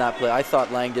saw in that play. I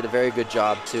thought Lang did a very good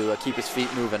job to keep his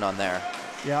feet moving on there.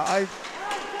 Yeah,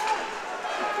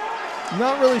 I'm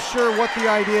not really sure what the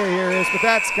idea here is, but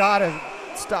that's got to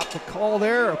stop the call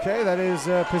there. Okay, that is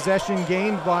possession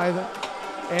gained by the,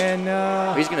 and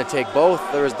he's going to take both.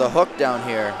 There was the hook down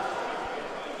here.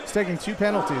 He's taking 2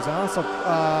 penalties, huh? So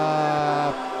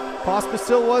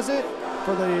Pospisil was it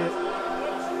for the?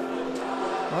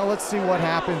 Well, let's see what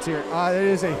happens here. It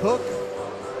is a hook,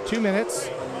 2 minutes.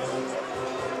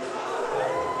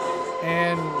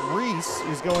 And Reese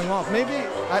is going off. Maybe,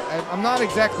 I'm not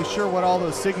exactly sure what all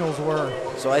those signals were.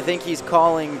 So I think he's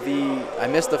calling I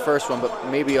missed the first one, but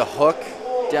maybe a hook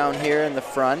down here in the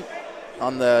front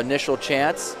on the initial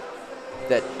chance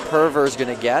that Perver's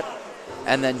going to get.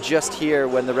 And then just here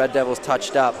when the Red Devils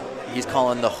touched up, he's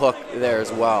calling the hook there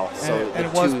as well. So and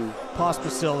it was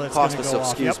Pospisil that's going to go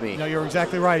off. Excuse me. No, you're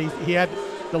exactly right. He had,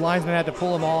 the linesman had to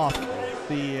pull him off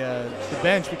the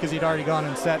bench because he'd already gone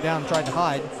and sat down and tried to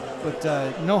hide. But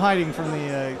no hiding from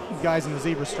the guys in the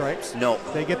zebra stripes. No.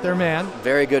 They get their man.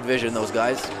 Very good vision, those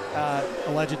guys.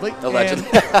 Allegedly. Allegedly.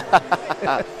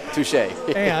 Touche.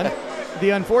 And the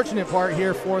unfortunate part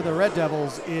here for the Red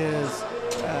Devils is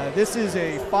this is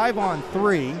a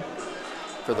 5-on-3.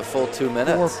 For the full 2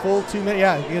 minutes? For full 2 minutes,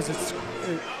 yeah, because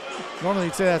normally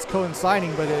you'd say that's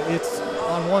coinciding, but it's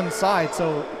on one side,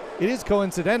 so it is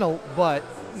coincidental, but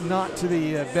not to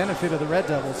the benefit of the Red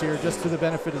Devils here, just to the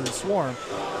benefit of the Swarm.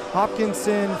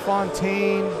 Hopkinson,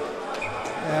 Fontaine,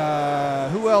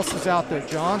 who else is out there?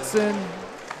 Johnson.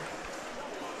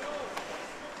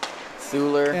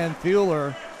 Thuler. And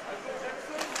Thuler.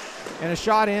 And a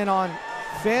shot in on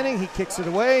Fanning. He kicks it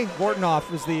away.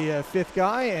 Vortenoff is the fifth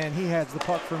guy, and he has the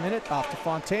puck for a minute. Off to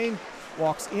Fontaine.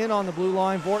 Walks in on the blue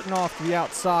line. Vortenoff to the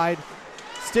outside.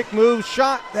 Stick move.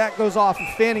 Shot. That goes off of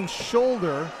Fanning's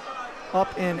shoulder.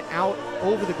 Up and out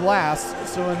over the glass.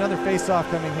 So another face-off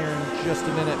coming here in just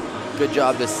a minute. Good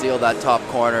job to seal that top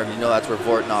corner. You know that's where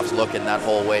Vortenoff's looking that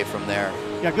whole way from there.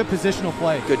 Yeah, good positional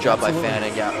play. Good job Absolutely. by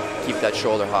Fanning. Yeah, keep that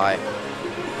shoulder high.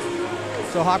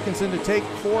 So Hopkinson to take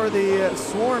for the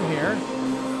Swarm here.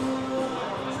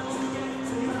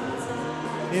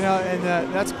 You know, and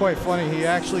that's quite funny. He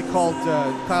actually called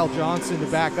Kyle Johnson to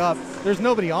back up. There's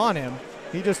nobody on him.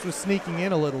 He just was sneaking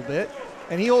in a little bit.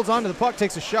 And he holds on to the puck,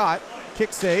 takes a shot.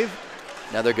 Kick save.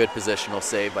 Another good positional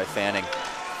save by Fanning.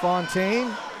 Fontaine.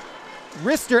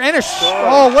 Wrister and a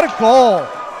oh, what a goal.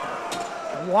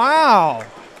 Wow.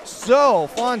 So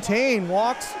Fontaine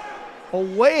walks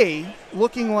away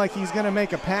looking like he's going to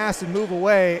make a pass and move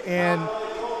away, and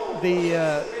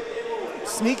the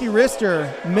sneaky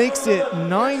Wrister makes it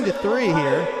 9-3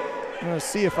 here. I'm going to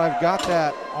see if I've got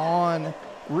that on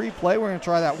replay. We're going to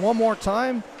try that one more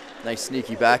time. Nice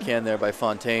sneaky backhand there by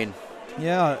Fontaine.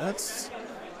 Yeah,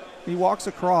 he walks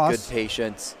across. Good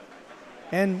patience.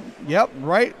 And, yep,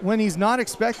 right when he's not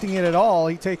expecting it at all,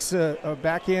 he takes a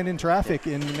backhand in traffic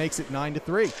and makes it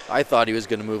 9-3. I thought he was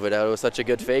going to move it out. It was such a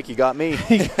good fake. He got me.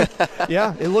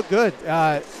 Yeah, it looked good.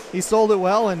 He sold it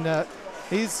well, and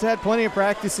he's had plenty of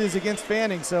practices against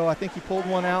Fanning, so I think he pulled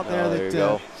one out there. There you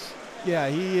go. Yeah,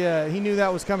 he knew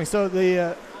that was coming. So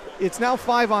it's now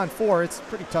 5-on-4. It's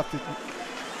pretty tough to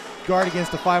guard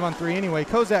against a 5-on-3 anyway.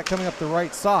 Kozak coming up the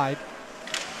right side.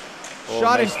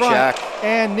 Shot nice in front, check.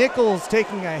 And Nichols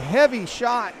taking a heavy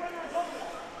shot.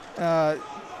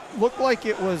 Looked like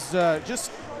it was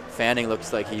just... Fanning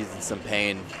looks like he's in some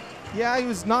pain. Yeah, he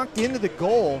was knocked into the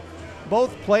goal.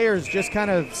 Both players just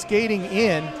kind of skating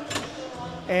in.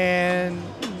 And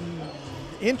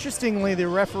interestingly, the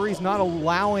referee's not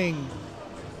allowing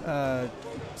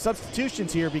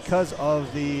substitutions here because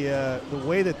of the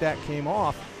way that came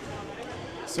off.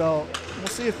 So we'll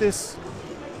see if this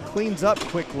cleans up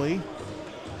quickly.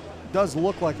 Does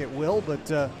look like it will,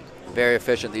 but very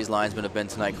efficient these linesmen have been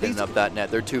tonight cleaning up that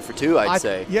net. They're 2 for 2, I'd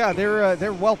say. Yeah,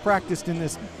 they're well practiced in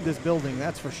this building,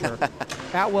 that's for sure.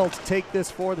 Atwell to take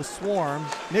this for the Swarm.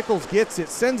 Nichols gets it,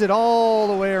 sends it all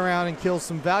the way around, and kills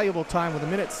some valuable time with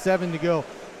 1:07 to go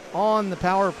on the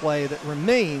power play that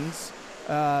remains.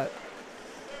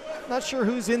 Not sure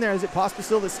who's in there. Is it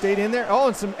Pospisil that stayed in there? Oh,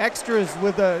 and some extras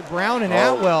with Brown and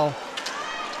Atwell.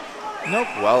 Nope.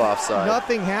 Well offside.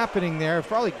 Nothing happening there.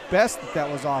 Probably best that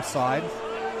was offside.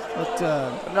 But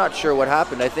I'm not sure what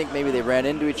happened. I think maybe they ran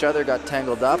into each other, got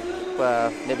tangled up,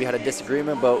 maybe had a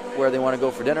disagreement about where they want to go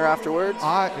for dinner afterwards.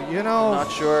 You know, I'm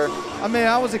not sure. I mean,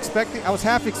 I was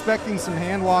half expecting some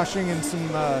hand washing and some,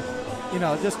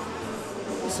 just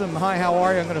some hi, how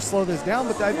are you? I'm going to slow this down,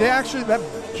 but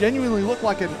that genuinely looked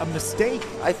like a mistake.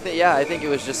 I think it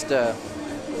was just a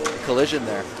collision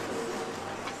there.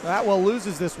 Atwell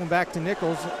loses this one back to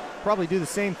Nichols. Probably do the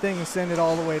same thing and send it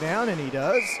all the way down, and he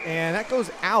does. And that goes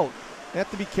out. They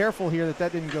have to be careful here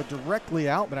that didn't go directly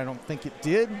out, but I don't think it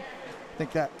did. I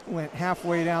think that went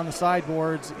halfway down the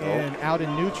sideboards and out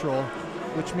in neutral,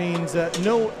 which means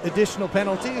no additional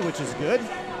penalty, which is good.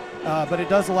 But it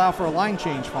does allow for a line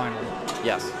change finally.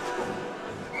 Yes.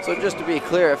 So just to be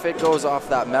clear, if it goes off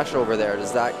that mesh over there,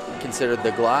 is that considered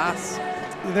the glass?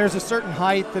 There's a certain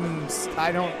height, and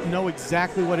I don't know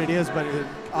exactly what it is, but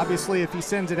obviously if he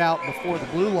sends it out before the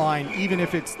blue line, even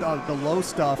if it's the low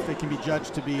stuff, it can be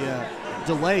judged to be a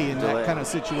delay in that kind of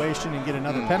situation and get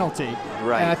another penalty.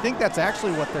 Right. And I think that's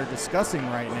actually what they're discussing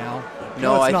right now.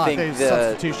 No, it's not. I think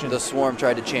the Swarm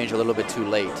tried to change a little bit too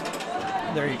late.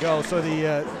 There you go. So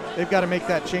they've got to make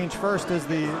that change first as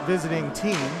the visiting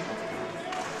team.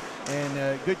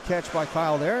 And good catch by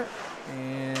Kyle there.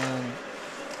 And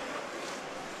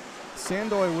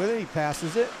Sandoy with it. He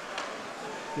passes it.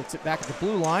 Gets it back at the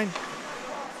blue line.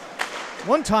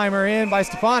 One-timer in by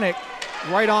Stepanek.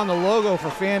 Right on the logo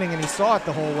for Fanning, and he saw it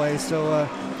the whole way. So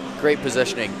great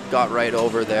positioning. Got right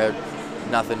over there.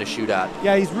 Nothing to shoot at.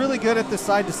 Yeah, he's really good at the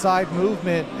side-to-side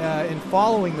movement in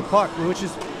following the puck,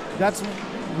 that's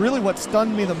really what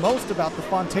stunned me the most about the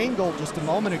Fontaine goal just a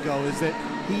moment ago, is that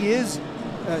he is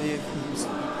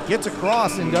gets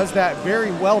across and does that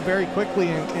very well, very quickly,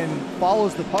 and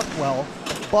follows the puck well.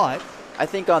 But I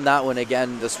think on that one,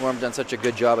 again, the Swarm done such a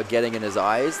good job of getting in his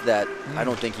eyes that I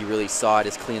don't think he really saw it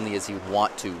as cleanly as he would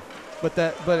want to.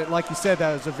 But like you said,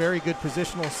 that was a very good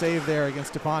positional save there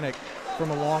against Stepanek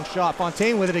from a long shot.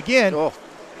 Fontaine with it again. Oh.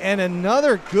 And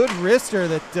another good wrister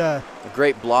that... a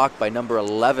great block by number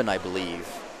 11, I believe.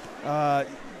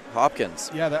 Hopkins.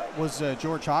 Yeah, that was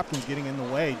George Hopkins getting in the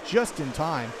way just in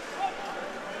time.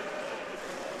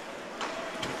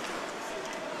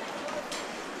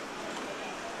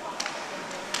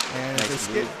 And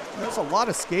there's a lot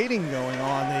of skating going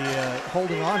on,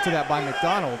 holding on to that by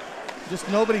McDonald. Just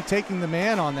nobody taking the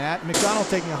man on that. McDonald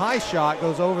taking a high shot,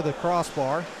 goes over the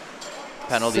crossbar.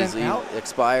 Penalties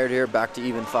expired here, back to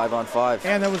even 5-on-5.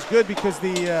 And that was good because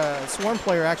the Swarm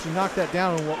player actually knocked that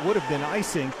down in what would have been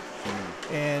icing.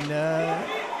 And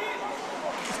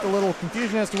just a little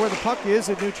confusion as to where the puck is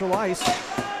at neutral ice.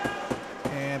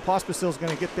 And Pospisil's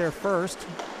going to get there first.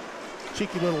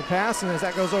 Cheeky little pass, and as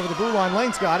that goes over the blue line,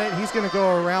 Lane's got it. He's going to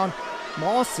go around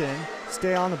Mawson,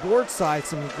 stay on the board side.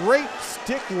 Some great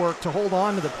stick work to hold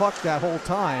on to the puck that whole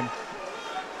time.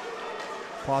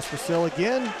 Pospisil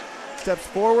again, steps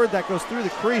forward. That goes through the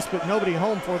crease, but nobody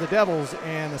home for the Devils,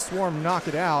 and the Swarm knock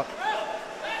it out.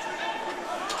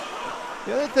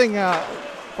 The other thing,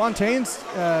 Fontaine's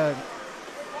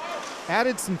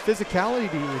added some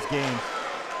physicality to his game.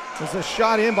 There's a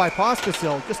shot in by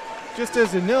Pospisil. Just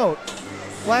as a note,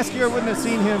 last year I wouldn't have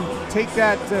seen him take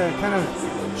that kind of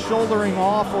shouldering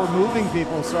off or moving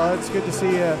people, so it's good to see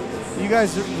you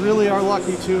guys really are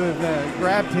lucky to have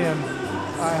grabbed him.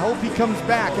 I hope he comes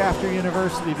back after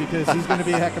university because he's going to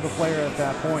be a heck of a player at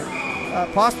that point.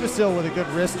 Pospisil with a good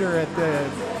wrister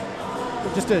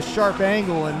at just a sharp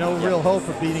angle and no real hope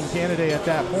of beating Canada at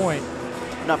that point.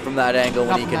 Not from that angle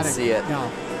when he can see it. No.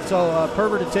 So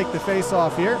Perver to take the face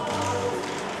off here.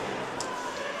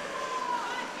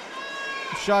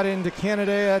 Shot into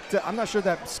Canada. I'm not sure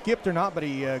that skipped or not, but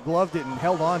he gloved it and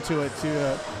held on to it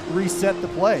to reset the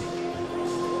play.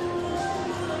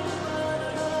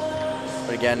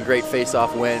 But again, great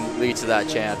face-off win leads to that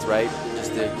chance, right?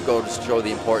 Just to go to show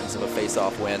the importance of a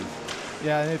face-off win.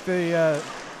 Yeah, and if they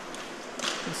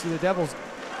see the Devils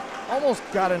almost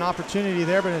got an opportunity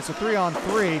there, but it's a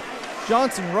 3-on-3.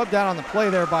 Johnson rubbed out on the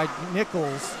play there by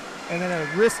Nichols, and then a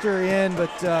wrister in,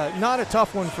 but not a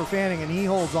tough one for Fanning, and he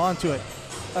holds on to it.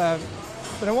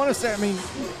 But I want to say, I mean,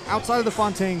 outside of the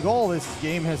Fontaine goal, this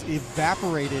game has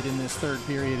evaporated in this third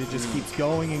period. It just keeps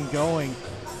going and going.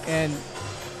 And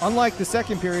unlike the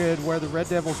second period where the Red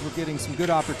Devils were getting some good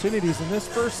opportunities, in this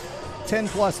first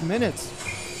 10-plus minutes,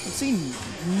 we've seen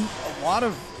a lot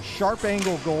of sharp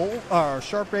angle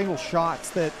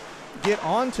shots that get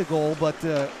onto goal, but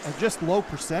are just low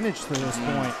percentage to this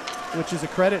point, which is a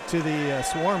credit to the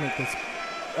Swarm at this.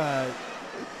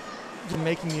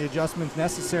 Making the adjustments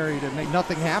necessary to make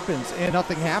nothing happens, and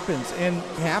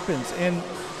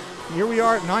here we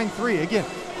are at 9-3 again.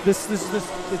 This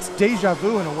it's deja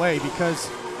vu in a way, because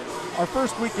our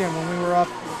first weekend when we were up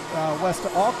west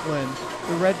of Auckland,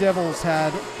 the Red Devils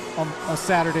had a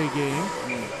Saturday game,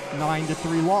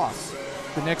 9-3 loss.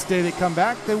 The next day they come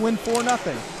back, they win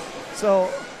 4-0. So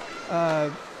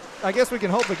I guess we can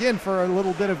hope again for a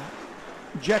little bit of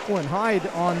Jekyll and Hyde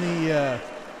on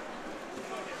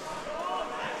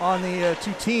the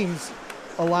two teams,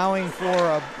 allowing for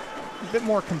a bit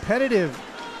more competitive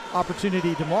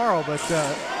opportunity tomorrow. But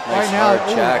right now,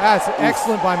 that's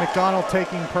excellent by McDonald,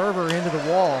 taking Perver into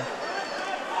the wall.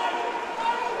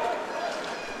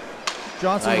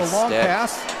 Johnson with a long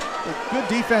pass. Good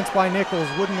defense by Nichols.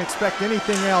 Wouldn't expect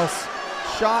anything else.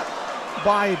 Shot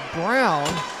by Brown.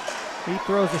 He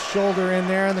throws a shoulder in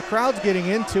there, and the crowd's getting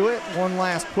into it. One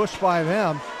last push by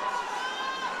them.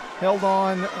 Held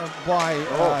on by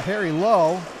Harry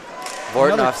Lowe.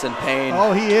 Vortnoff's in pain.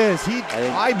 Oh, he is.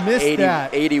 I missed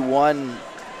that. 81.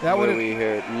 That would we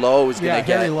hear. Lowe's going to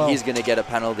get. Lowe. He's going to get a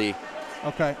penalty.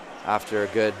 Okay. After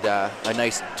a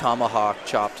nice tomahawk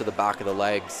chop to the back of the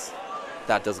legs.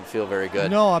 That doesn't feel very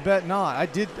good. No, I bet not.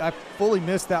 I fully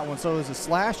missed that one. So it was a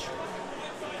slash.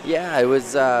 Yeah, it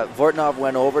was. Vortnov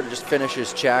went over to just finish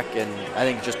his check, and I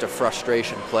think just a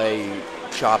frustration play. He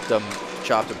chopped him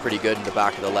pretty good in the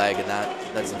back of the leg, and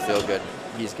that doesn't feel good.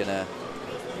 He's gonna.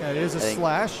 Yeah, it is a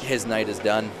slash. His night is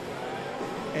done.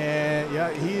 And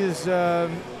yeah, he is.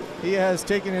 He has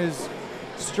taken his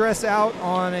stress out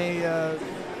on a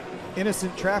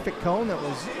innocent traffic cone that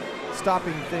was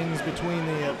stopping things between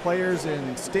the players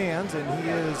and stands, and he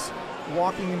is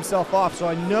walking himself off. So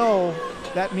I know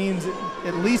that means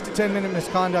at least a 10-minute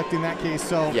misconduct in that case.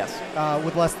 So yes,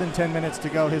 with less than 10 minutes to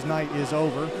go, his night is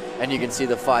over. And you can see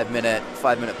the 5-minute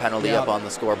penalty up on the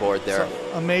scoreboard there.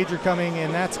 So a major coming,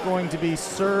 and that's going to be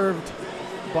served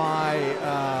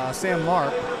by Sam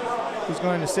Lark, who's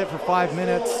going to sit for 5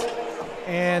 minutes.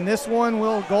 And this one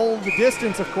will goal the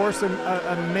distance. Of course,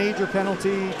 a major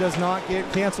penalty does not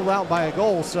get canceled out by a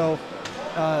goal. So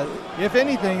if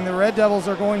anything, the Red Devils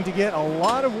are going to get a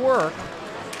lot of work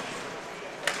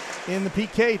in the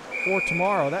PK for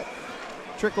tomorrow. That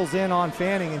trickles in on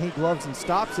Fanning, and he gloves and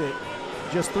stops it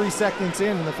just 3 seconds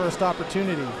in the first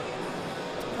opportunity.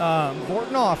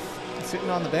 Bortnoff sitting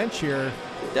on the bench here.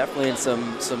 Definitely in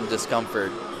some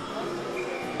discomfort.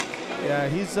 Yeah,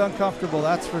 he's uncomfortable,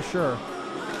 that's for sure.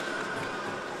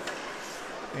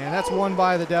 And that's won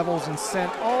by the Devils and sent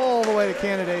all the way to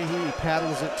Canada. He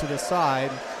paddles it to the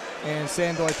side, and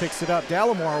Sandoy picks it up.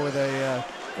 Dallimore with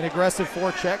an aggressive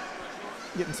forecheck,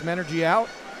 getting some energy out.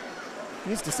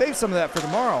 Needs to save some of that for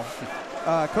tomorrow.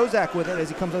 Kozak with it as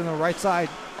he comes on the right side,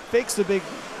 fakes a big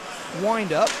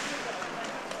wind up,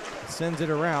 sends it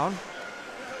around.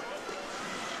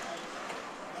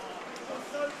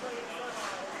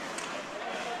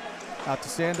 Out to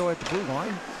Sandoy at the blue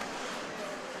line.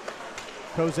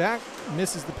 Kozak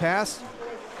misses the pass.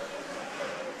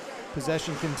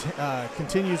 Possession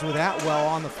continues with Atwell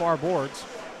on the far boards.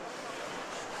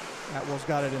 Atwell's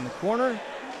got it in the corner.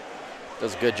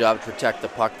 Does a good job to protect the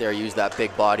puck there, use that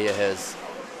big body of his.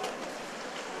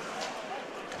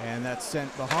 And that's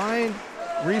sent behind.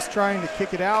 Reese trying to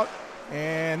kick it out.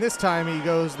 And this time he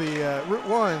goes the Route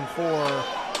 1 for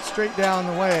straight down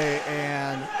the way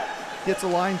and gets a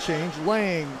line change.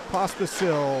 Lang,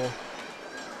 Pospisil,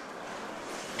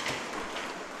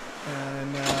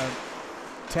 and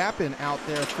Tappan out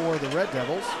there for the Red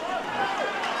Devils.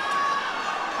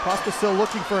 Pospisil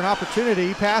looking for an opportunity.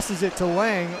 He passes it to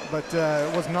Lang, but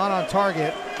was not on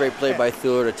target. Great play by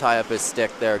Thuler to tie up his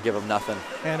stick there, give him nothing.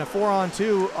 And a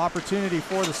 4-on-2 opportunity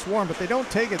for the Swarm, but they don't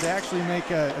take it. They actually make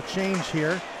a change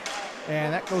here.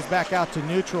 And that goes back out to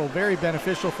neutral. Very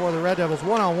beneficial for the Red Devils.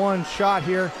 One-on-one shot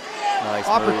here. Nice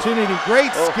opportunity. Move.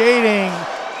 Great skating.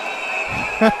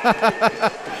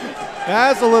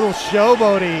 That's a little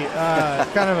showboaty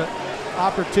kind of an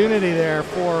opportunity there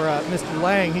for Mr.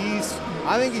 Lang.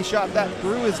 I think he shot that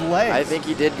through his legs. I think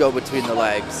he did go between the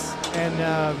legs. And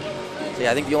so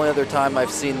yeah, I think the only other time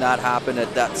I've seen that happen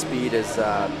at that speed is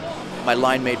my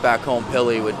line mate back home,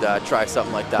 Pilly, would try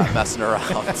something like that, messing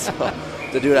around. So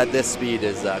to do it at this speed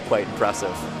is quite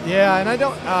impressive. Yeah, and I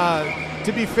don't,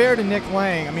 to be fair to Nick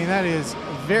Lang, I mean, that is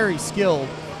very skilled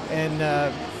and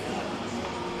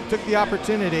took the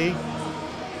opportunity.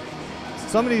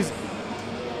 Somebody's,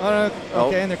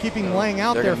 okay, and they're keeping Lang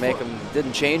out there. They're going to make him,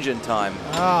 didn't change in time.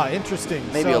 Ah, interesting.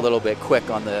 Maybe a little bit quick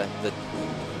on the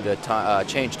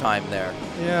change time there.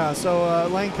 Yeah, so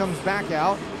Lang comes back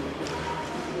out,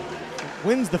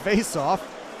 wins the face-off,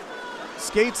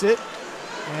 skates it,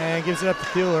 and gives it up to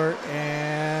Thuler,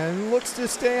 and looks to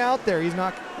stay out there. He's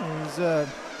not,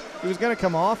 he was going to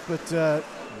come off, but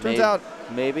turns out.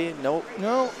 Maybe, nope.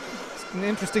 No, it's an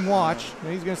interesting watch.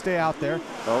 He's going to stay out there.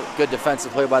 Oh, good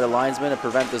defensive play by the linesman to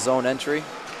prevent the zone entry.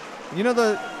 You know,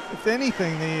 if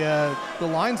anything, the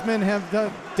linesmen have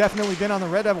definitely been on the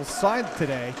Red Devils' side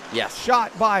today. Yes.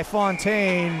 Shot by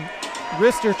Fontaine.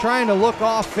 Rister trying to look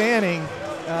off Fanning,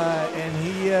 and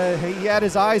he had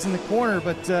his eyes in the corner,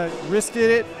 but wristed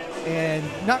it, and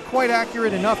not quite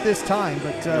accurate enough this time,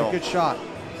 but good shot.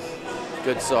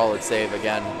 Good solid save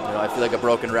again. You know, I feel like a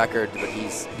broken record, but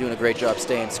he's doing a great job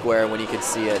staying square when he can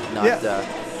see it, not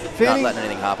letting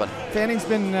anything happen. Fanning's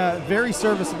been very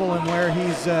serviceable in where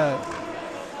he's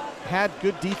had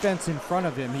good defense in front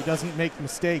of him. He doesn't make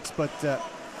mistakes, but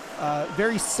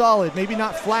very solid. Maybe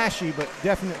not flashy, but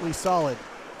definitely solid.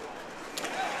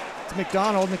 To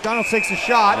McDonald. McDonald takes a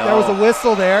shot. No. There was a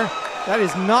whistle there. That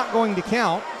is not going to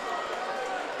count.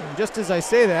 And just as I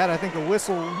say that, I think a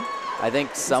whistle. I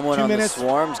think someone on the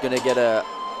Swarm's going to get a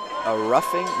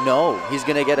roughing. No, he's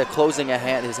going to get a closing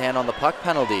his hand on the puck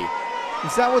penalty.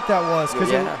 Is that what that was?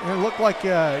 Because it looked like,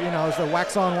 it was a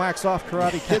wax-on, wax-off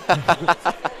Karate Kid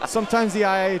thing. Sometimes the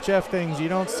IIHF things, you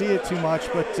don't see it too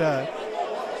much, but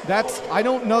I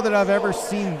don't know that I've ever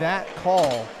seen that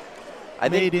call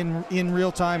made in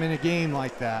real time in a game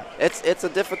like that. It's a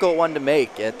difficult one to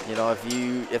make.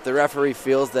 If the referee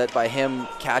feels that by him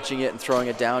catching it and throwing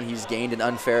it down, he's gained an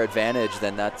unfair advantage,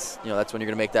 then that's when you're going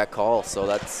to make that call. So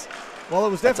that's it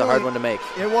was definitely a hard one to make.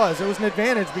 It was an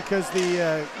advantage because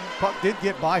the puck did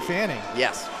get by Fanning.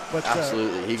 Yes, but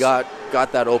absolutely, he got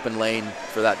that open lane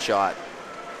for that shot.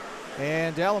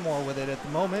 And Dallimore with it at the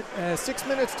moment. 6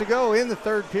 minutes to go in the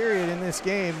third period in this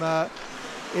game.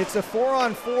 It's a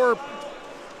 4-on-4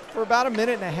 for about a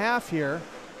minute and a half here.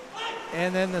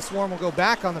 And then the Swarm will go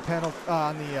back on the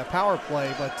power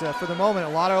play. But for the moment, a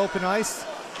lot of open ice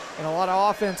and a lot of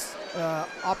offense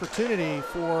opportunity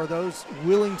for those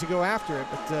willing to go after it.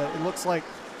 But it looks like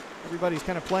everybody's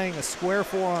kind of playing a square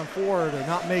 4-on-4 to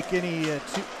not make any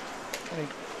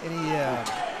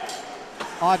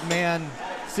odd man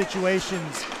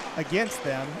situations against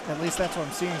them. At least that's what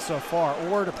I'm seeing so far.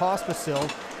 Or to Pospisil,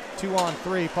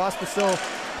 2-on-3. Pospisil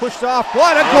pushed off.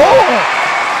 What a goal!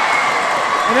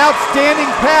 An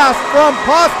outstanding pass from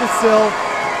Pospisil,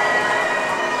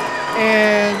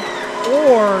 and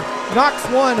Orr knocks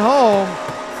one home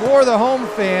for the home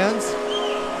fans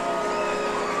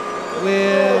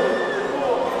with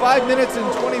 5 minutes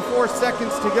and 24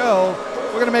 seconds to go.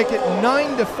 We're going to make it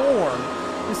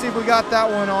 9-4. Let's see if we got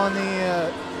that one on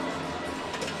the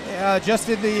just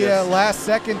in the last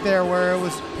second there, where it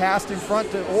was passed in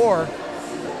front to Orr.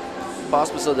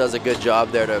 Pospisil does a good job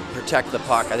there to protect the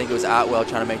puck. I think it was Atwell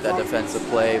trying to make that defensive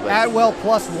play. But Atwell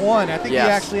 +1. I think he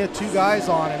actually had 2 guys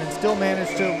on him and still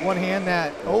managed to one-hand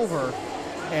that over.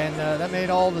 And that made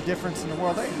all the difference in the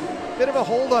world. Bit of a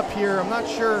hold-up here. I'm not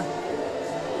sure.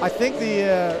 I think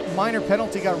the minor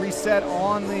penalty got reset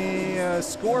on the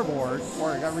scoreboard,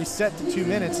 or it got reset to 2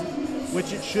 minutes,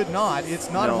 which it should not. It's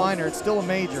not a minor. It's still a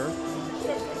major.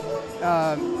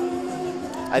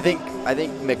 I think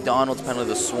McDonald's penalty,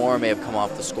 the Swarm, may have come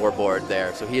off the scoreboard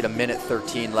there. So he had a minute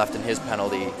 13 left in his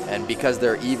penalty, and because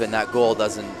they're even, that goal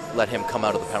doesn't let him come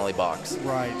out of the penalty box.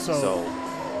 Right. So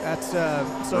that's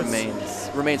so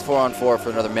remains 4-on-4 for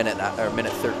another minute, or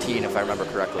minute 13, if I remember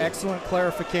correctly. Excellent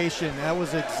clarification. That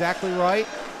was exactly right,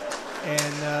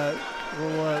 and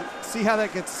we'll see how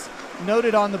that gets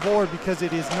noted on the board, because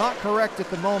it is not correct at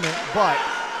the moment. But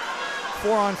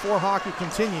 4-on-4 hockey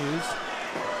continues.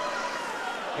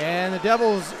 And the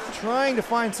Devils trying to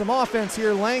find some offense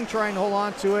here. Lang trying to hold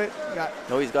on to it.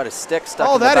 He's got his stick stuck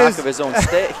in the back of his own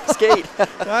skate.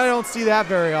 I don't see that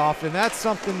very often. That's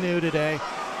something new today.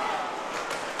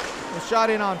 The shot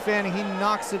in on Fanning. He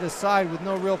knocks it aside with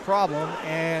no real problem.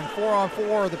 And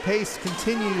 4-on-4, the pace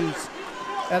continues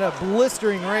at a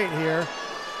blistering rate here.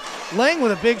 Lang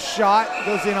with a big shot.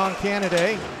 Goes in on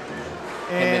Canada.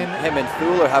 And him and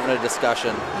Thule are having a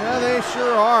discussion. Yeah, they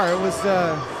sure are. It was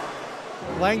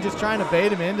Lang just trying to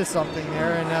bait him into something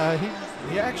there, and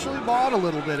he actually bought a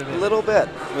little bit of it. A little bit,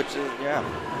 which is, yeah.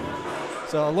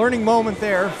 So a learning moment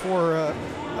there for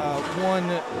one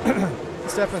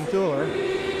Stefan Thule.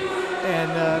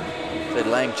 And said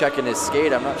Lang checking his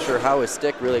skate. I'm not sure how his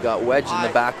stick really got wedged in the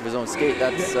back of his own skate.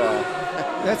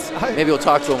 Maybe we'll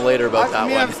talk to him later about that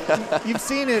one. You've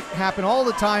seen it happen all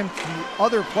the time to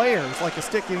other players, like a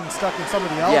stick getting stuck in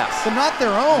somebody else, but not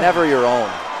their own. Never your own.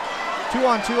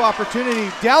 2-on-2 opportunity.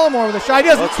 Dallimore with a shot.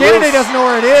 Kennedy doesn't know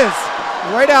where it is.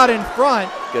 Right out in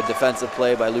front. Good defensive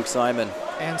play by Luke Simon.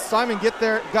 And Simon got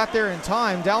there in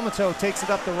time. Dalmato takes it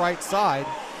up the right side.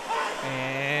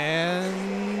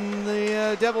 And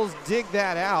the Devils dig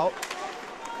that out.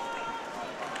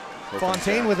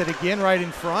 Fontaine with it again right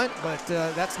in front, but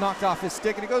that's knocked off his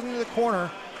stick, and it goes into the corner.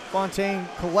 Fontaine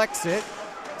collects it,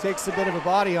 takes a bit of a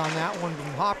body on that one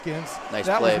from Hopkins. Nice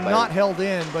that play was not held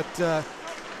in, but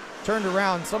turned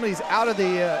around. Somebody's out of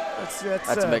the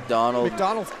that's McDonald.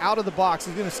 McDonald's out of the box.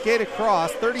 He's going to skate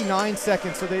across. 39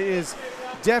 seconds, so there is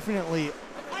definitely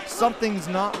something's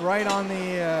not right on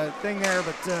the thing there,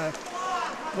 but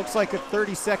looks like a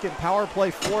 30-second power play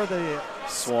for the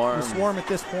Swarm at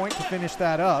this point to finish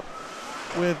that up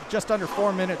with just under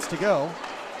 4 minutes to go.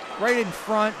 Right in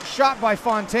front, shot by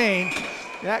Fontaine.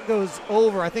 That goes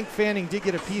over. I think Fanning did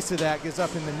get a piece of that, gets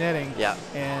up in the netting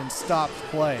and stops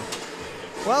play.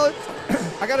 Well,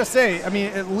 I got to say, I mean,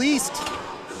 at least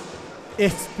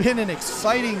it's been an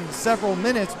exciting several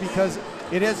minutes, because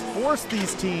it has forced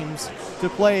these teams to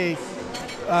play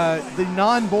the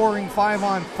non-boring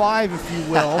 5-on-5, if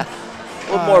you will.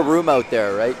 A little more room out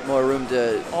there, right? More room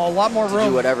to a lot more room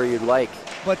do whatever you'd like.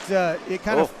 But it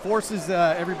kind of forces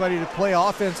everybody to play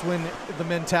offense when the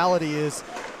mentality is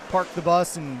park the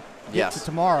bus and get to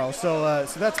tomorrow. So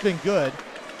that's been good.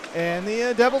 And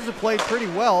the Devils have played pretty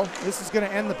well. This is going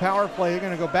to end the power play. They're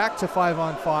going to go back to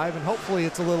 5-on-5, and hopefully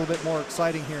it's a little bit more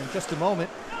exciting here in just a moment.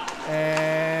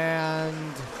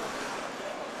 And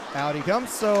out he comes.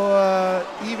 So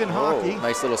even hockey.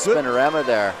 Nice little spinorama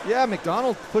there. Yeah,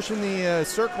 McDonald pushing the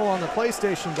circle on the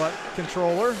PlayStation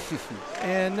controller.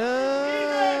 And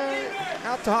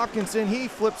out to Hopkinson. He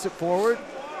flips it forward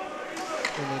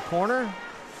in the corner.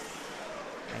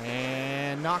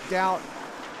 And knocked out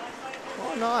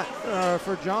or not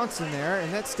for Johnson there,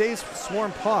 and that stays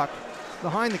Swarm puck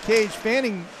behind the cage.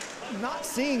 Fanning not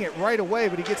seeing it right away,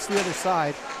 but he gets to the other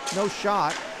side. No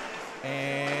shot.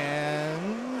 And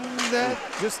that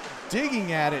just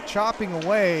digging at it, chopping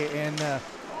away, and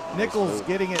Nichols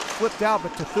getting it flipped out,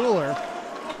 but to Thuler.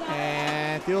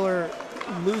 And Thuler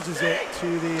loses it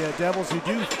to the Devils, who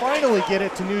do finally get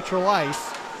it to neutral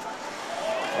ice.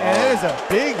 And that is a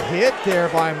big hit there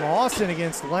by Mawson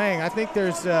against Lang. I think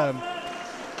there's,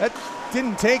 that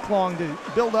didn't take long to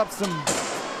build up some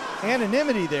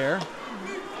anonymity there.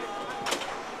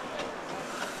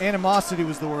 Animosity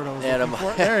was the word I was looking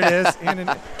for. There it is.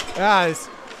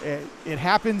 It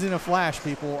happens in a flash,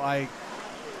 people. I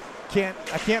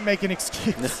can't make an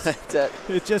excuse.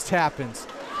 It just happens.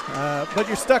 But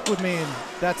you're stuck with me, and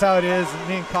that's how it is. And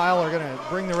me and Kyle are going to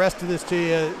bring the rest of this to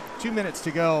you. 2 minutes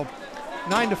to go.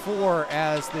 9-4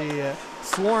 as the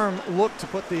Swarm look to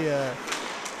put the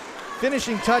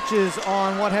finishing touches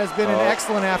on what has been an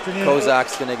excellent afternoon.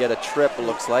 Kozak's going to get a trip, it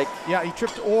looks like. Yeah, he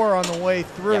tripped Orr on the way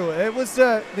through. Yep. It was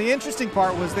the interesting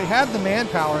part was they had the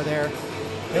manpower there.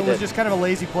 It was just kind of a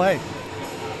lazy play.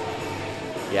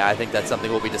 Yeah, I think that's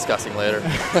something we'll be discussing later.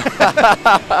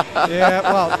 Yeah,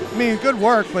 well, I mean, good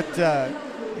work, but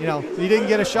you know, he didn't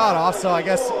get a shot off, so I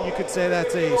guess you could say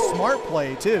that's a smart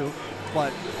play too.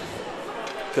 But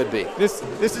could be. This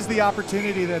is the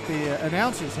opportunity that the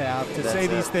announcers have to say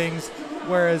these things,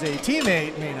 whereas a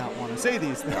teammate may not want to say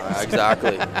these things.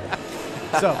 Exactly.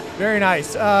 So, very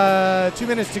nice. 2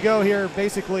 minutes to go here,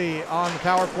 basically on the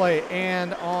power play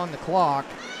and on the clock.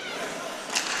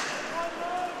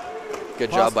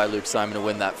 Good job by Luke Simon to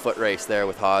win that foot race there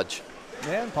with Hodge.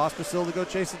 Yeah, and Pospisil to go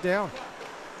chase it down.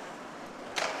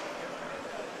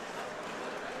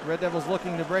 Red Devils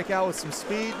looking to break out with some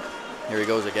speed. Here he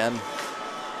goes again.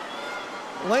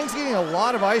 Lang's getting a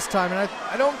lot of ice time, and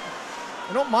I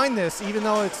don't mind this, even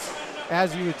though it's,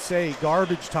 as you would say,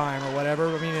 garbage time or whatever.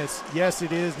 I mean, yes,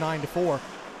 it is 9-4,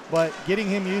 but getting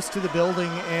him used to the building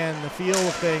and the feel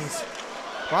of things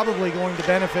probably going to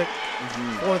benefit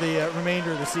for the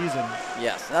remainder of the season.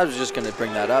 Yes, I was just going to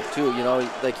bring that up too. You know,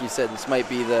 like you said, this might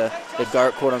be the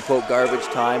quote-unquote garbage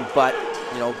time, but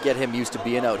you know, get him used to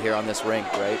being out here on this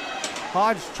rink, right?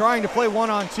 Hodge trying to play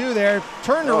 1-on-2 there,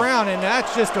 turned around, and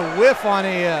that's just a whiff on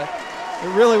it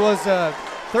really was a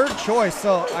third choice.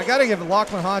 So I got to give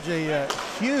Lachlan Hodge a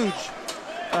huge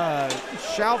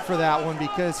shout for that one,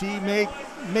 because he made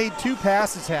 2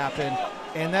 passes happen,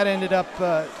 and that ended up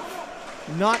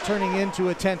not turning into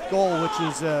a 10th goal, which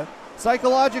is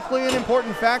psychologically an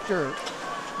important factor.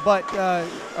 But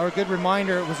a good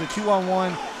reminder, it was a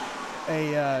 2-on-1.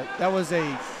 That was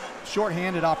a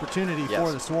shorthanded opportunity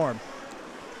for the Swarm.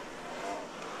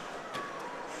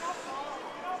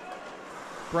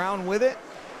 Brown with it,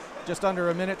 just under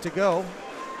a minute to go.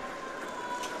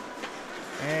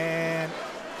 And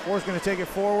Orr's going to take it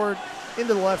forward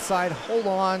into the left side, hold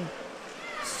on,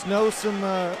 snow some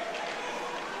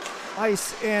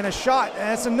ice, and a shot. And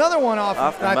that's another one off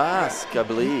the mask, I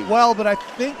believe. Well, but I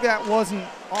think that wasn't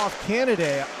off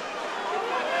Canada.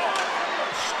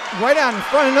 Right out in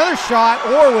front, another shot,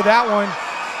 Orr with that one.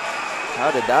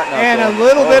 How did that not And go? A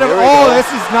little bit of,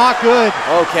 this is not good.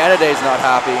 Oh, Canada's not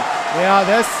happy. Yeah,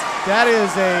 that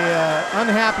is a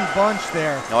unhappy bunch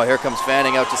there. Oh, here comes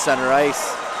Fanning out to center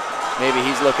ice. Maybe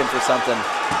he's looking for something.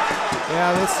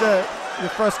 Yeah, the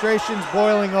frustration's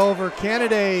boiling over.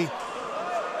 Canada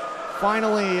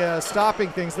finally stopping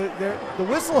things. The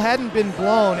whistle hadn't been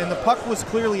blown, and the puck was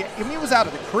clearly, I mean, it was out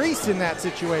of the crease in that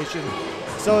situation.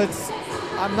 So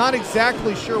I'm not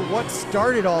exactly sure what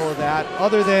started all of that,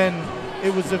 other than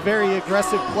it was a very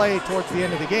aggressive play towards the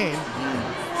end of the game.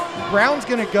 Brown's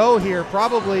going to go here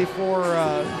probably for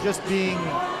just being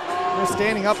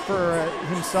standing up for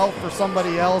himself or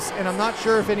somebody else, and I'm not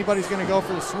sure if anybody's going to go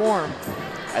for the Swarm.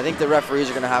 I think the referees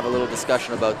are going to have a little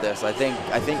discussion about this. I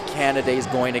think Canada is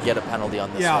going to get a penalty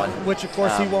on this one. Yeah, which of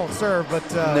course he won't serve, but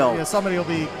no. You know, somebody will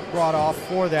be brought off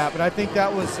for that. But I think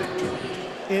that was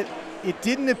it. It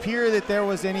didn't appear that there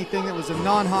was anything that was a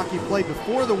non-hockey play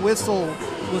before the whistle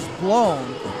was blown,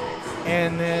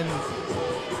 and then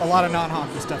a lot of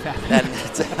non-hockey stuff happened.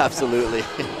 Absolutely.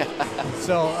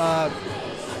 So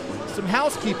some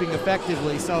housekeeping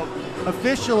effectively. So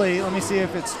officially, let me see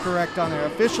if it's correct on there.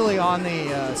 Officially on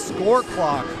the score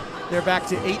clock, they're back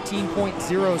to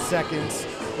 18.0 seconds.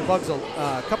 The Bugs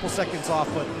a couple seconds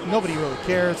off, but nobody really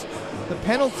cares. The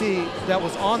penalty that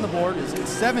was on the board is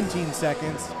 17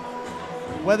 seconds.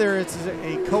 Whether it's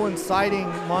a coinciding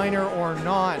minor or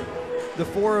not, the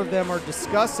 4 of them are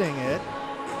discussing it.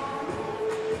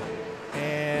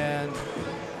 And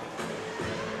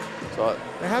so So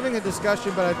they're having a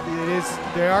discussion, but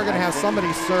they are going to have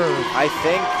somebody serve. I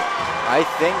think.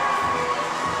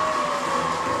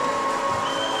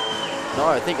 No,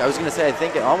 I was going to say, I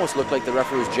think it almost looked like the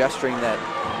referee was gesturing that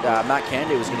Matt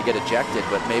Candy was going to get ejected,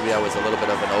 but maybe that was a little bit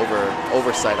of an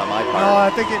oversight on my part. No, I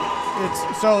think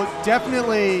it's so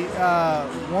definitely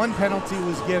one penalty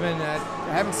was given. I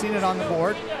haven't seen it on the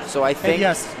board. So I think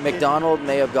yes, McDonald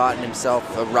may have gotten himself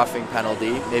a roughing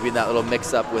penalty, maybe in that little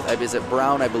mix-up with, is it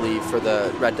Brown, I believe, for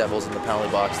the Red Devils in the penalty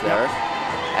box there.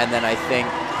 And then I think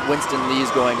Winston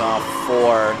Lee's going off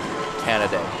for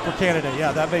Canada. For Canada,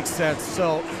 yeah, that makes sense.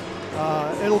 So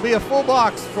it'll be a full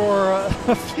box for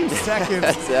a few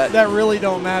seconds that really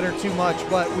don't matter too much,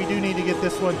 but we do need to get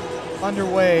this one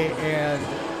underway and,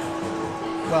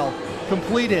 well,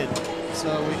 completed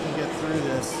so we can get through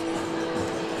this.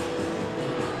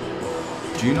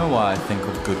 Do you know why I think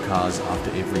of good cars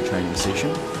after every training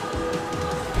session?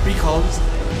 Because.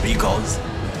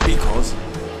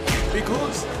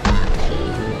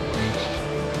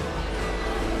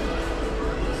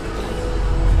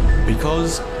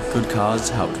 Because good cars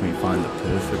helped me find the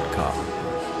perfect car.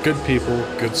 Good people,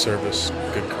 good service,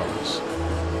 good cars.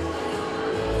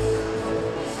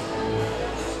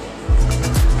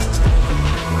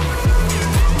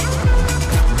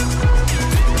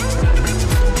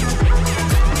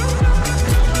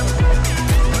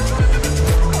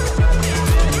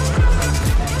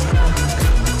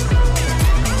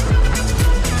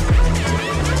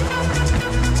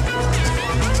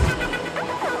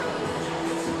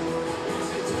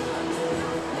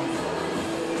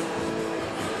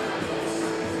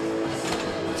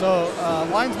 So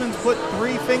linesman's put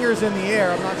 3 fingers in the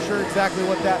air. I'm not sure exactly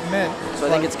what that meant. So I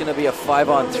think it's going to be a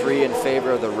 5-on-3 in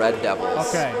favor of the Red Devils.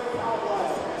 Okay.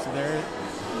 So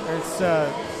there's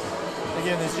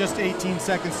again, there's just 18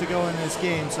 seconds to go in this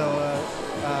game. So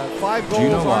 5 goals. Do you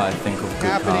know why I think of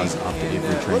good cars after every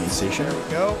training whoops, session? There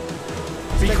we go.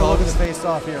 Let's take a look at the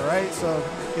face-off here, right? So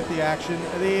get the action.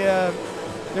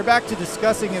 They're back to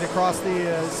discussing it across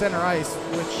the center ice,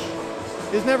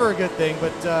 which is never a good thing,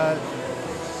 but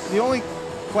the only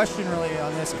question really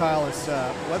on this, Kyle, is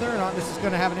whether or not this is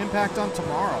going to have an impact on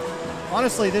tomorrow.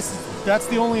 Honestly, that's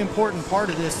the only important part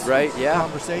of this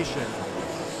conversation.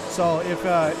 So if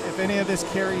any of this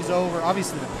carries over,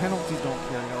 obviously the penalties don't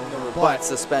carry over, but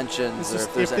suspensions, or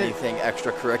if there's anything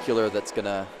extracurricular that's going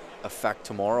to affect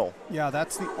tomorrow. Yeah,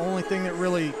 that's the only thing that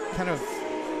really kind of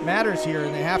matters here,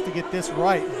 and they have to get this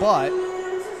right. But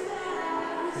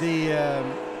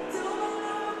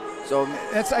so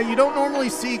you don't normally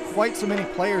see quite so many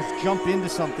players jump into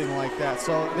something like that.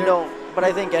 So no, but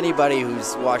I think anybody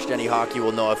who's watched any hockey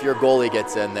will know if your goalie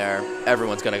gets in there,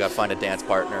 everyone's going to find a dance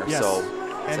partner. Yes.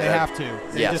 And they have to.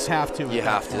 They just have to. You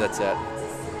have to. That's it.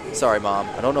 Sorry, Mom.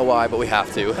 I don't know why, but we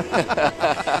have to.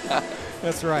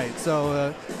 That's right.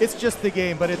 So it's just the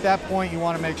game. But at that point, you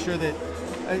want to make sure that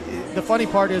the funny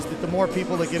part is that the more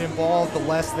people that get involved, the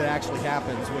less that actually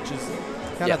happens, which is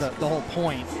kind of the whole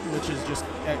point, which is just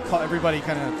everybody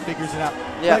kind of figures it out.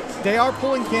 Yeah. But they are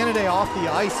pulling Canada off the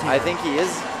ice here. I think he is.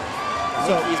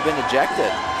 He's been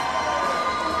ejected.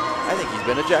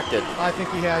 I think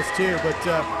he has too, but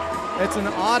it's an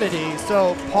oddity.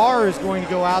 So Parr is going to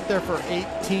go out there for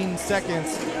 18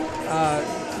 seconds.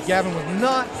 Gavin was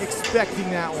not expecting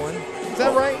that one. Is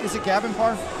that right? Is it Gavin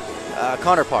Parr?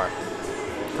 Connor Parr.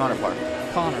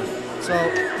 So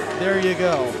there you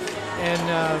go.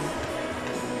 And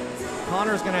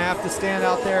Connor's going to have to stand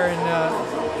out there. And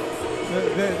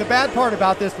the bad part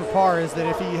about this for Parr is that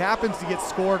if he happens to get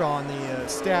scored on, the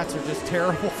stats are just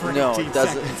terrible for 18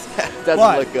 seconds. It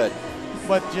doesn't look good.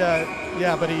 But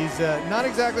but he's not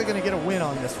exactly going to get a win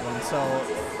on this one. So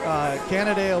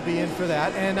Canada will be in for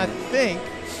that. And I think,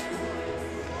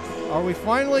 are we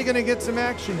finally going to get some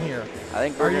action here? Are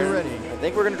you ready? I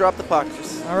think we're going to drop the puck.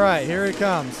 All right, here it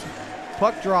comes.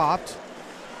 Puck dropped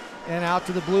and out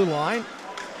to the blue line.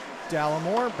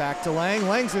 Dallimore back to Lang.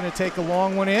 Lang's going to take a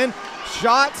long one in.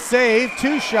 Shot, save,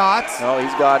 2 shots. Oh,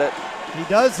 he's got it. He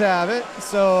does have it.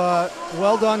 So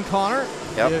well done, Connor.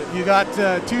 Yep. You got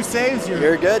 2 saves.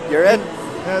 You're good. You're in.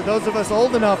 Those of us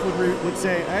old enough would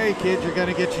say, "Hey, kid, you're going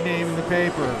to get your name in the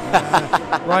paper."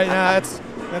 Right now,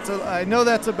 I know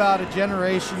that's about a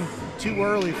generation too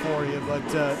early for you, but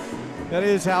that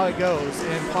is how it goes.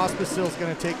 And Pospisil's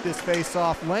going to take this face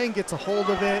off. Lang gets a hold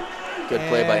of it. Good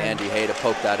play by Andy Hay to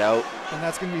poke that out. And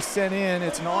that's going to be sent in.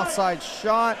 It's an offside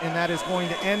shot, and that is going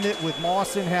to end it with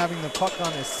Mawson having the puck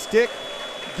on his stick.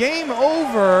 Game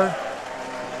over,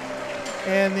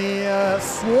 and the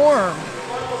Swarm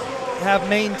have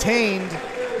maintained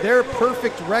their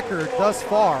perfect record thus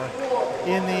far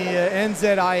in the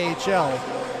NZIHL.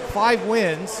 5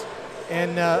 wins,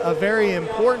 and a very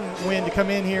important win to come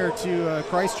in here to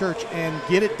Christchurch and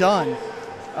get it done.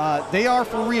 They are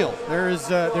for real. There's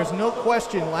no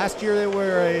question. Last year they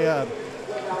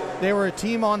were a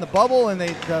team on the bubble, and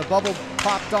the bubble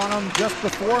popped on them just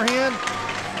beforehand.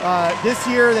 This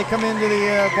year they come into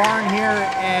the barn here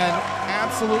and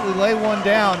absolutely lay one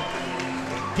down,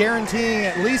 guaranteeing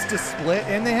at least a split,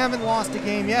 and they haven't lost a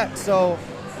game yet. So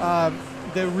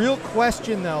the real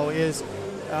question, though, is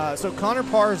so Connor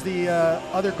Parr is the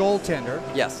other goaltender.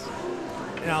 Yes.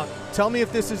 Now, tell me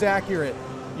if this is accurate.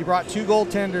 You brought 2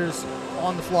 goaltenders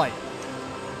on the flight.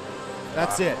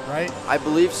 That's it, right? I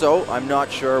believe so. I'm not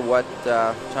sure what.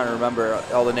 Trying to remember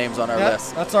all the names on our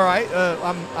list. That's all right.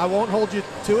 I won't hold you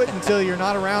to it until you're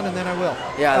not around, and then I will.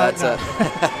 Yeah, that's no. it.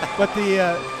 But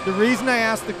the reason I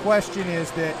asked the question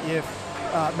is that if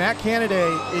Matt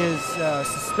Canada is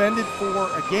suspended for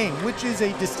a game, which is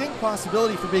a distinct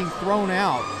possibility for being thrown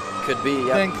out, could be.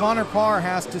 Yep. Then Connor Parr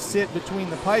has to sit between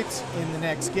the pipes in the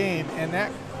next game,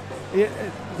 and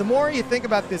the more you think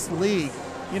about this league,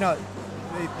 you know.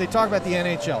 They talk about the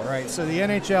NHL, right? So the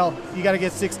NHL, you got to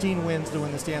get 16 wins to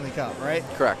win the Stanley Cup, right?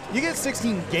 Correct. You get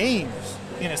 16 games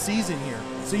in a season here,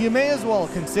 so you may as well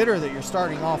consider that you're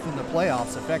starting off in the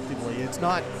playoffs effectively. It's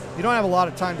not, you don't have a lot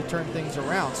of time to turn things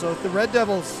around. So if the Red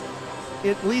Devils,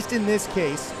 at least in this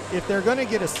case, if they're going to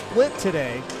get a split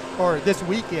today or this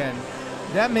weekend,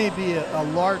 that may be a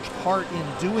large part in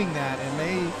doing that and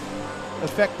may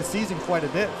affect the season quite a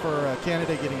bit for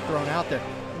Canada getting thrown out there.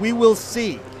 We will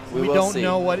see. We don't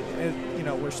know what,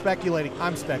 we're speculating.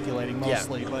 I'm speculating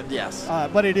mostly, but yes.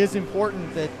 But it is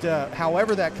important that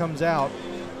however that comes out,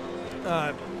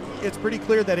 it's pretty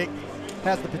clear that it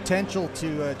has the potential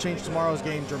to change tomorrow's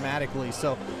game dramatically.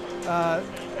 So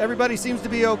everybody seems to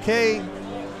be okay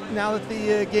now that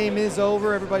the game is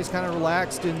over. Everybody's kind of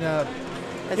relaxed and.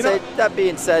 That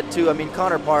being said, too, I mean,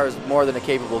 Connor Parr is more than a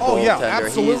capable goaltender. Yeah,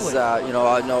 absolutely. He's,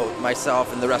 I know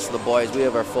myself and the rest of the boys, we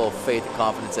have our full faith and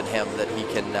confidence in him that he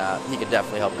can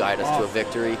definitely help guide us to a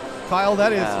victory. Kyle,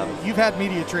 that is, you've had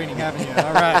media training, haven't you?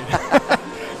 All right.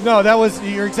 No,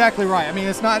 you're exactly right. I mean,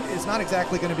 it's not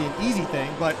exactly going to be an easy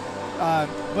thing, but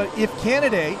if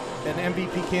Canada, an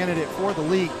MVP candidate for the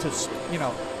league,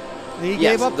 he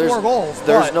gave up 4 goals.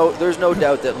 There's no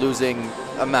doubt that losing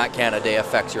a Matt Canada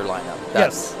affects your lineup.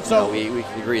 Yes. So we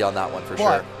can agree on that one for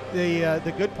sure.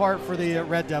 The good part for the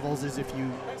Red Devils is if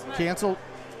you cancel.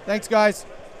 Thanks, guys.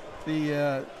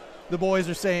 The boys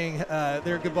are saying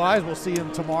their goodbyes. We'll see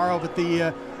them tomorrow. But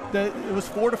it was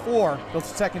 4-4 those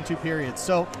second 2 periods.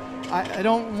 So I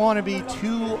don't want to be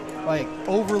too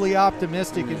overly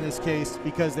optimistic in this case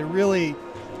because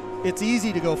it's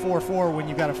easy to go 4-4 when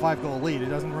you've got a 5-goal lead. It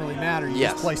doesn't really matter. You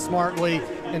just play smartly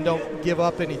and don't give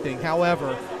up anything.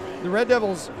 However, the Red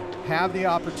Devils have the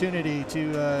opportunity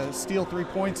to steal 3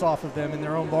 points off of them in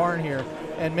their own barn here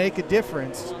and make a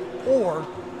difference, or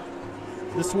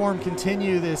the Swarm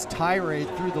continue this tirade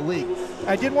through the league.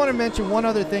 I did want to mention one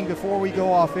other thing before we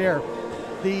go off air.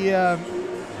 The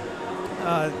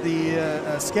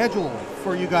schedule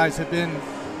for you guys have been,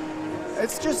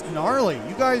 it's just gnarly.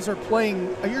 You guys are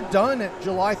playing, you're done at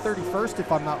July 31st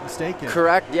if I'm not mistaken.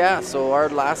 Correct, yeah. So our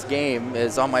last game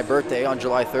is on my birthday on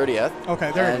July 30th.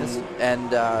 Okay, there it is. And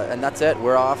that's it.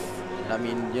 We're off. I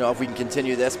mean, if we can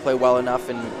continue this, play well enough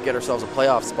and get ourselves a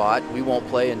playoff spot, we won't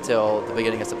play until the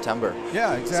beginning of September.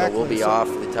 Yeah, exactly. So we'll be off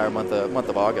the entire month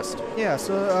of August. Yeah,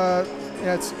 so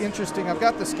it's interesting. I've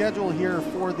got the schedule here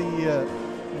for the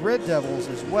Red Devils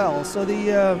as well. So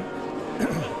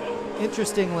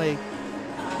interestingly,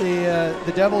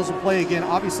 the Devils will play again,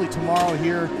 obviously tomorrow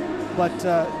here, but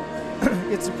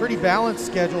it's a pretty balanced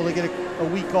schedule. They get a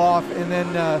week off and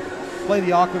then play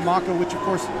the Akamaka, which of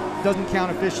course doesn't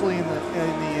count officially in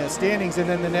the standings, and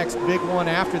then the next big one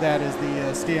after that is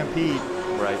the Stampede.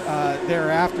 Right.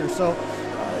 Thereafter. So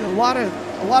a lot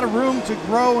of room to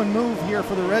grow and move here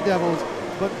for the Red Devils,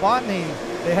 but Botany,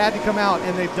 they had to come out,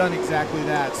 and they've done exactly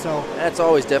that. So and it's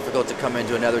always difficult to come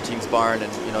into another team's barn,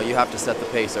 and you have to set the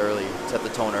pace early, set the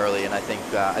tone early, and I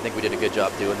think we did a good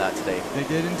job doing that today. They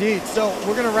did indeed. So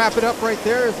we're going to wrap it up right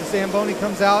there as the Zamboni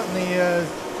comes out, and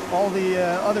all the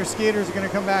other skaters are going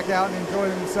to come back out and enjoy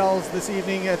themselves this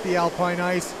evening at the Alpine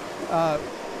Ice.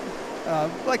 I'd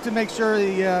like to make sure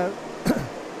let's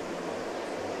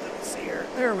see here.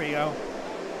 There we go.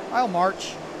 I'll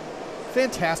march.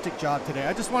 Fantastic job today.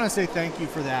 I just want to say thank you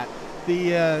for that.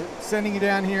 The sending you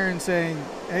down here and saying,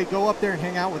 hey, go up there and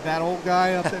hang out with that old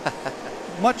guy up there.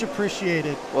 Much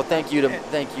appreciated. Well, thank you,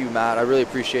 Matt. I really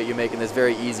appreciate you making this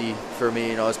very easy for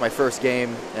me. It's my first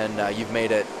game, and you've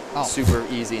made it super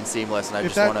easy and seamless. And I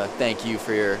just want to thank you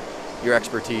for your your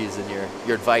expertise and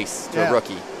your advice to a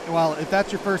rookie. Well, if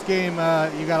that's your first game,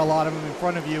 you got a lot of them in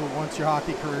front of you once your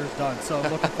hockey career is done. So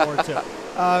looking forward to it.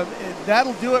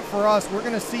 That'll do it for us. We're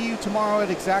going to see you tomorrow at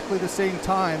exactly the same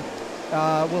time.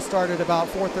 We'll start at about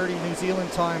 4:30 New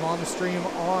Zealand time on the stream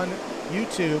on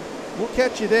YouTube. We'll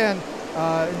catch you then.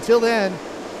 Until then,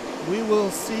 we will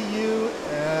see you.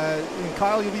 And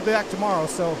Kyle, you'll be back tomorrow.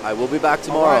 So I will be back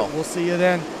tomorrow. All right, we'll see you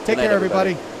then. Take care,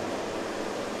 everybody.